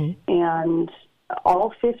 and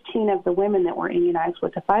all 15 of the women that were immunized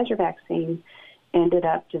with the Pfizer vaccine ended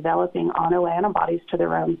up developing autoantibodies to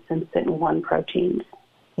their own syncytin-1 proteins.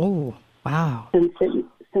 Oh, wow.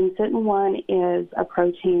 Syncytin-1 is a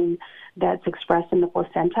protein that's expressed in the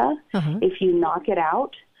placenta. If you knock it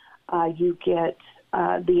out, you get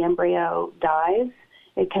the embryo dies.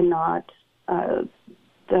 It cannot,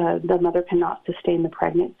 the mother cannot sustain the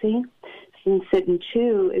pregnancy.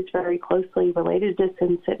 Syncytin-2 is very closely related to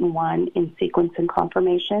syncytin-1 in sequence and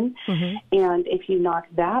conformation. And if you knock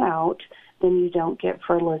that out, then you don't get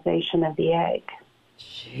fertilization of the egg.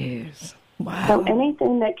 Jeez. Wow. So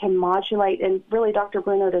anything that can modulate, and really Dr.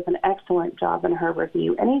 Bruno does an excellent job in her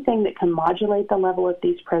review, anything that can modulate the level of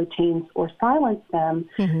these proteins or silence them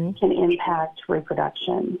can impact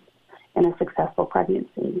reproduction and a successful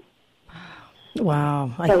pregnancy.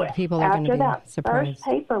 Wow. I think people are going to be surprised. After that first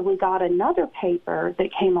paper, we got another paper that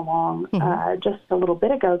came along just a little bit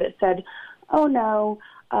ago that said, oh no,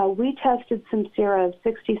 we tested some sera of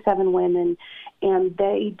 67 women, and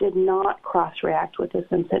they did not cross-react with the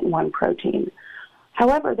syncytin-1 protein.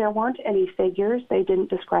 However, there weren't any figures. They didn't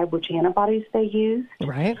describe which antibodies they used.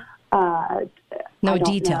 Right. No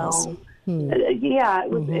details. Yeah, it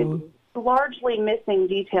was largely missing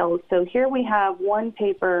details. So here we have one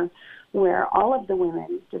paper where all of the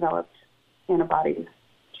women developed antibodies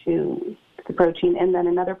to the protein, and then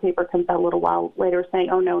another paper comes out a little while later saying,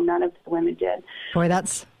 oh, no, none of the women did. Boy,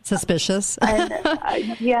 that's suspicious. And,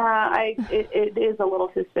 it is a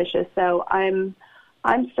little suspicious. So I'm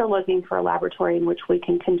still looking for a laboratory in which we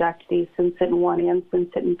can conduct these syncytin-1 and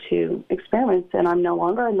syncytin-2 experiments, and I'm no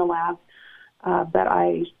longer in the lab, but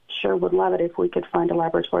I sure would love it if we could find a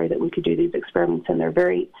laboratory that we could do these experiments, and they're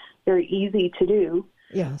very, very easy to do.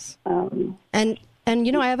 Yes. And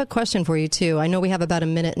I have a question for you, too. I know we have about a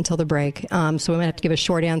minute until the break, so we might have to give a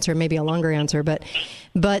short answer, maybe a longer answer. But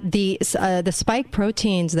the spike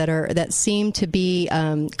proteins that seem to be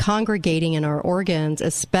congregating in our organs,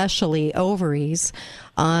 especially ovaries,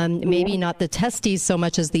 maybe not the testes so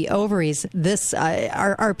much as the ovaries. This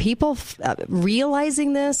are people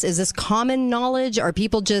realizing this? Is this common knowledge? Are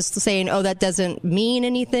people just saying, "Oh, that doesn't mean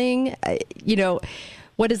anything"?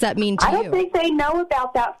 What does that mean to you? I don't think they know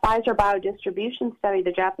about that Pfizer biodistribution study.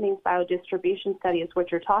 The Japanese biodistribution study is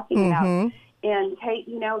what you're talking about. And, Kate,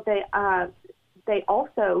 they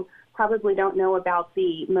also probably don't know about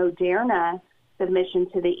the Moderna submission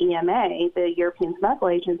to the EMA, the European Medical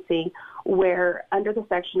Agency, where under the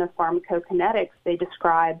section of pharmacokinetics, they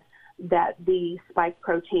describe that the spike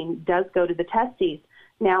protein does go to the testes.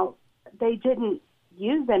 Now, they didn't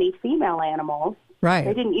use any female animals. Right.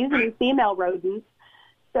 They didn't use any female rodents.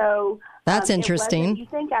 So that's interesting. You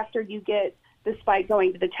think after you get the spike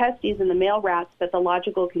going to the testes in the male rats that the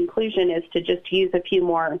logical conclusion is to just use a few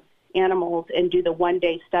more animals and do the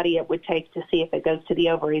one-day study it would take to see if it goes to the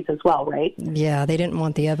ovaries as well, right? Yeah, they didn't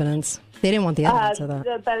want the evidence. They didn't want the evidence of that.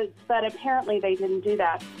 But apparently they didn't do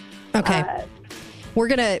that. Okay. We're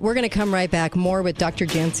gonna come right back. More with Dr.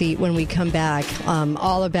 Jancy when we come back.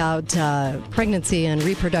 All about pregnancy and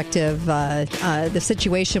reproductive, the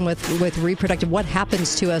situation with reproductive. What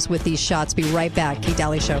happens to us with these shots? Be right back. Kate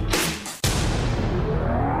Daly Show.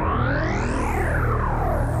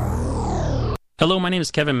 Hello, my name is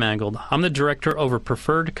Kevin Mangold. I'm the Director over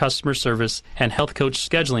Preferred Customer Service and Health Coach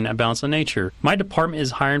Scheduling at Balance of Nature. My department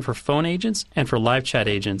is hiring for phone agents and for live chat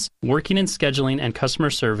agents. Working in scheduling and customer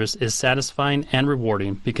service is satisfying and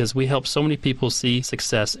rewarding because we help so many people see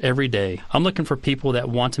success every day. I'm looking for people that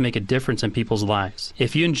want to make a difference in people's lives.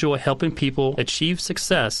 If you enjoy helping people achieve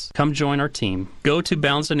success, come join our team. Go to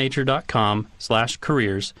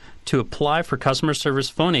balanceofnature.com/careers to apply for customer service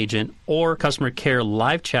phone agent or customer care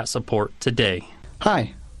live chat support today.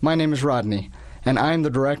 Hi, my name is Rodney, and I am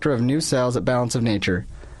the Director of New Sales at Balance of Nature.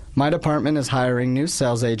 My department is hiring new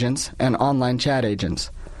sales agents and online chat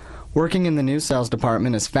agents. Working in the new sales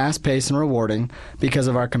department is fast-paced and rewarding because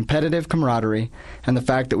of our competitive camaraderie and the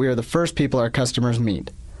fact that we are the first people our customers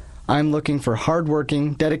meet. I'm looking for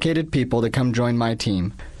hard-working, dedicated people to come join my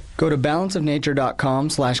team. Go to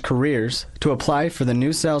balanceofnature.com/careers to apply for the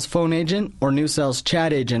new sales phone agent or new sales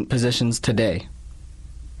chat agent positions today.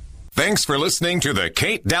 Thanks for listening to The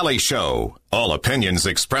Kate Daly Show. All opinions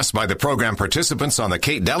expressed by the program participants on The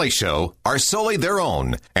Kate Daly Show are solely their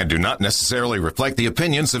own and do not necessarily reflect the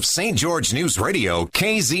opinions of St. George News Radio,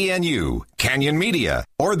 KZNU, Canyon Media,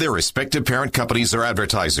 or their respective parent companies or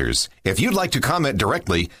advertisers. If you'd like to comment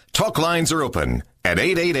directly, talk lines are open at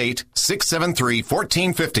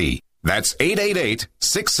 888-673-1450. That's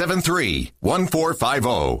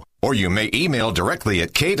 888-673-1450. Or you may email directly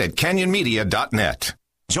at kate@canyonmedia.net.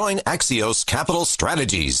 Join Axios Capital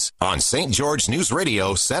Strategies on St. George News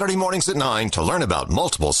Radio Saturday mornings at 9 to learn about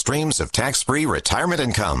multiple streams of tax-free retirement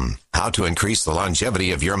income, how to increase the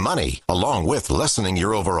longevity of your money, along with lessening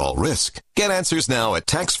your overall risk. Get answers now at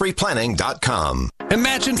taxfreeplanning.com.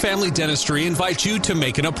 Imagine Family Dentistry invites you to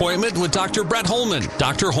make an appointment with Dr. Brett Holman.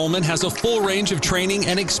 Dr. Holman has a full range of training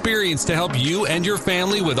and experience to help you and your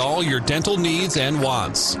family with all your dental needs and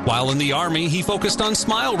wants. While in the Army, he focused on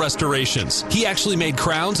smile restorations. He actually made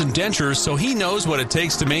crowns and dentures, so he knows what it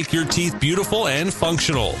takes to make your teeth beautiful and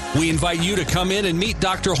functional. We invite you to come in and meet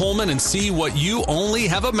Dr. Holman and see what you only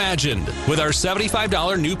have imagined. With our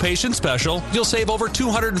 $75 new patient special, you'll save over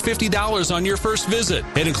 $250 on your first visit.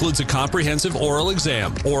 It includes a comprehensive oral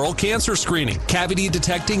exam, oral cancer screening, cavity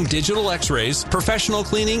detecting digital x-rays, professional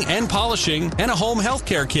cleaning and polishing, and a home health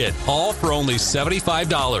care kit, all for only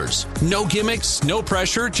 $75. No gimmicks, no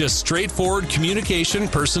pressure, just straightforward communication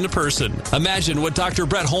person to person. Imagine what Dr.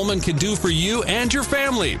 Brett Holman can do for you and your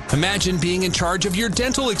family. Imagine being in charge of your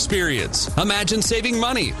dental experience. Imagine saving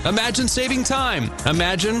money. Imagine saving time.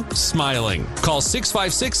 Imagine smiling. Call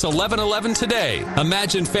 656-1111 today.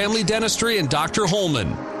 Imagine Family Dentistry and Dr.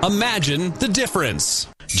 Holman. Imagine the difference.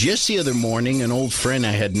 Just the other morning, an old friend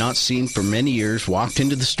I had not seen for many years walked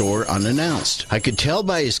into the store unannounced. I could tell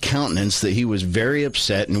by his countenance that he was very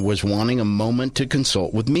upset and was wanting a moment to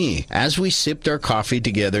consult with me. As we sipped our coffee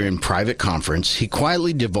together in private conference, he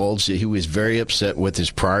quietly divulged that he was very upset with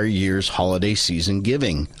his prior year's holiday season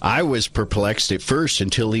giving. I was perplexed at first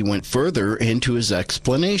until he went further into his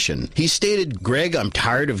explanation. He stated, "Greg, I'm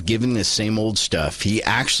tired of giving the same old stuff." He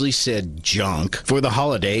actually said junk. For the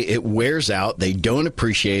holiday, it wears out, they don't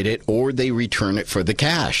appreciate it, or they return it for the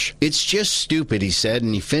cash. It's just stupid, he said,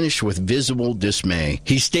 and he finished with visible dismay.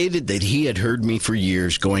 He stated that he had heard me for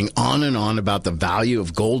years going on and on about the value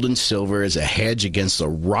of gold and silver as a hedge against the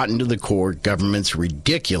rotten to the core government's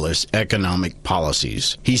ridiculous economic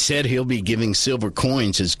policies. He said he'll be giving silver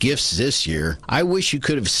coins as gifts this year. I wish you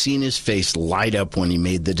could have seen his face light up when he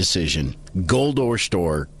made the decision. Gold Ore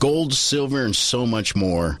Store. Gold, silver, and so much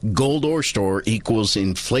more. Gold Ore Store equals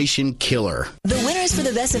inflation killer. The winners for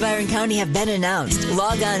the Best of Iron County have been announced.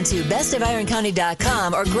 Log on to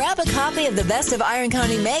bestofironcounty.com or grab a copy of the Best of Iron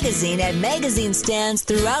County magazine at magazine stands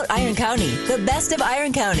throughout Iron County. The Best of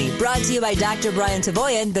Iron County, brought to you by Dr. Brian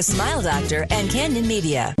Tavoyan, the Smile Doctor, and Canyon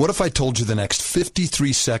Media. What if I told you the next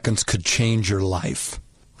 53 seconds could change your life?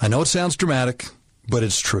 I know it sounds dramatic, but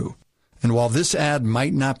it's true. And while this ad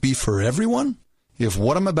might not be for everyone, if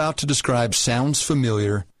what I'm about to describe sounds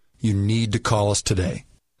familiar, you need to call us today.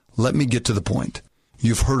 Let me get to the point.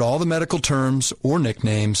 You've heard all the medical terms or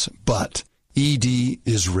nicknames, but ED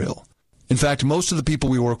is real. In fact, most of the people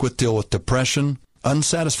we work with deal with depression,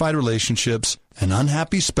 unsatisfied relationships, an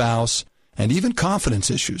unhappy spouse, and even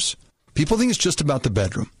confidence issues. People think it's just about the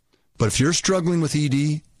bedroom. But if you're struggling with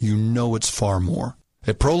ED, you know it's far more.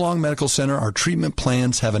 At Prolong Medical Center, our treatment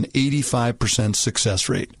plans have an 85% success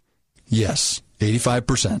rate. Yes,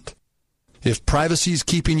 85%. If privacy is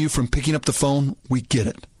keeping you from picking up the phone, we get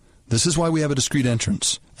it. This is why we have a discreet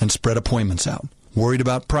entrance and spread appointments out. Worried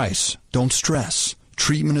about price? Don't stress.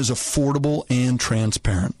 Treatment is affordable and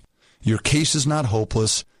transparent. Your case is not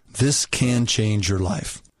hopeless. This can change your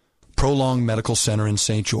life. Prolong Medical Center in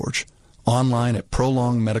St. George. Online at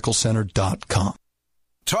prolongmedicalcenter.com.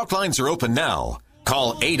 Talk lines are open now.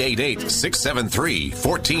 Call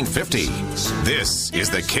 888-673-1450. This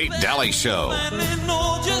is the Kate Daly Show.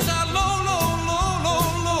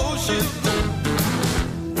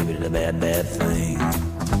 Baby did a bad, bad thing.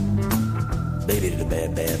 Baby did a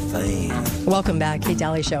bad, bad thing. Welcome back, Kate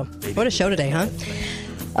Daly Show. What a show today, huh?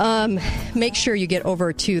 Make sure you get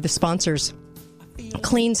over to the sponsors.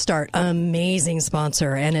 Clean Start, amazing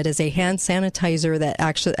sponsor, and it is a hand sanitizer that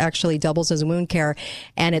actually doubles as wound care,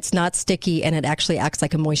 and it's not sticky, and it actually acts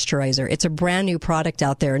like a moisturizer. It's a brand new product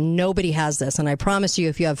out there. Nobody has this, and I promise you,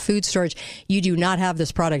 if you have food storage, you do not have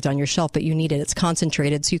this product on your shelf, but you need it. It's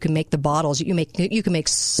concentrated, so you can make the bottles. You can make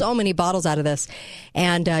so many bottles out of this,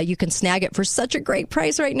 and you can snag it for such a great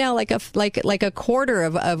price right now, like a quarter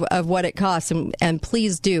of what it costs. And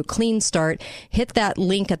please do Clean Start. Hit that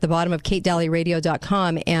link at the bottom of KateDalyRadio.com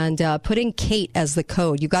and put in Kate as the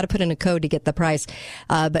code. You've got to put in a code to get the price,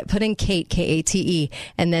 but put in Kate, K-A-T-E.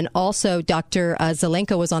 And then also Dr.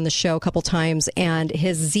 Zelenko was on the show a couple times, and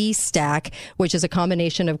his Z-Stack, which is a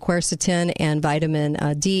combination of quercetin and vitamin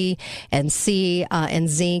D and C and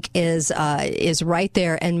zinc, is right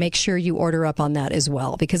there. And make sure you order up on that as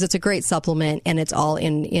well, because it's a great supplement, and it's all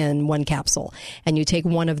in one capsule. And you take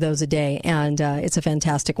one of those a day, and it's a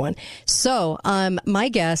fantastic one. So my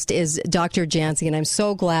guest is Dr. Jancy, and I'm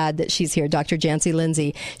so glad that she's here, Dr. Jancy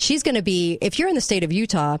Lindsay. She's going to be, if you're in the state of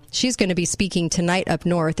Utah, she's going to be speaking tonight up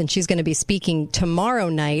north, and she's going to be speaking tomorrow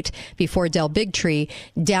night before Del Bigtree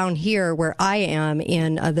down here where I am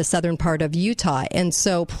in the southern part of Utah. And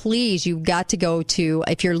so please, you've got to go to,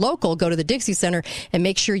 if you're local, go to the Dixie Center and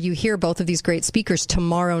make sure you hear both of these great speakers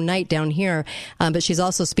tomorrow night down here. But she's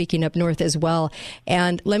also speaking up north as well.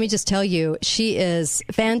 And let me just tell you, she is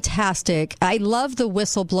fantastic. I love the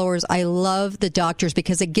whistleblowers. I love the doctors,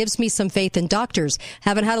 because it gives me some faith in doctors.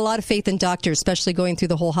 Haven't had a lot of faith in doctors, especially going through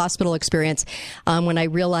the whole hospital experience when I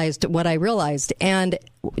realized what I realized. And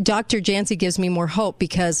Dr. Jancy gives me more hope,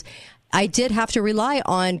 because I did have to rely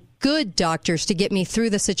on good doctors to get me through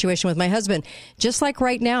the situation with my husband. Just like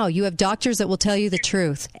right now, you have doctors that will tell you the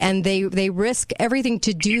truth, and they risk everything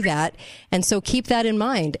to do that. And so keep that in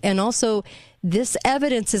mind. And also, this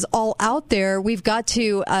evidence is all out there. We've got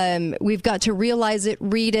to realize it,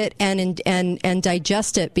 read it, and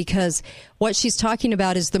digest it, because what she's talking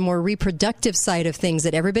about is the more reproductive side of things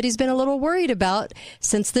that everybody's been a little worried about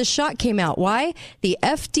since this shot came out. Why? The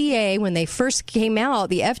FDA, when they first came out,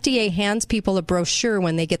 the FDA hands people a brochure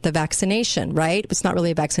when they get the vaccination, right? It's not really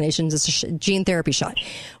a vaccination, it's a gene therapy shot.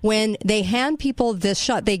 When they hand people this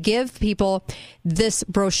shot, they give people this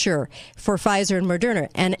brochure for Pfizer and Moderna.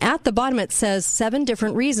 And at the bottom, it says 7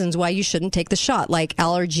 different reasons why you shouldn't take the shot, like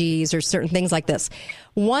allergies or certain things like this.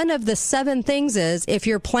 One of the 7 things is if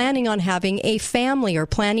you're planning on having a family or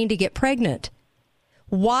planning to get pregnant.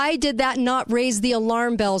 Why did that not raise the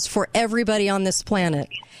alarm bells for everybody on this planet?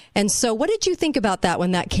 And so what did you think about that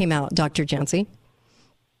when that came out, Dr. Jancy?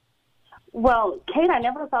 Well, Kate, I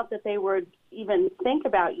never thought that they would even think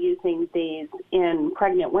about using these in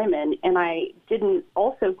pregnant women, and I didn't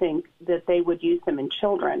also think that they would use them in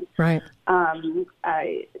children. Right.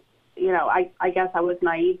 I guess I was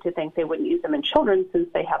naive to think they wouldn't use them in children since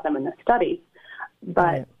they have them in the studies.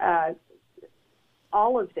 But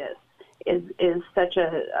all of this is such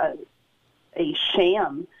a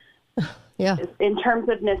sham. Yeah. In terms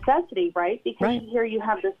of necessity, right? Because here you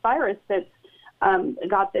have this virus that's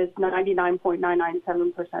got this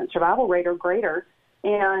 99.997% survival rate or greater,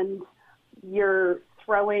 and you're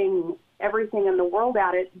throwing everything in the world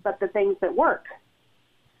at it but the things that work.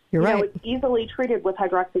 You're right. It's easily treated with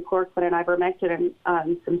hydroxychloroquine and ivermectin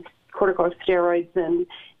and some corticosteroids and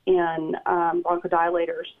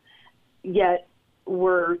bronchodilators, yet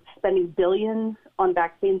we're spending billions on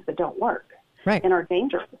vaccines that don't work and are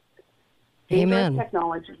dangerous. Amen. Dangerous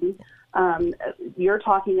technology You're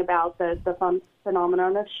talking about the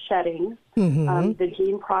phenomenon of shedding, the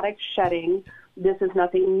gene product shedding. This is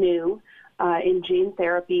nothing new in gene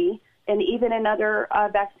therapy. And even in other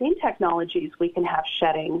vaccine technologies, we can have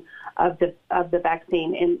shedding of the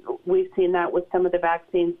vaccine. And we've seen that with some of the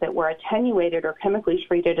vaccines that were attenuated or chemically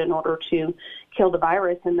treated in order to kill the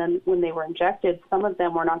virus. And then when they were injected, some of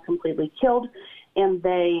them were not completely killed, and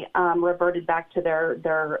they reverted back to their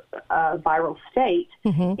viral state,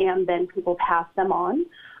 and then people pass them on.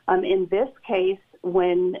 In this case,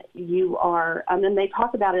 when you are, and they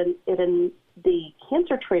talk about it in the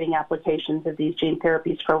cancer treating applications of these gene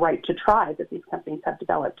therapies for right to try that these companies have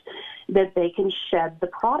developed, that they can shed the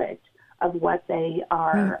product of what they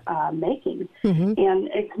are making. And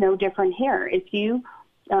it's no different here. If you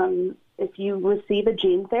receive a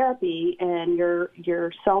gene therapy and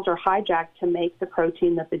your cells are hijacked to make the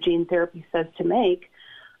protein that the gene therapy says to make,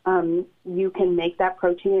 you can make that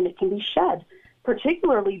protein and it can be shed.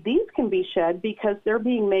 Particularly, these can be shed because they're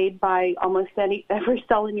being made by almost every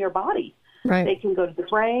cell in your body. Right. They can go to the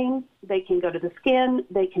brain, they can go to the skin,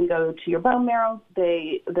 they can go to your bone marrow,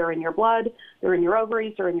 they're in your blood, they're in your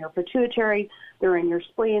ovaries, they're in your pituitary, they're in your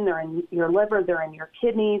spleen, they're in your liver, they're in your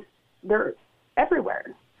kidneys, they're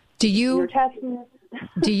everywhere. Your testes.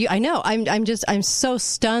 I know. I'm so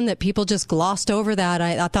stunned that people just glossed over that.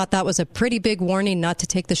 I thought that was a pretty big warning not to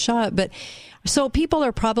take the shot. But so people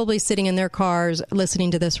are probably sitting in their cars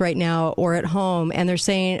listening to this right now or at home, and they're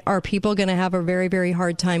saying, are people going to have a very, very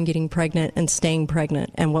hard time getting pregnant and staying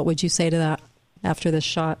pregnant? And what would you say to that after this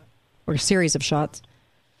shot or series of shots?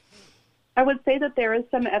 I would say that there is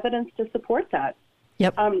some evidence to support that.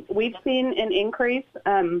 Yep. We've seen an increase.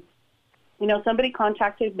 Somebody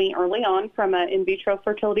contacted me early on from an in vitro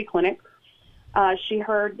fertility clinic. She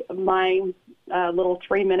heard my little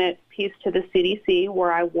 3-minute piece to the CDC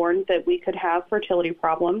where I warned that we could have fertility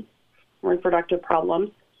problems, reproductive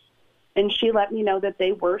problems, and she let me know that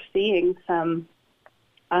they were seeing some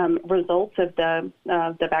results of the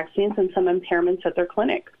vaccines and some impairments at their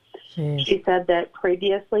clinic. Jeez. She said that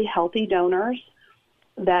previously healthy donors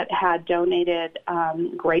that had donated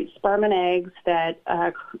great sperm and eggs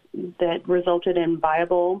that resulted in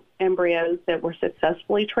viable embryos that were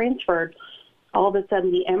successfully transferred, all of a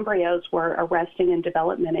sudden the embryos were arresting in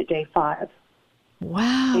development at day 5.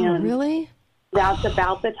 Wow, and really? That's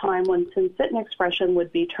about the time when syncytin expression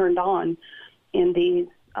would be turned on in these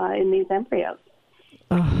embryos.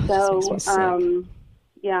 Oh, so,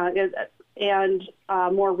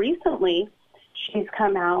 more recently, she's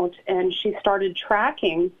come out and she started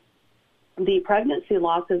tracking the pregnancy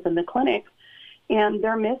losses in the clinic, and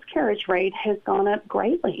their miscarriage rate has gone up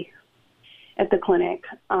greatly at the clinic.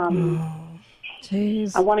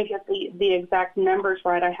 Jeez. I want to get the exact numbers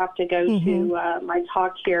right. I have to go to my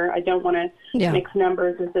talk here. I don't want to mix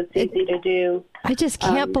numbers as it's easy to do. I just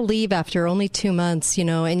can't believe after only 2 months,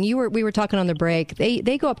 and we were talking on the break,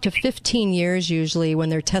 they go up to 15 years usually when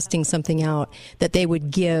they're testing something out that they would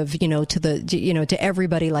give, to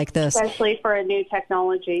everybody like this. Especially for a new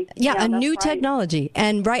technology. Yeah, a new technology.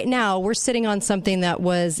 And right now we're sitting on something that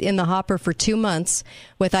was in the hopper for 2 months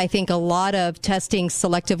with, I think, a lot of testing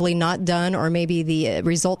selectively not done, or maybe the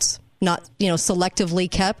results not, selectively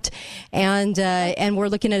kept. And we're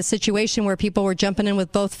looking at a situation where people were jumping in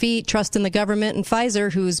with both feet, trusting the government and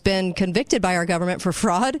Pfizer, who's been convicted by our government for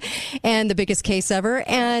fraud and the biggest case ever.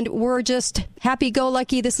 And we're just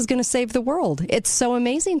happy-go-lucky. This is going to save the world. It's so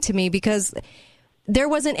amazing to me because there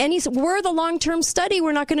wasn't we're the long-term study.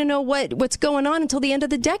 We're not going to know what's going on until the end of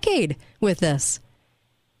the decade with this.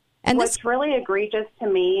 And what's really egregious to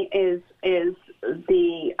me is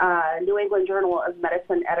the New England Journal of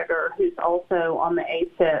Medicine editor, who's also on the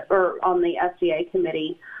ACIP or on the FDA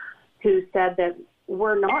committee, who said that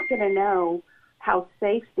we're not going to know how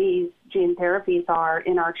safe these gene therapies are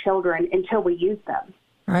in our children until we use them.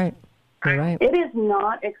 Right. You're right. It is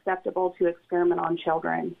not acceptable to experiment on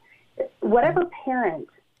children. Whatever parent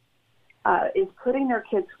is putting their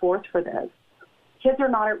kids forth for this, kids are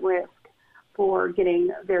not at risk for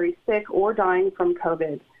getting very sick or dying from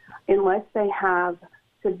COVID unless they have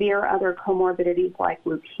severe other comorbidities like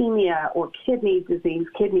leukemia or kidney disease,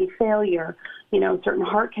 kidney failure, certain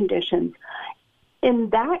heart conditions. In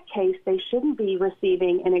that case, they shouldn't be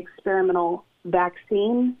receiving an experimental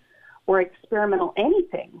vaccine or experimental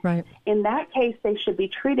anything. Right. In that case, they should be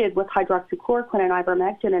treated with hydroxychloroquine and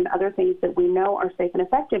ivermectin and other things that we know are safe and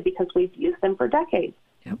effective because we've used them for decades.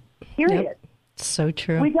 Yep. Period. Yep. So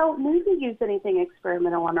true. We don't need to use anything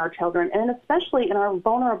experimental on our children, and especially in our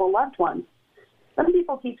vulnerable loved ones. Some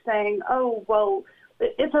people keep saying, oh, well,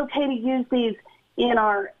 it's okay to use these in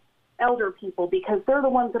our elder people because they're the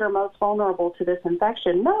ones that are most vulnerable to this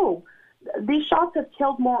infection. No, these shots have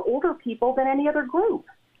killed more older people than any other group.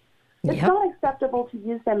 It's not acceptable to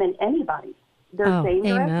use them in anybody. They're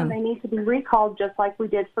dangerous, and they need to be recalled just like we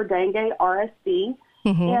did for dengue, RSV,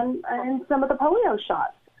 and some of the polio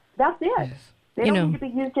shots. That's it. They don't need to be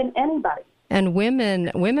used in anybody. And women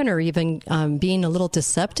are even being a little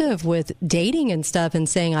deceptive with dating and stuff and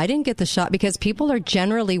saying, I didn't get the shot, because people are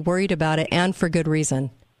generally worried about it, and for good reason.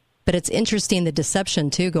 But it's interesting, the deception,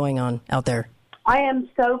 too, going on out there. I am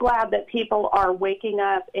so glad that people are waking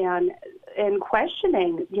up and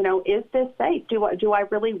questioning, is this safe? Do I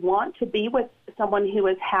really want to be with someone who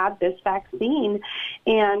has had this vaccine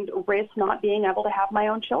and risk not being able to have my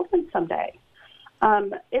own children someday?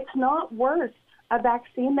 It's not worth a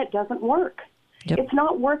vaccine that doesn't work. It's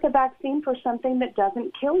not worth a vaccine for something that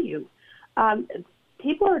doesn't kill you.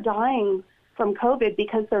 People are dying from COVID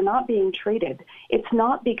because they're not being treated. It's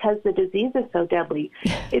not because the disease is so deadly.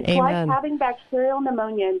 It's like having bacterial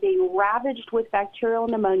pneumonia and being ravaged with bacterial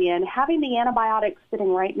pneumonia and having the antibiotics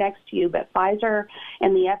sitting right next to you, but Pfizer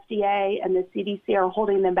and the FDA and the CDC are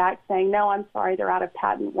holding them back, saying, no, I'm sorry, they're out of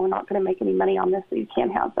patent. We're not going to make any money on this, so you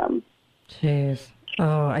can't have them. Jeez.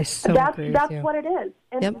 Oh, I so agree with That's you. what it is.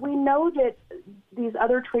 And we know that these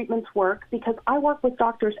other treatments work because I work with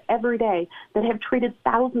doctors every day that have treated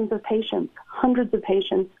thousands of patients, hundreds of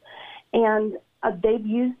patients, and they've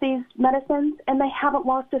used these medicines and they haven't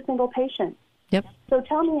lost a single patient. So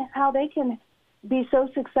tell me how they can be so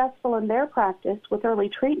successful in their practice with early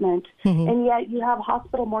treatment, and yet you have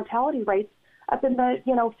hospital mortality rates up in the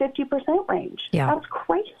 50% range. That's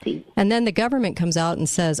crazy. And then the government comes out and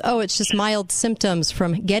says, it's just mild symptoms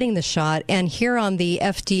from getting the shot. And here on the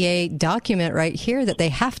FDA document right here that they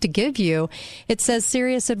have to give you, it says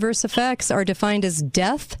serious adverse effects are defined as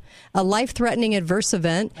death, a life-threatening adverse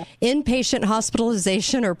event, inpatient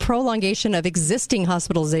hospitalization or prolongation of existing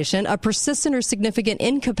hospitalization, a persistent or significant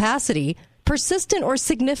incapacity,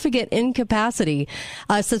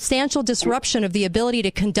 a substantial disruption of the ability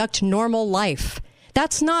to conduct normal life.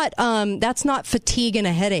 That's not fatigue and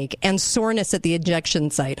a headache and soreness at the injection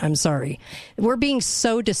site. I'm sorry. We're being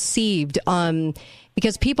so deceived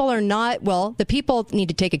because people are not, the people need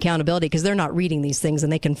to take accountability because they're not reading these things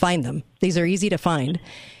and they can find them. These are easy to find.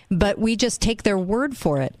 But we just take their word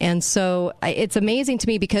for it. And so it's amazing to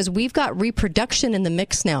me because we've got reproduction in the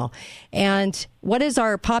mix now. And what does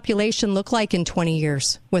our population look like in 20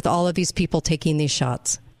 years with all of these people taking these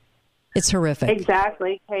shots? It's horrific.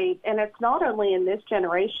 Exactly, Kate. And it's not only in this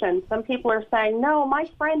generation. Some people are saying, no, my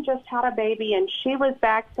friend just had a baby and she was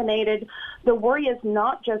vaccinated. The worry is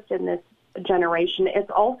not just in this generation. It's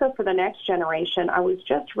also for the next generation. I was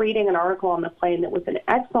just reading an article on the plane that was an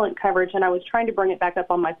excellent coverage, and I was trying to bring it back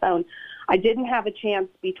up on my phone. I didn't have a chance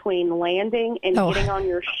between landing and getting on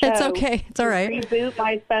your show. It's okay. It's all right. To reboot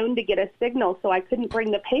my phone to get a signal, so I couldn't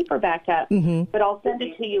bring the paper back up. But I'll send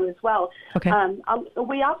it to you as well. Okay.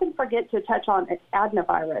 We often forget to touch on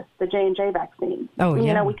adenovirus, the J&J vaccine.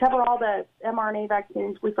 We cover all the mRNA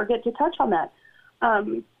vaccines. We forget to touch on that.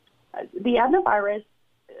 The adenovirus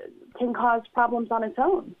can cause problems on its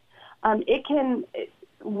own.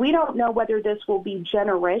 We don't know whether this will be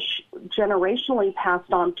generationally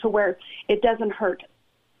passed on to where it doesn't hurt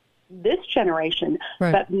this generation,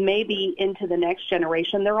 but maybe into the next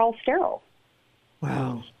generation, they're all sterile.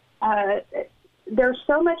 Wow. There's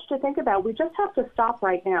so much to think about. We just have to stop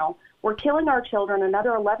right now. We're killing our children.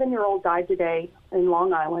 Another 11-year-old died today in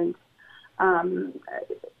Long Island.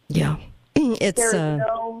 There's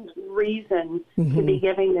no reason to be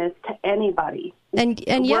giving this to anybody. And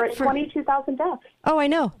we're yet at 22,000 deaths. Oh, I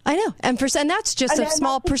know. And that's just a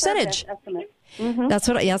small percentage. That's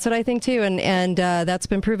what I think too. And that's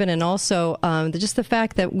been proven. And also just the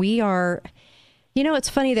fact that we are. It's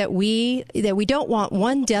funny that we don't want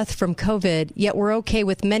one death from COVID, yet we're okay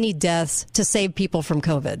with many deaths to save people from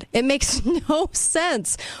COVID. It makes no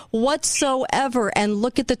sense whatsoever. And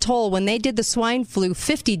look at the toll. When they did the swine flu,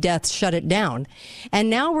 50 deaths shut it down. And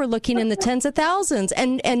now we're looking in the tens of thousands,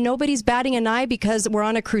 and nobody's batting an eye because we're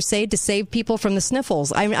on a crusade to save people from the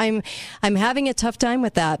sniffles. I'm having a tough time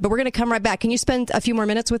with that, but we're going to come right back. Can you spend a few more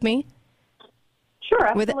minutes with me? Sure,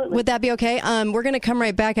 absolutely. Would that be okay? We're going to come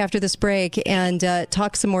right back after this break and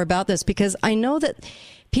talk some more about this because I know that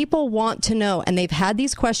people want to know, and they've had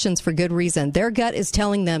these questions for good reason. Their gut is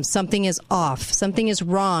telling them something is off, something is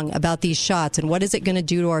wrong about these shots, and what is it going to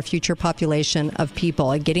do to our future population of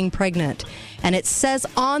people getting pregnant? And it says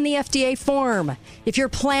on the FDA form, if you're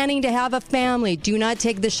planning to have a family, do not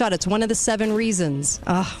take this shot. It's one of the 7 reasons.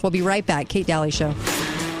 We'll be right back. Kate Daly Show.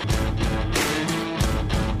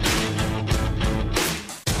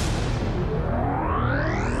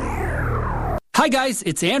 Hi guys,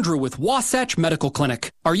 it's Andrew with Wasatch Medical Clinic.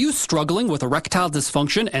 Are you struggling with erectile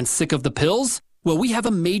dysfunction and sick of the pills? Well, we have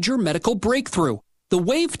a major medical breakthrough. The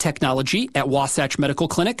WAVE technology at Wasatch Medical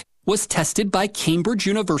Clinic was tested by Cambridge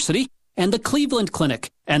University and the Cleveland Clinic,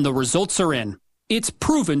 and the results are in. It's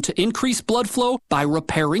proven to increase blood flow by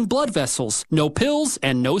repairing blood vessels. No pills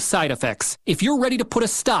and no side effects. If you're ready to put a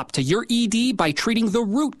stop to your ED by treating the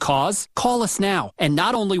root cause, call us now. And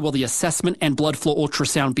not only will the assessment and blood flow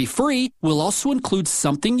ultrasound be free, we'll also include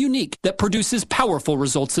something unique that produces powerful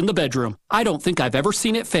results in the bedroom. I don't think I've ever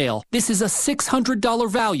seen it fail. This is a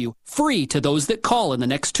 $600 value, free to those that call in the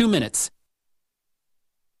next 2 minutes.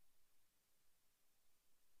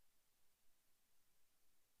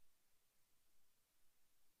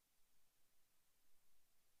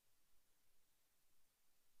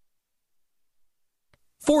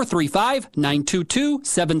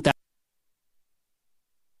 (435-922-7000).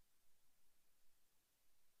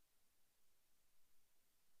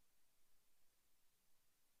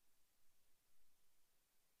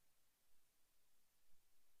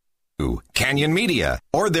 Canyon Media,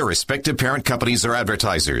 or their respective parent companies or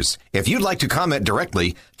advertisers. If you'd like to comment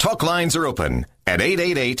directly, talk lines are open at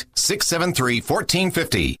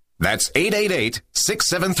 888-673-1450. That's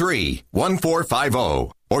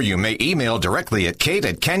 888-673-1450. Or you may email directly at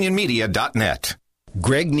kate@canyonmedia.net.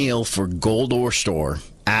 Greg Neal for Gold Ore Store,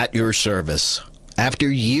 at your service.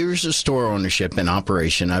 After years of store ownership and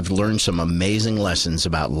operation, I've learned some amazing lessons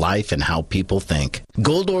about life and how people think.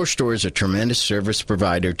 Gold Ore Store is a tremendous service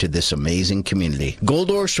provider to this amazing community.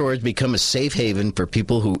 Gold Ore Store has become a safe haven for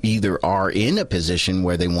people who either are in a position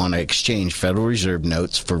where they want to exchange Federal Reserve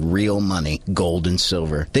notes for real money, gold and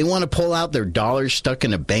silver. They want to pull out their dollars stuck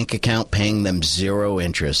in a bank account paying them zero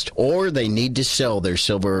interest, or they need to sell their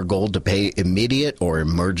silver or gold to pay immediate or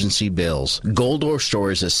emergency bills. Gold Ore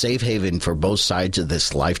Store is a safe haven for both sides of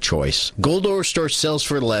this life choice. Gold Ore Store sells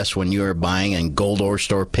for less when you are buying, and Gold Ore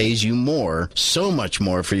Store pays you more, so much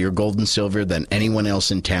more for your gold and silver than anyone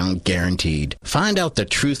else in town, guaranteed. Find out the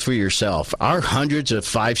truth for yourself. Our hundreds of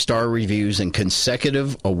 5-star reviews and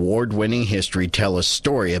consecutive award-winning history tell a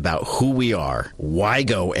story about who we are. Why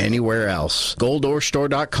go anywhere else?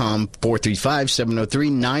 GoldOreStore.com,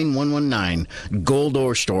 435-703-9119. Gold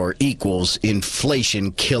Ore Store equals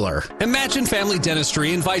inflation killer. Imagine Family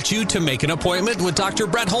Dentistry invites you to make an appointment with Dr.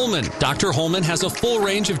 Brett Holman. Dr. Holman has a full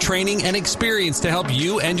range of training and experience to help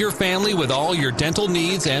you and your family with all your dental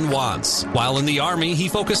needs and wants. While in the Army, he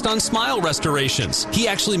focused on smile restorations. He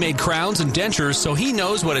actually made crowns and dentures, so he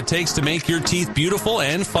knows what it takes to make your teeth beautiful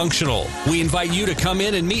and functional. We invite you to come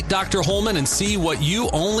in and meet Dr. Holman and see what you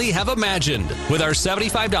only have imagined. With our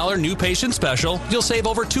 $75 new patient special, you'll save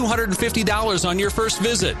over $250 on your first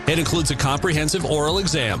visit. It includes a comprehensive oral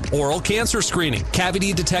exam, oral cancer screening,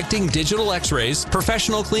 cavity detecting digital x-rays,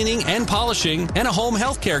 professional cleaning and polishing, and a home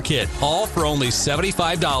health care kit, all for only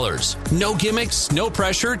 $75. No gimmicks, no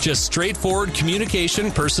pressure, just straightforward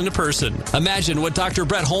communication person to person. Imagine what Dr.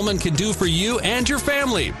 Brett Holman can do for you and your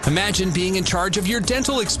family. Imagine being in charge of your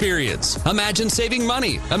dental experience. Imagine saving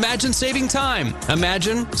money. Imagine saving time.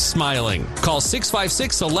 Imagine smiling. Call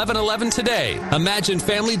 656-1111 today. Imagine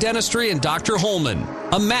Family Dentistry and Dr. Holman.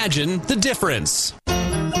 Imagine the difference.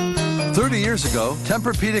 30 years ago,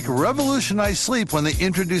 Tempur-Pedic revolutionized sleep when they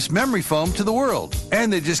introduced memory foam to the world.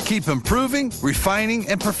 And they just keep improving, refining,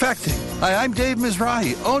 and perfecting. Hi, I'm Dave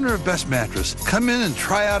Mizrahi, owner of Best Mattress. Come in and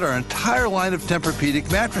try out our entire line of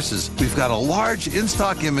Tempur-Pedic mattresses. We've got a large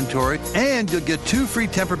in-stock inventory, and you'll get 2 free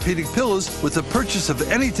Tempur-Pedic pillows with the purchase of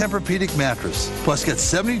any Tempur-Pedic mattress. Plus, get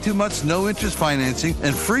 72 months no-interest financing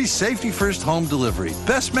and free safety-first home delivery.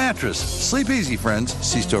 Best Mattress. Sleep easy, friends.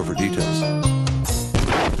 See store for details.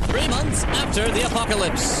 3 months after the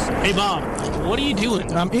apocalypse. Hey, Bob, what are you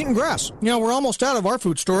doing? I'm eating grass. You know, we're almost out of our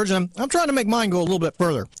food storage, and I'm trying to make mine go a little bit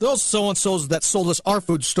further. Those so-and-sos that sold us our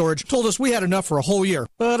food storage told us we had enough for a whole year,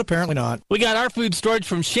 but apparently not. We got our food storage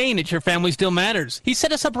from Shane at Your Family Still Matters. He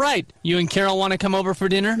set us up right. You and Carol want to come over for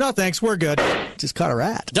dinner? No, thanks. We're good. Just caught a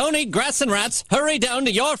rat. Don't eat grass and rats. Hurry down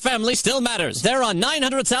to Your Family Still Matters. They're on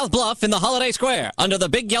 900 South Bluff in the Holiday Square, under the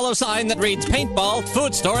big yellow sign that reads paintball,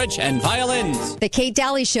 food storage, and violins. The Kate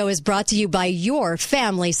Daly Show is brought to you by Your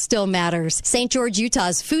Family Still Matters, St. George,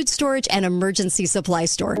 Utah's food storage and emergency supply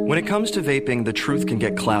store. When it comes to vaping, the truth can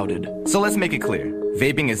get clouded. So let's make it clear.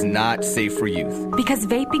 Vaping is not safe for youth. Because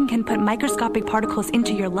vaping can put microscopic particles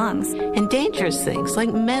into your lungs. And dangerous things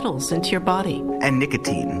like metals into your body. And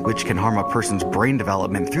nicotine, which can harm a person's brain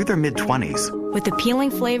development through their mid-20s. With appealing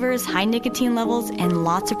flavors, high nicotine levels, and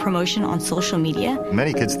lots of promotion on social media,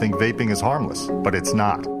 many kids think vaping is harmless, but it's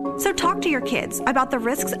not. So talk to your kids about the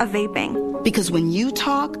risks of vaping. Because when you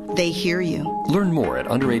talk, they hear you. Learn more at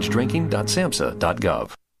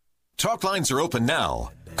underagedrinking.samhsa.gov. Talk lines are open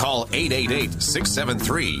now. Call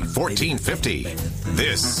 888-673-1450.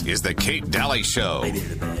 This is the Kate Daly Show.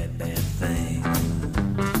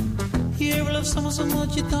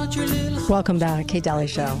 Welcome back, Kate Daly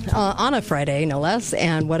Show. On a Friday, no less,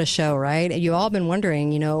 and what a show, right? You've all been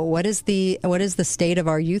wondering, what is the state of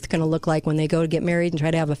our youth going to look like when they go to get married and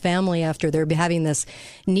try to have a family after they're having this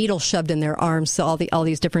needle shoved in their arms so all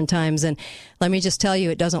these different times. And let me just tell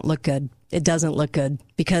you, it doesn't look good. It doesn't look good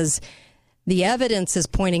because the evidence is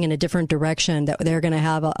pointing in a different direction, that they're going to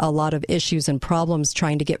have a lot of issues and problems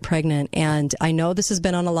trying to get pregnant. And I know this has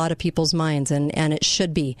been on a lot of people's minds, and it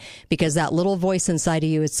should be, because that little voice inside of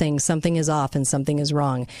you is saying something is off and something is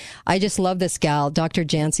wrong. I just love this gal, Dr.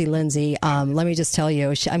 Jancy Lindsay. Let me just tell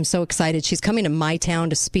you, I'm so excited. She's coming to my town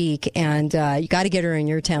to speak, and you got to get her in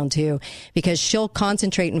your town too, because she'll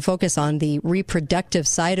concentrate and focus on the reproductive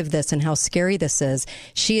side of this and how scary this is.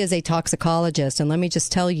 She is a toxicologist, and let me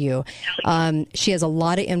just tell you, she has a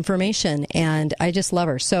lot of information, and I just love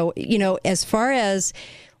her. So, as far as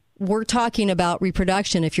we're talking about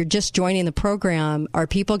reproduction, if you're just joining the program, are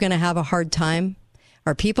people going to have a hard time?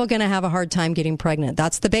 Are people going to have a hard time getting pregnant?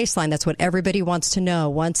 That's the baseline. That's what everybody wants to know.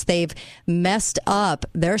 Once they've messed up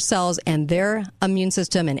their cells and their immune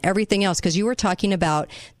system and everything else, because you were talking about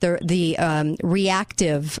the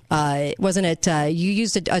reactive, wasn't it? You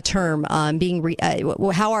used a term, being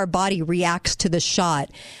how our body reacts to the shot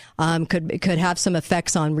could have some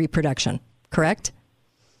effects on reproduction. Correct?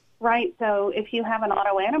 Right. So if you have an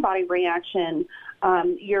autoantibody reaction,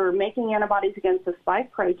 you're making antibodies against the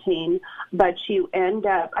spike protein, but you end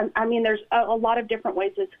up, there's a lot of different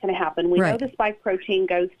ways this can happen. We know the spike protein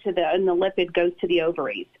and the lipid goes to the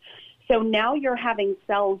ovaries. So now you're having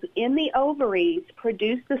cells in the ovaries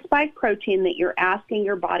produce the spike protein that you're asking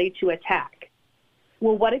your body to attack.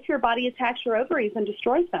 Well, what if your body attacks your ovaries and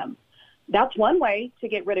destroys them? That's one way to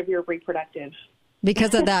get rid of your reproductive.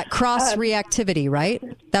 Because of that cross-reactivity, right?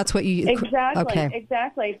 That's what you... Exactly, okay.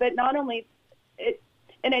 Exactly. But not only... it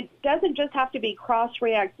doesn't just have to be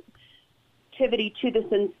cross-reactivity to the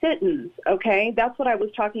syncytins, okay? That's what I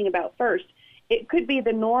was talking about first. It could be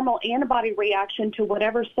the normal antibody reaction to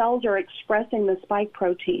whatever cells are expressing the spike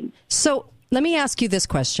protein. So let me ask you this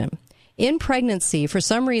question. In pregnancy, for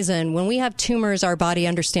some reason, when we have tumors, our body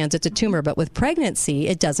understands it's a tumor, but with pregnancy,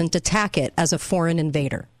 it doesn't attack it as a foreign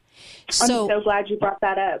invader. So, I'm so glad you brought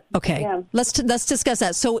that up. Okay, yeah. Let's discuss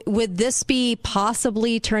that. So would this be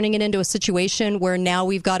possibly turning it into a situation where now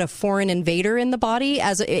we've got a foreign invader in the body,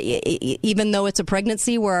 even though it's a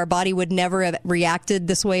pregnancy, where our body would never have reacted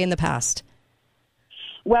this way in the past?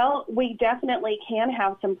 Well, we definitely can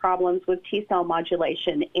have some problems with T-cell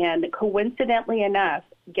modulation. And coincidentally enough,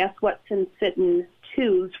 guess what syncytin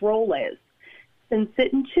 2's role is?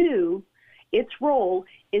 Syncytin 2, its role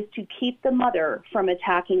is to keep the mother from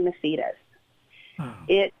attacking the fetus. Oh.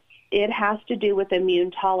 It has to do with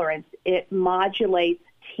immune tolerance. It modulates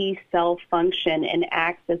T-cell function and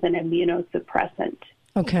acts as an immunosuppressant.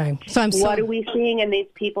 Okay. So what are we seeing in these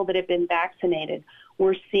people that have been vaccinated?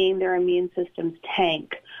 We're seeing their immune systems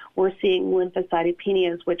tank. We're seeing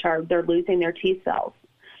lymphocytopenias, which are they're losing their T cells.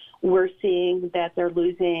 We're seeing that they're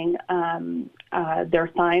losing their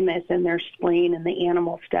thymus and their spleen in the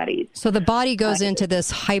animal studies. So the body goes into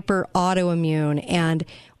this hyper autoimmune, and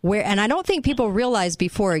I don't think people realize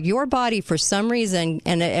before, your body for some reason,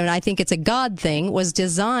 and I think it's a God thing, was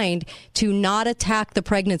designed to not attack the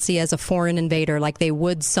pregnancy as a foreign invader like they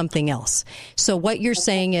would something else. So what you're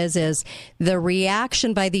saying is the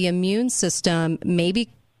reaction by the immune system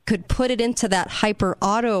maybe could put it into that hyper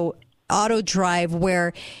auto drive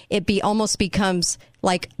where it almost becomes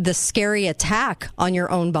like the scary attack on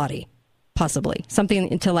your own body, possibly something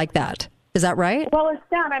into like that. Is that right? Well, it's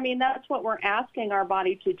that. That's what we're asking our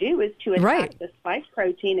body to do, is to attack the spike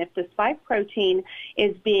protein. If the spike protein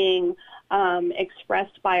is being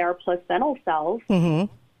expressed by our placental cells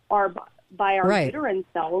or by our uterine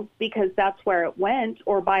cells, because that's where it went,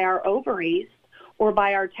 or by our ovaries or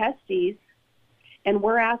by our testes, and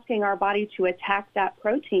we're asking our body to attack that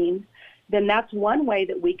protein, then that's one way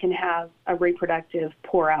that we can have a reproductive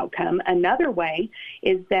poor outcome. Another way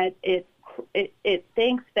is that it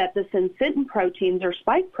thinks that the syncytin proteins are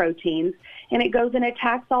spike proteins, and it goes and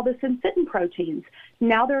attacks all the syncytin proteins.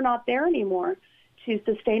 Now they're not there anymore to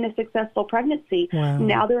sustain a successful pregnancy. Wow.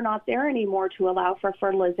 Now they're not there anymore to allow for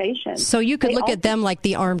fertilization. So you could look at them like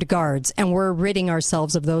the armed guards, and we're ridding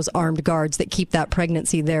ourselves of those armed guards that keep that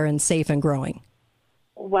pregnancy there and safe and growing.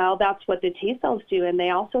 Well, that's what the T cells do, and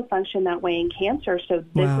they also function that way in cancer. So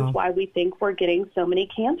this is why we think we're getting so many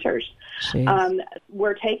cancers.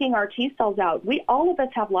 We're taking our T cells out. All of us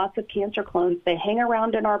have lots of cancer clones. They hang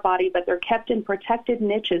around in our body, but they're kept in protected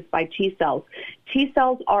niches by T cells. T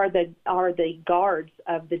cells are the guards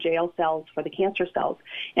of the jail cells for the cancer cells.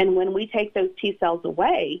 And when we take those T cells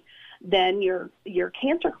away, then your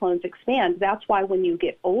cancer clones expand. That's why when you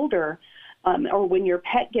get older, or when your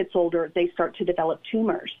pet gets older, they start to develop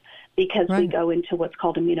tumors because we go into what's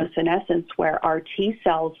called immunosenescence, where our T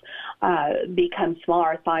cells become smaller,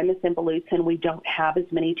 our thymus involutes, and we don't have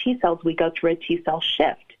as many T cells. We go through a T cell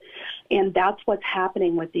shift. And that's what's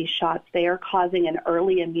happening with these shots. They are causing an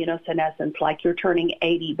early immunosenescence, like you're turning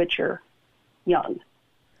 80, but you're young.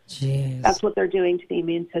 Jeez. That's what they're doing to the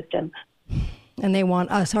immune system. And they want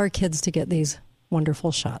us, our kids, to get these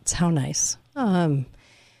wonderful shots. How nice.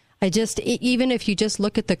 Even if you just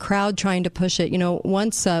look at the crowd trying to push it,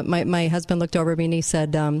 once my husband looked over at me and he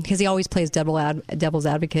said, because he always plays devil's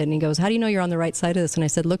advocate, and he goes, how do you know you're on the right side of this? And I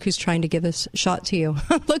said, look who's trying to give this shot to you.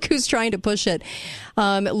 Look who's trying to push it.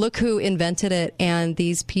 Look who invented it. And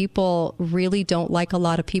these people really don't like a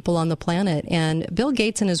lot of people on the planet. And Bill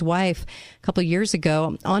Gates and his wife a couple of years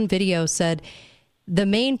ago on video said, the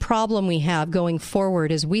main problem we have going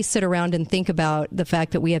forward is we sit around and think about the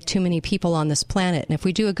fact that we have too many people on this planet. And if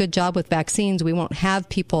we do a good job with vaccines, we won't have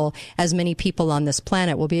as many people on this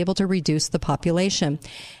planet. We'll be able to reduce the population.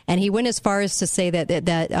 And he went as far as to say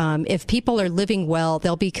that if people are living well,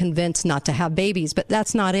 they'll be convinced not to have babies. But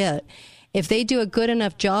that's not it. If they do a good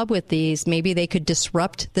enough job with these, maybe they could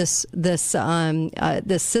disrupt this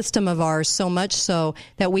system of ours so much so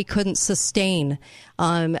that we couldn't sustain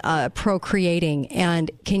procreating. And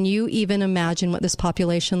can you even imagine what this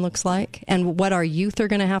population looks like and what our youth are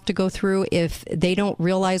going to have to go through if they don't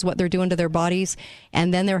realize what they're doing to their bodies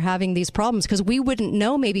and then they're having these problems? Because we wouldn't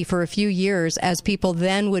know maybe for a few years as people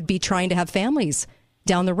then would be trying to have families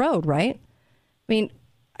down the road, right? I mean,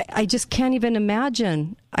 I just can't even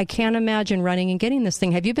imagine. I can't imagine running and getting this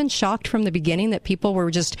thing. Have you been shocked from the beginning that people were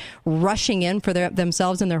just rushing in for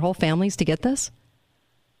themselves and their whole families to get this?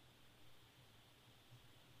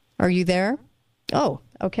 Are you there? Oh,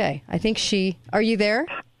 okay. I think are you there,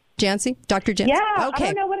 Jancy? Dr. Jancy? Yeah, okay.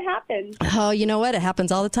 I don't know what happened. Oh, you know what? It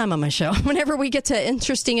happens all the time on my show. Whenever we get to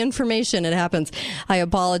interesting information, it happens. I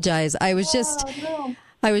apologize. I was just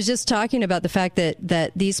talking about the fact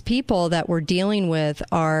that these people that we're dealing with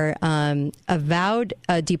are avowed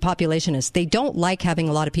depopulationists. They don't like having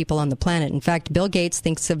a lot of people on the planet. In fact, Bill Gates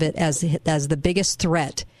thinks of it as the biggest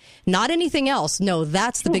threat. Not anything else. No,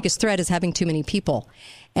 that's the biggest threat, is having too many people.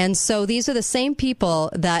 And so these are the same people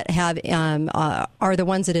that are the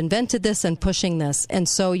ones that invented this and pushing this. And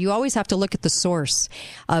so you always have to look at the source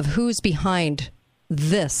of who's behind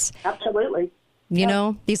this. Absolutely. You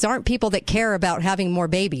know, these aren't people that care about having more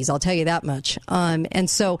babies. I'll tell you that much. And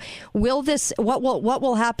so what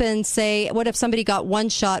will happen? What if somebody got one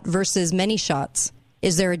shot versus many shots?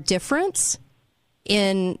 Is there a difference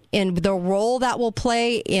in the role that will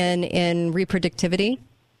play in reproductivity?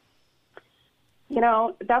 You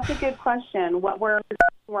know, that's a good question. What we're doing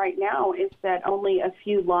right now is that only a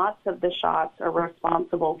few lots of the shots are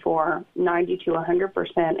responsible for 90 to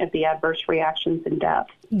 100% of the adverse reactions and death.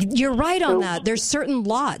 You're right on that. There's certain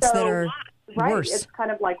lots that are worse. It's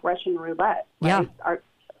kind of like Russian roulette. Right? Yeah.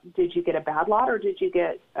 Did you get a bad lot, or did you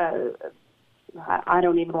get I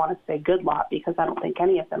don't even want to say good lot, because I don't think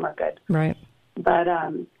any of them are good. Right. But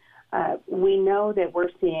we know that we're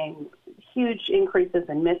seeing huge increases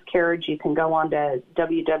in miscarriage. You can go on to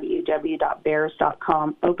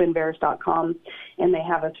www.VAERS.com, openVAERS.com, and they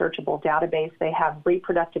have a searchable database. They have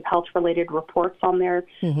reproductive health-related reports on there,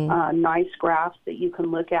 nice graphs that you can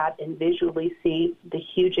look at and visually see the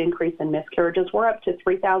huge increase in miscarriages. We're up to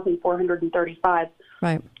 3,435.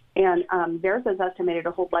 Right. And VAERS is estimated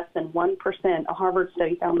to hold less than 1%. A Harvard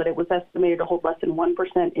study found that it was estimated to hold less than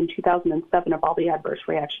 1% in 2007 of all the adverse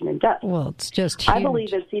reaction and death. Well, it's just huge. I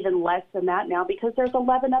believe it's even less than that now, because there's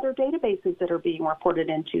 11 other databases that are being reported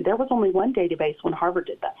into. There was only one database when Harvard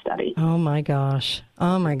did that study. Oh, my gosh.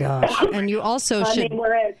 Oh, my gosh. And you also should... I mean,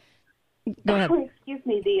 whereas, go ahead. Excuse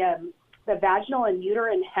me, the vaginal and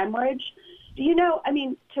uterine hemorrhage, do you know, I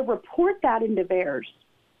mean, to report that into VAERS,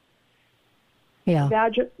 you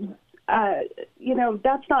know,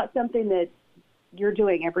 that's not something that you're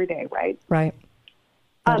doing every day, right? Right.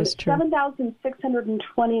 That is true.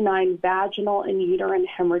 7,629 vaginal and uterine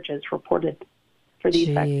hemorrhages reported for these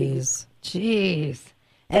vaccines. Jeez.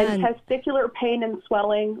 And testicular pain and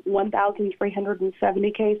swelling,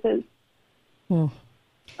 1,370 cases.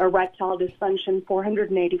 Erectile dysfunction,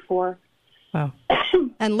 484. Wow.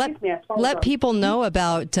 And let people know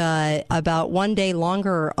about 1 day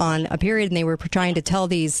longer on a period, and they were trying to tell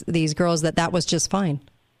these girls that was just fine.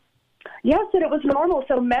 Yes, and it was normal.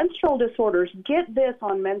 So menstrual disorders, get this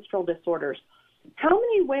on menstrual disorders. How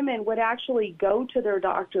many women would actually go to their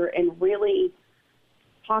doctor and really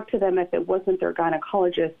talk to them if it wasn't their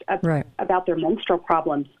gynecologist about their menstrual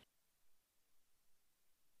problems?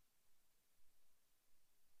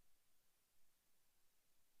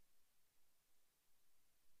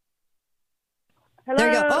 Hello?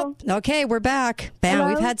 There you go. Oh, okay, we're back. Bam, Hello?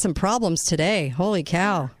 we've had some problems today. Holy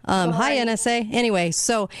cow. Hi, NSA. Anyway,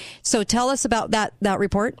 so tell us about that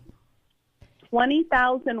report.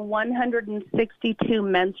 20,162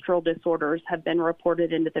 menstrual disorders have been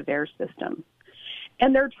reported into the VAERS system.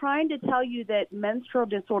 And they're trying to tell you that menstrual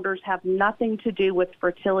disorders have nothing to do with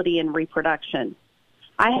fertility and reproduction.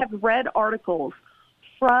 I have read articles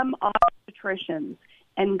from obstetricians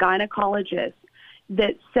and gynecologists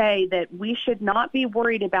that say that we should not be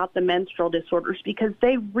worried about the menstrual disorders because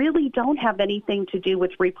they really don't have anything to do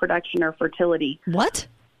with reproduction or fertility. What?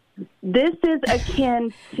 This is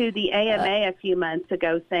akin to the AMA a few months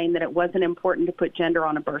ago saying that it wasn't important to put gender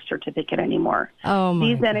on a birth certificate anymore. Oh my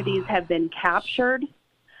These entities have been captured.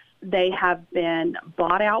 They have been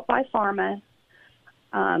bought out by pharma.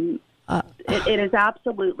 It is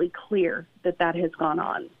absolutely clear that has gone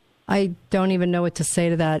on. I don't even know what to say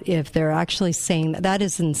to that if they're actually saying that. That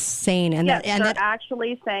is insane. And yes, they're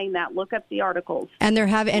actually saying that. Look up the articles. And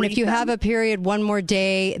if you have a period one more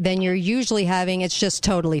day than you're usually having, it's just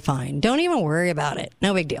totally fine. Don't even worry about it.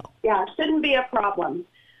 No big deal. Yeah, it shouldn't be a problem.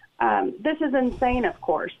 This is insane, of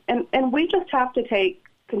course. And we just have to take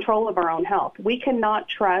control of our own health. We cannot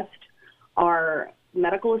trust our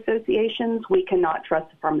medical associations. We cannot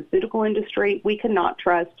trust the pharmaceutical industry. We cannot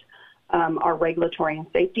trust our regulatory and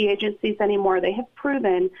safety agencies anymore. They have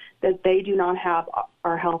proven that they do not have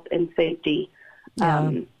our health and safety.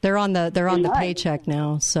 They're on the paycheck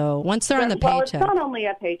now. So once they're on the paycheck, it's not only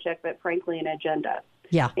a paycheck, but frankly an agenda.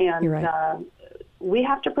 Yeah, and you're right. We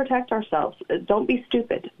have to protect ourselves. Don't be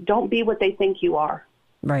stupid. Don't be what they think you are.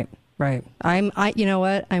 Right. You know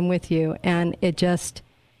what? I'm with you, and it just.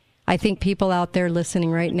 I think people out there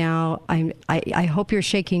listening right now, I hope you're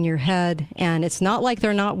shaking your head. And it's not like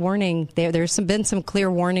they're not warning. There's been some clear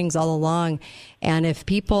warnings all along. And if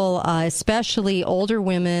people, especially older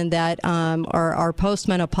women that are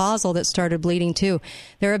postmenopausal that started bleeding too,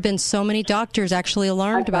 there have been so many doctors actually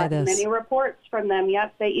alarmed by this. Many reports from them.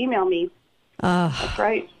 Yep, they email me. That's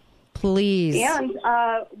right. Please. And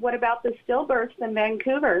what about the stillbirths in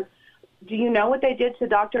Vancouver? Do you know what they did to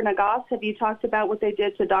Dr. Nagas? Have you talked about what they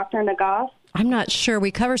did to Dr. Nagas? I'm not sure.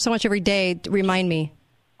 We cover so much every day. Remind me.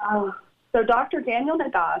 So Dr. Daniel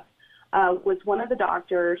Nagas was one of the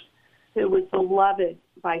doctors who was beloved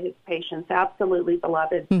by his patients, absolutely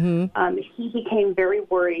beloved. Mm-hmm. He became very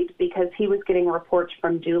worried because he was getting reports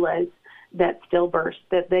from doulas that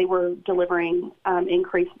that they were delivering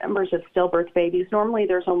increased numbers of stillbirth babies. Normally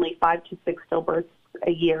there's only 5 to 6 stillbirths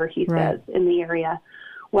a year, he says, in the area.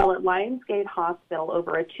 Well, at Lionsgate Hospital,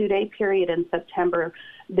 over a 2-day period in September,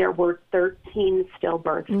 there were 13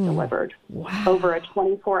 stillbirths delivered over a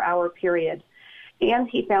 24-hour period. And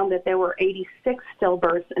he found that there were 86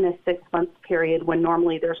 stillbirths in a 6-month period when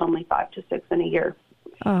normally there's only 5 to 6 in a year.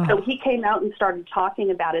 So he came out and started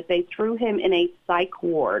talking about it. They threw him in a psych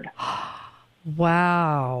ward.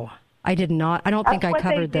 Wow. I did not. I don't think I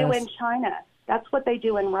covered this. That's what they do in China. That's what they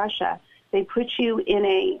do in Russia. They put you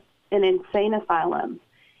in an insane asylum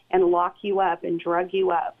and lock you up and drug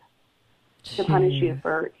you up to punish you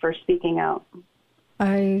for speaking out.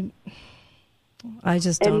 I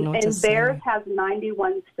just don't know what to say. And VAERS has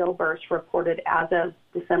 91 stillbirths reported as of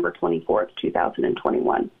December 24th,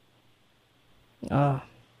 2021. I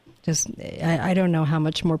don't know how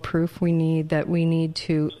much more proof we need that we need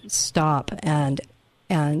to stop and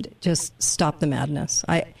just stop the madness.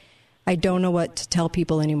 I don't know what to tell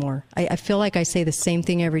people anymore. I feel like I say the same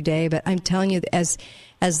thing every day, but I'm telling you, as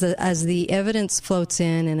the evidence floats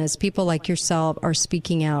in and as people like yourself are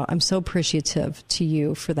speaking out, I'm so appreciative to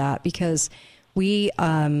you for that, because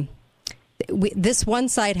this one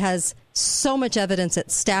side has so much evidence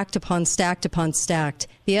that's stacked upon stacked upon stacked.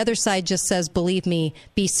 The other side just says, believe me,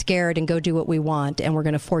 be scared and go do what we want, and we're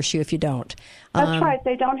going to force you if you don't. That's right.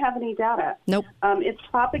 They don't have any data. Nope. It's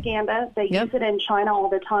propaganda. They use it in China all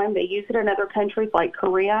the time. They use it in other countries like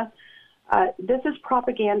Korea. This is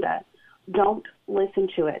propaganda. Don't listen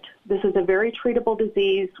to it. This is a very treatable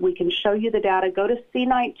disease. We can show you the data. Go to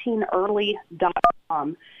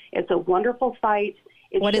C19early.com. It's a wonderful site.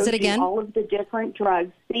 What is it again? All of the different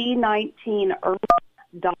drugs.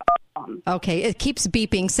 C19early.com. Okay. It keeps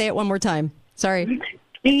beeping. Say it one more time. Sorry.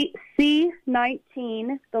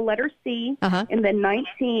 C19, the letter C, and then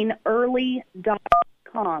 19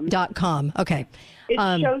 early.com. .com. Okay.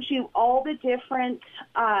 It shows you all the different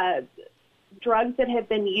drugs that have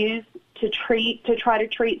been used to try to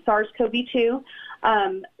treat SARS-CoV-2.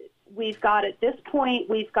 We've got, at this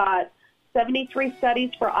point, 73 studies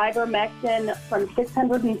for ivermectin from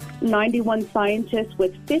 691 scientists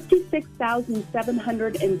with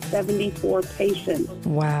 56,774 patients.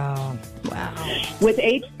 Wow. With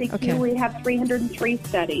HCQ, we have 303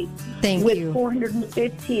 studies. Thank with you. With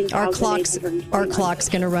 415,000. Our clock's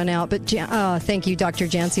going to run out. But thank you, Dr.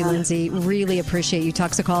 Jancy Lindsay. Really appreciate you,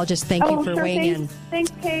 toxicologist. Thank you for weighing in. Thanks,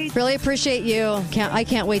 Kate. Really appreciate you. I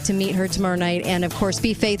can't wait to meet her tomorrow night. And, of course,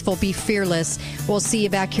 be faithful, be fearless. We'll see you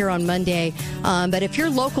back here on Monday. But if you're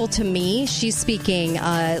local to me, she's speaking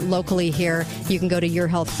locally here. You can go to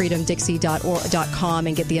yourhealthfreedomdixie.com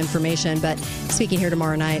and get the information. But speaking here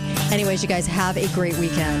tomorrow night. Anyways, you guys have a great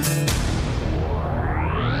weekend.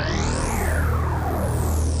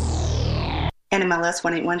 NMLS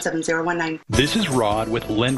 1817019. This is Rod with Lend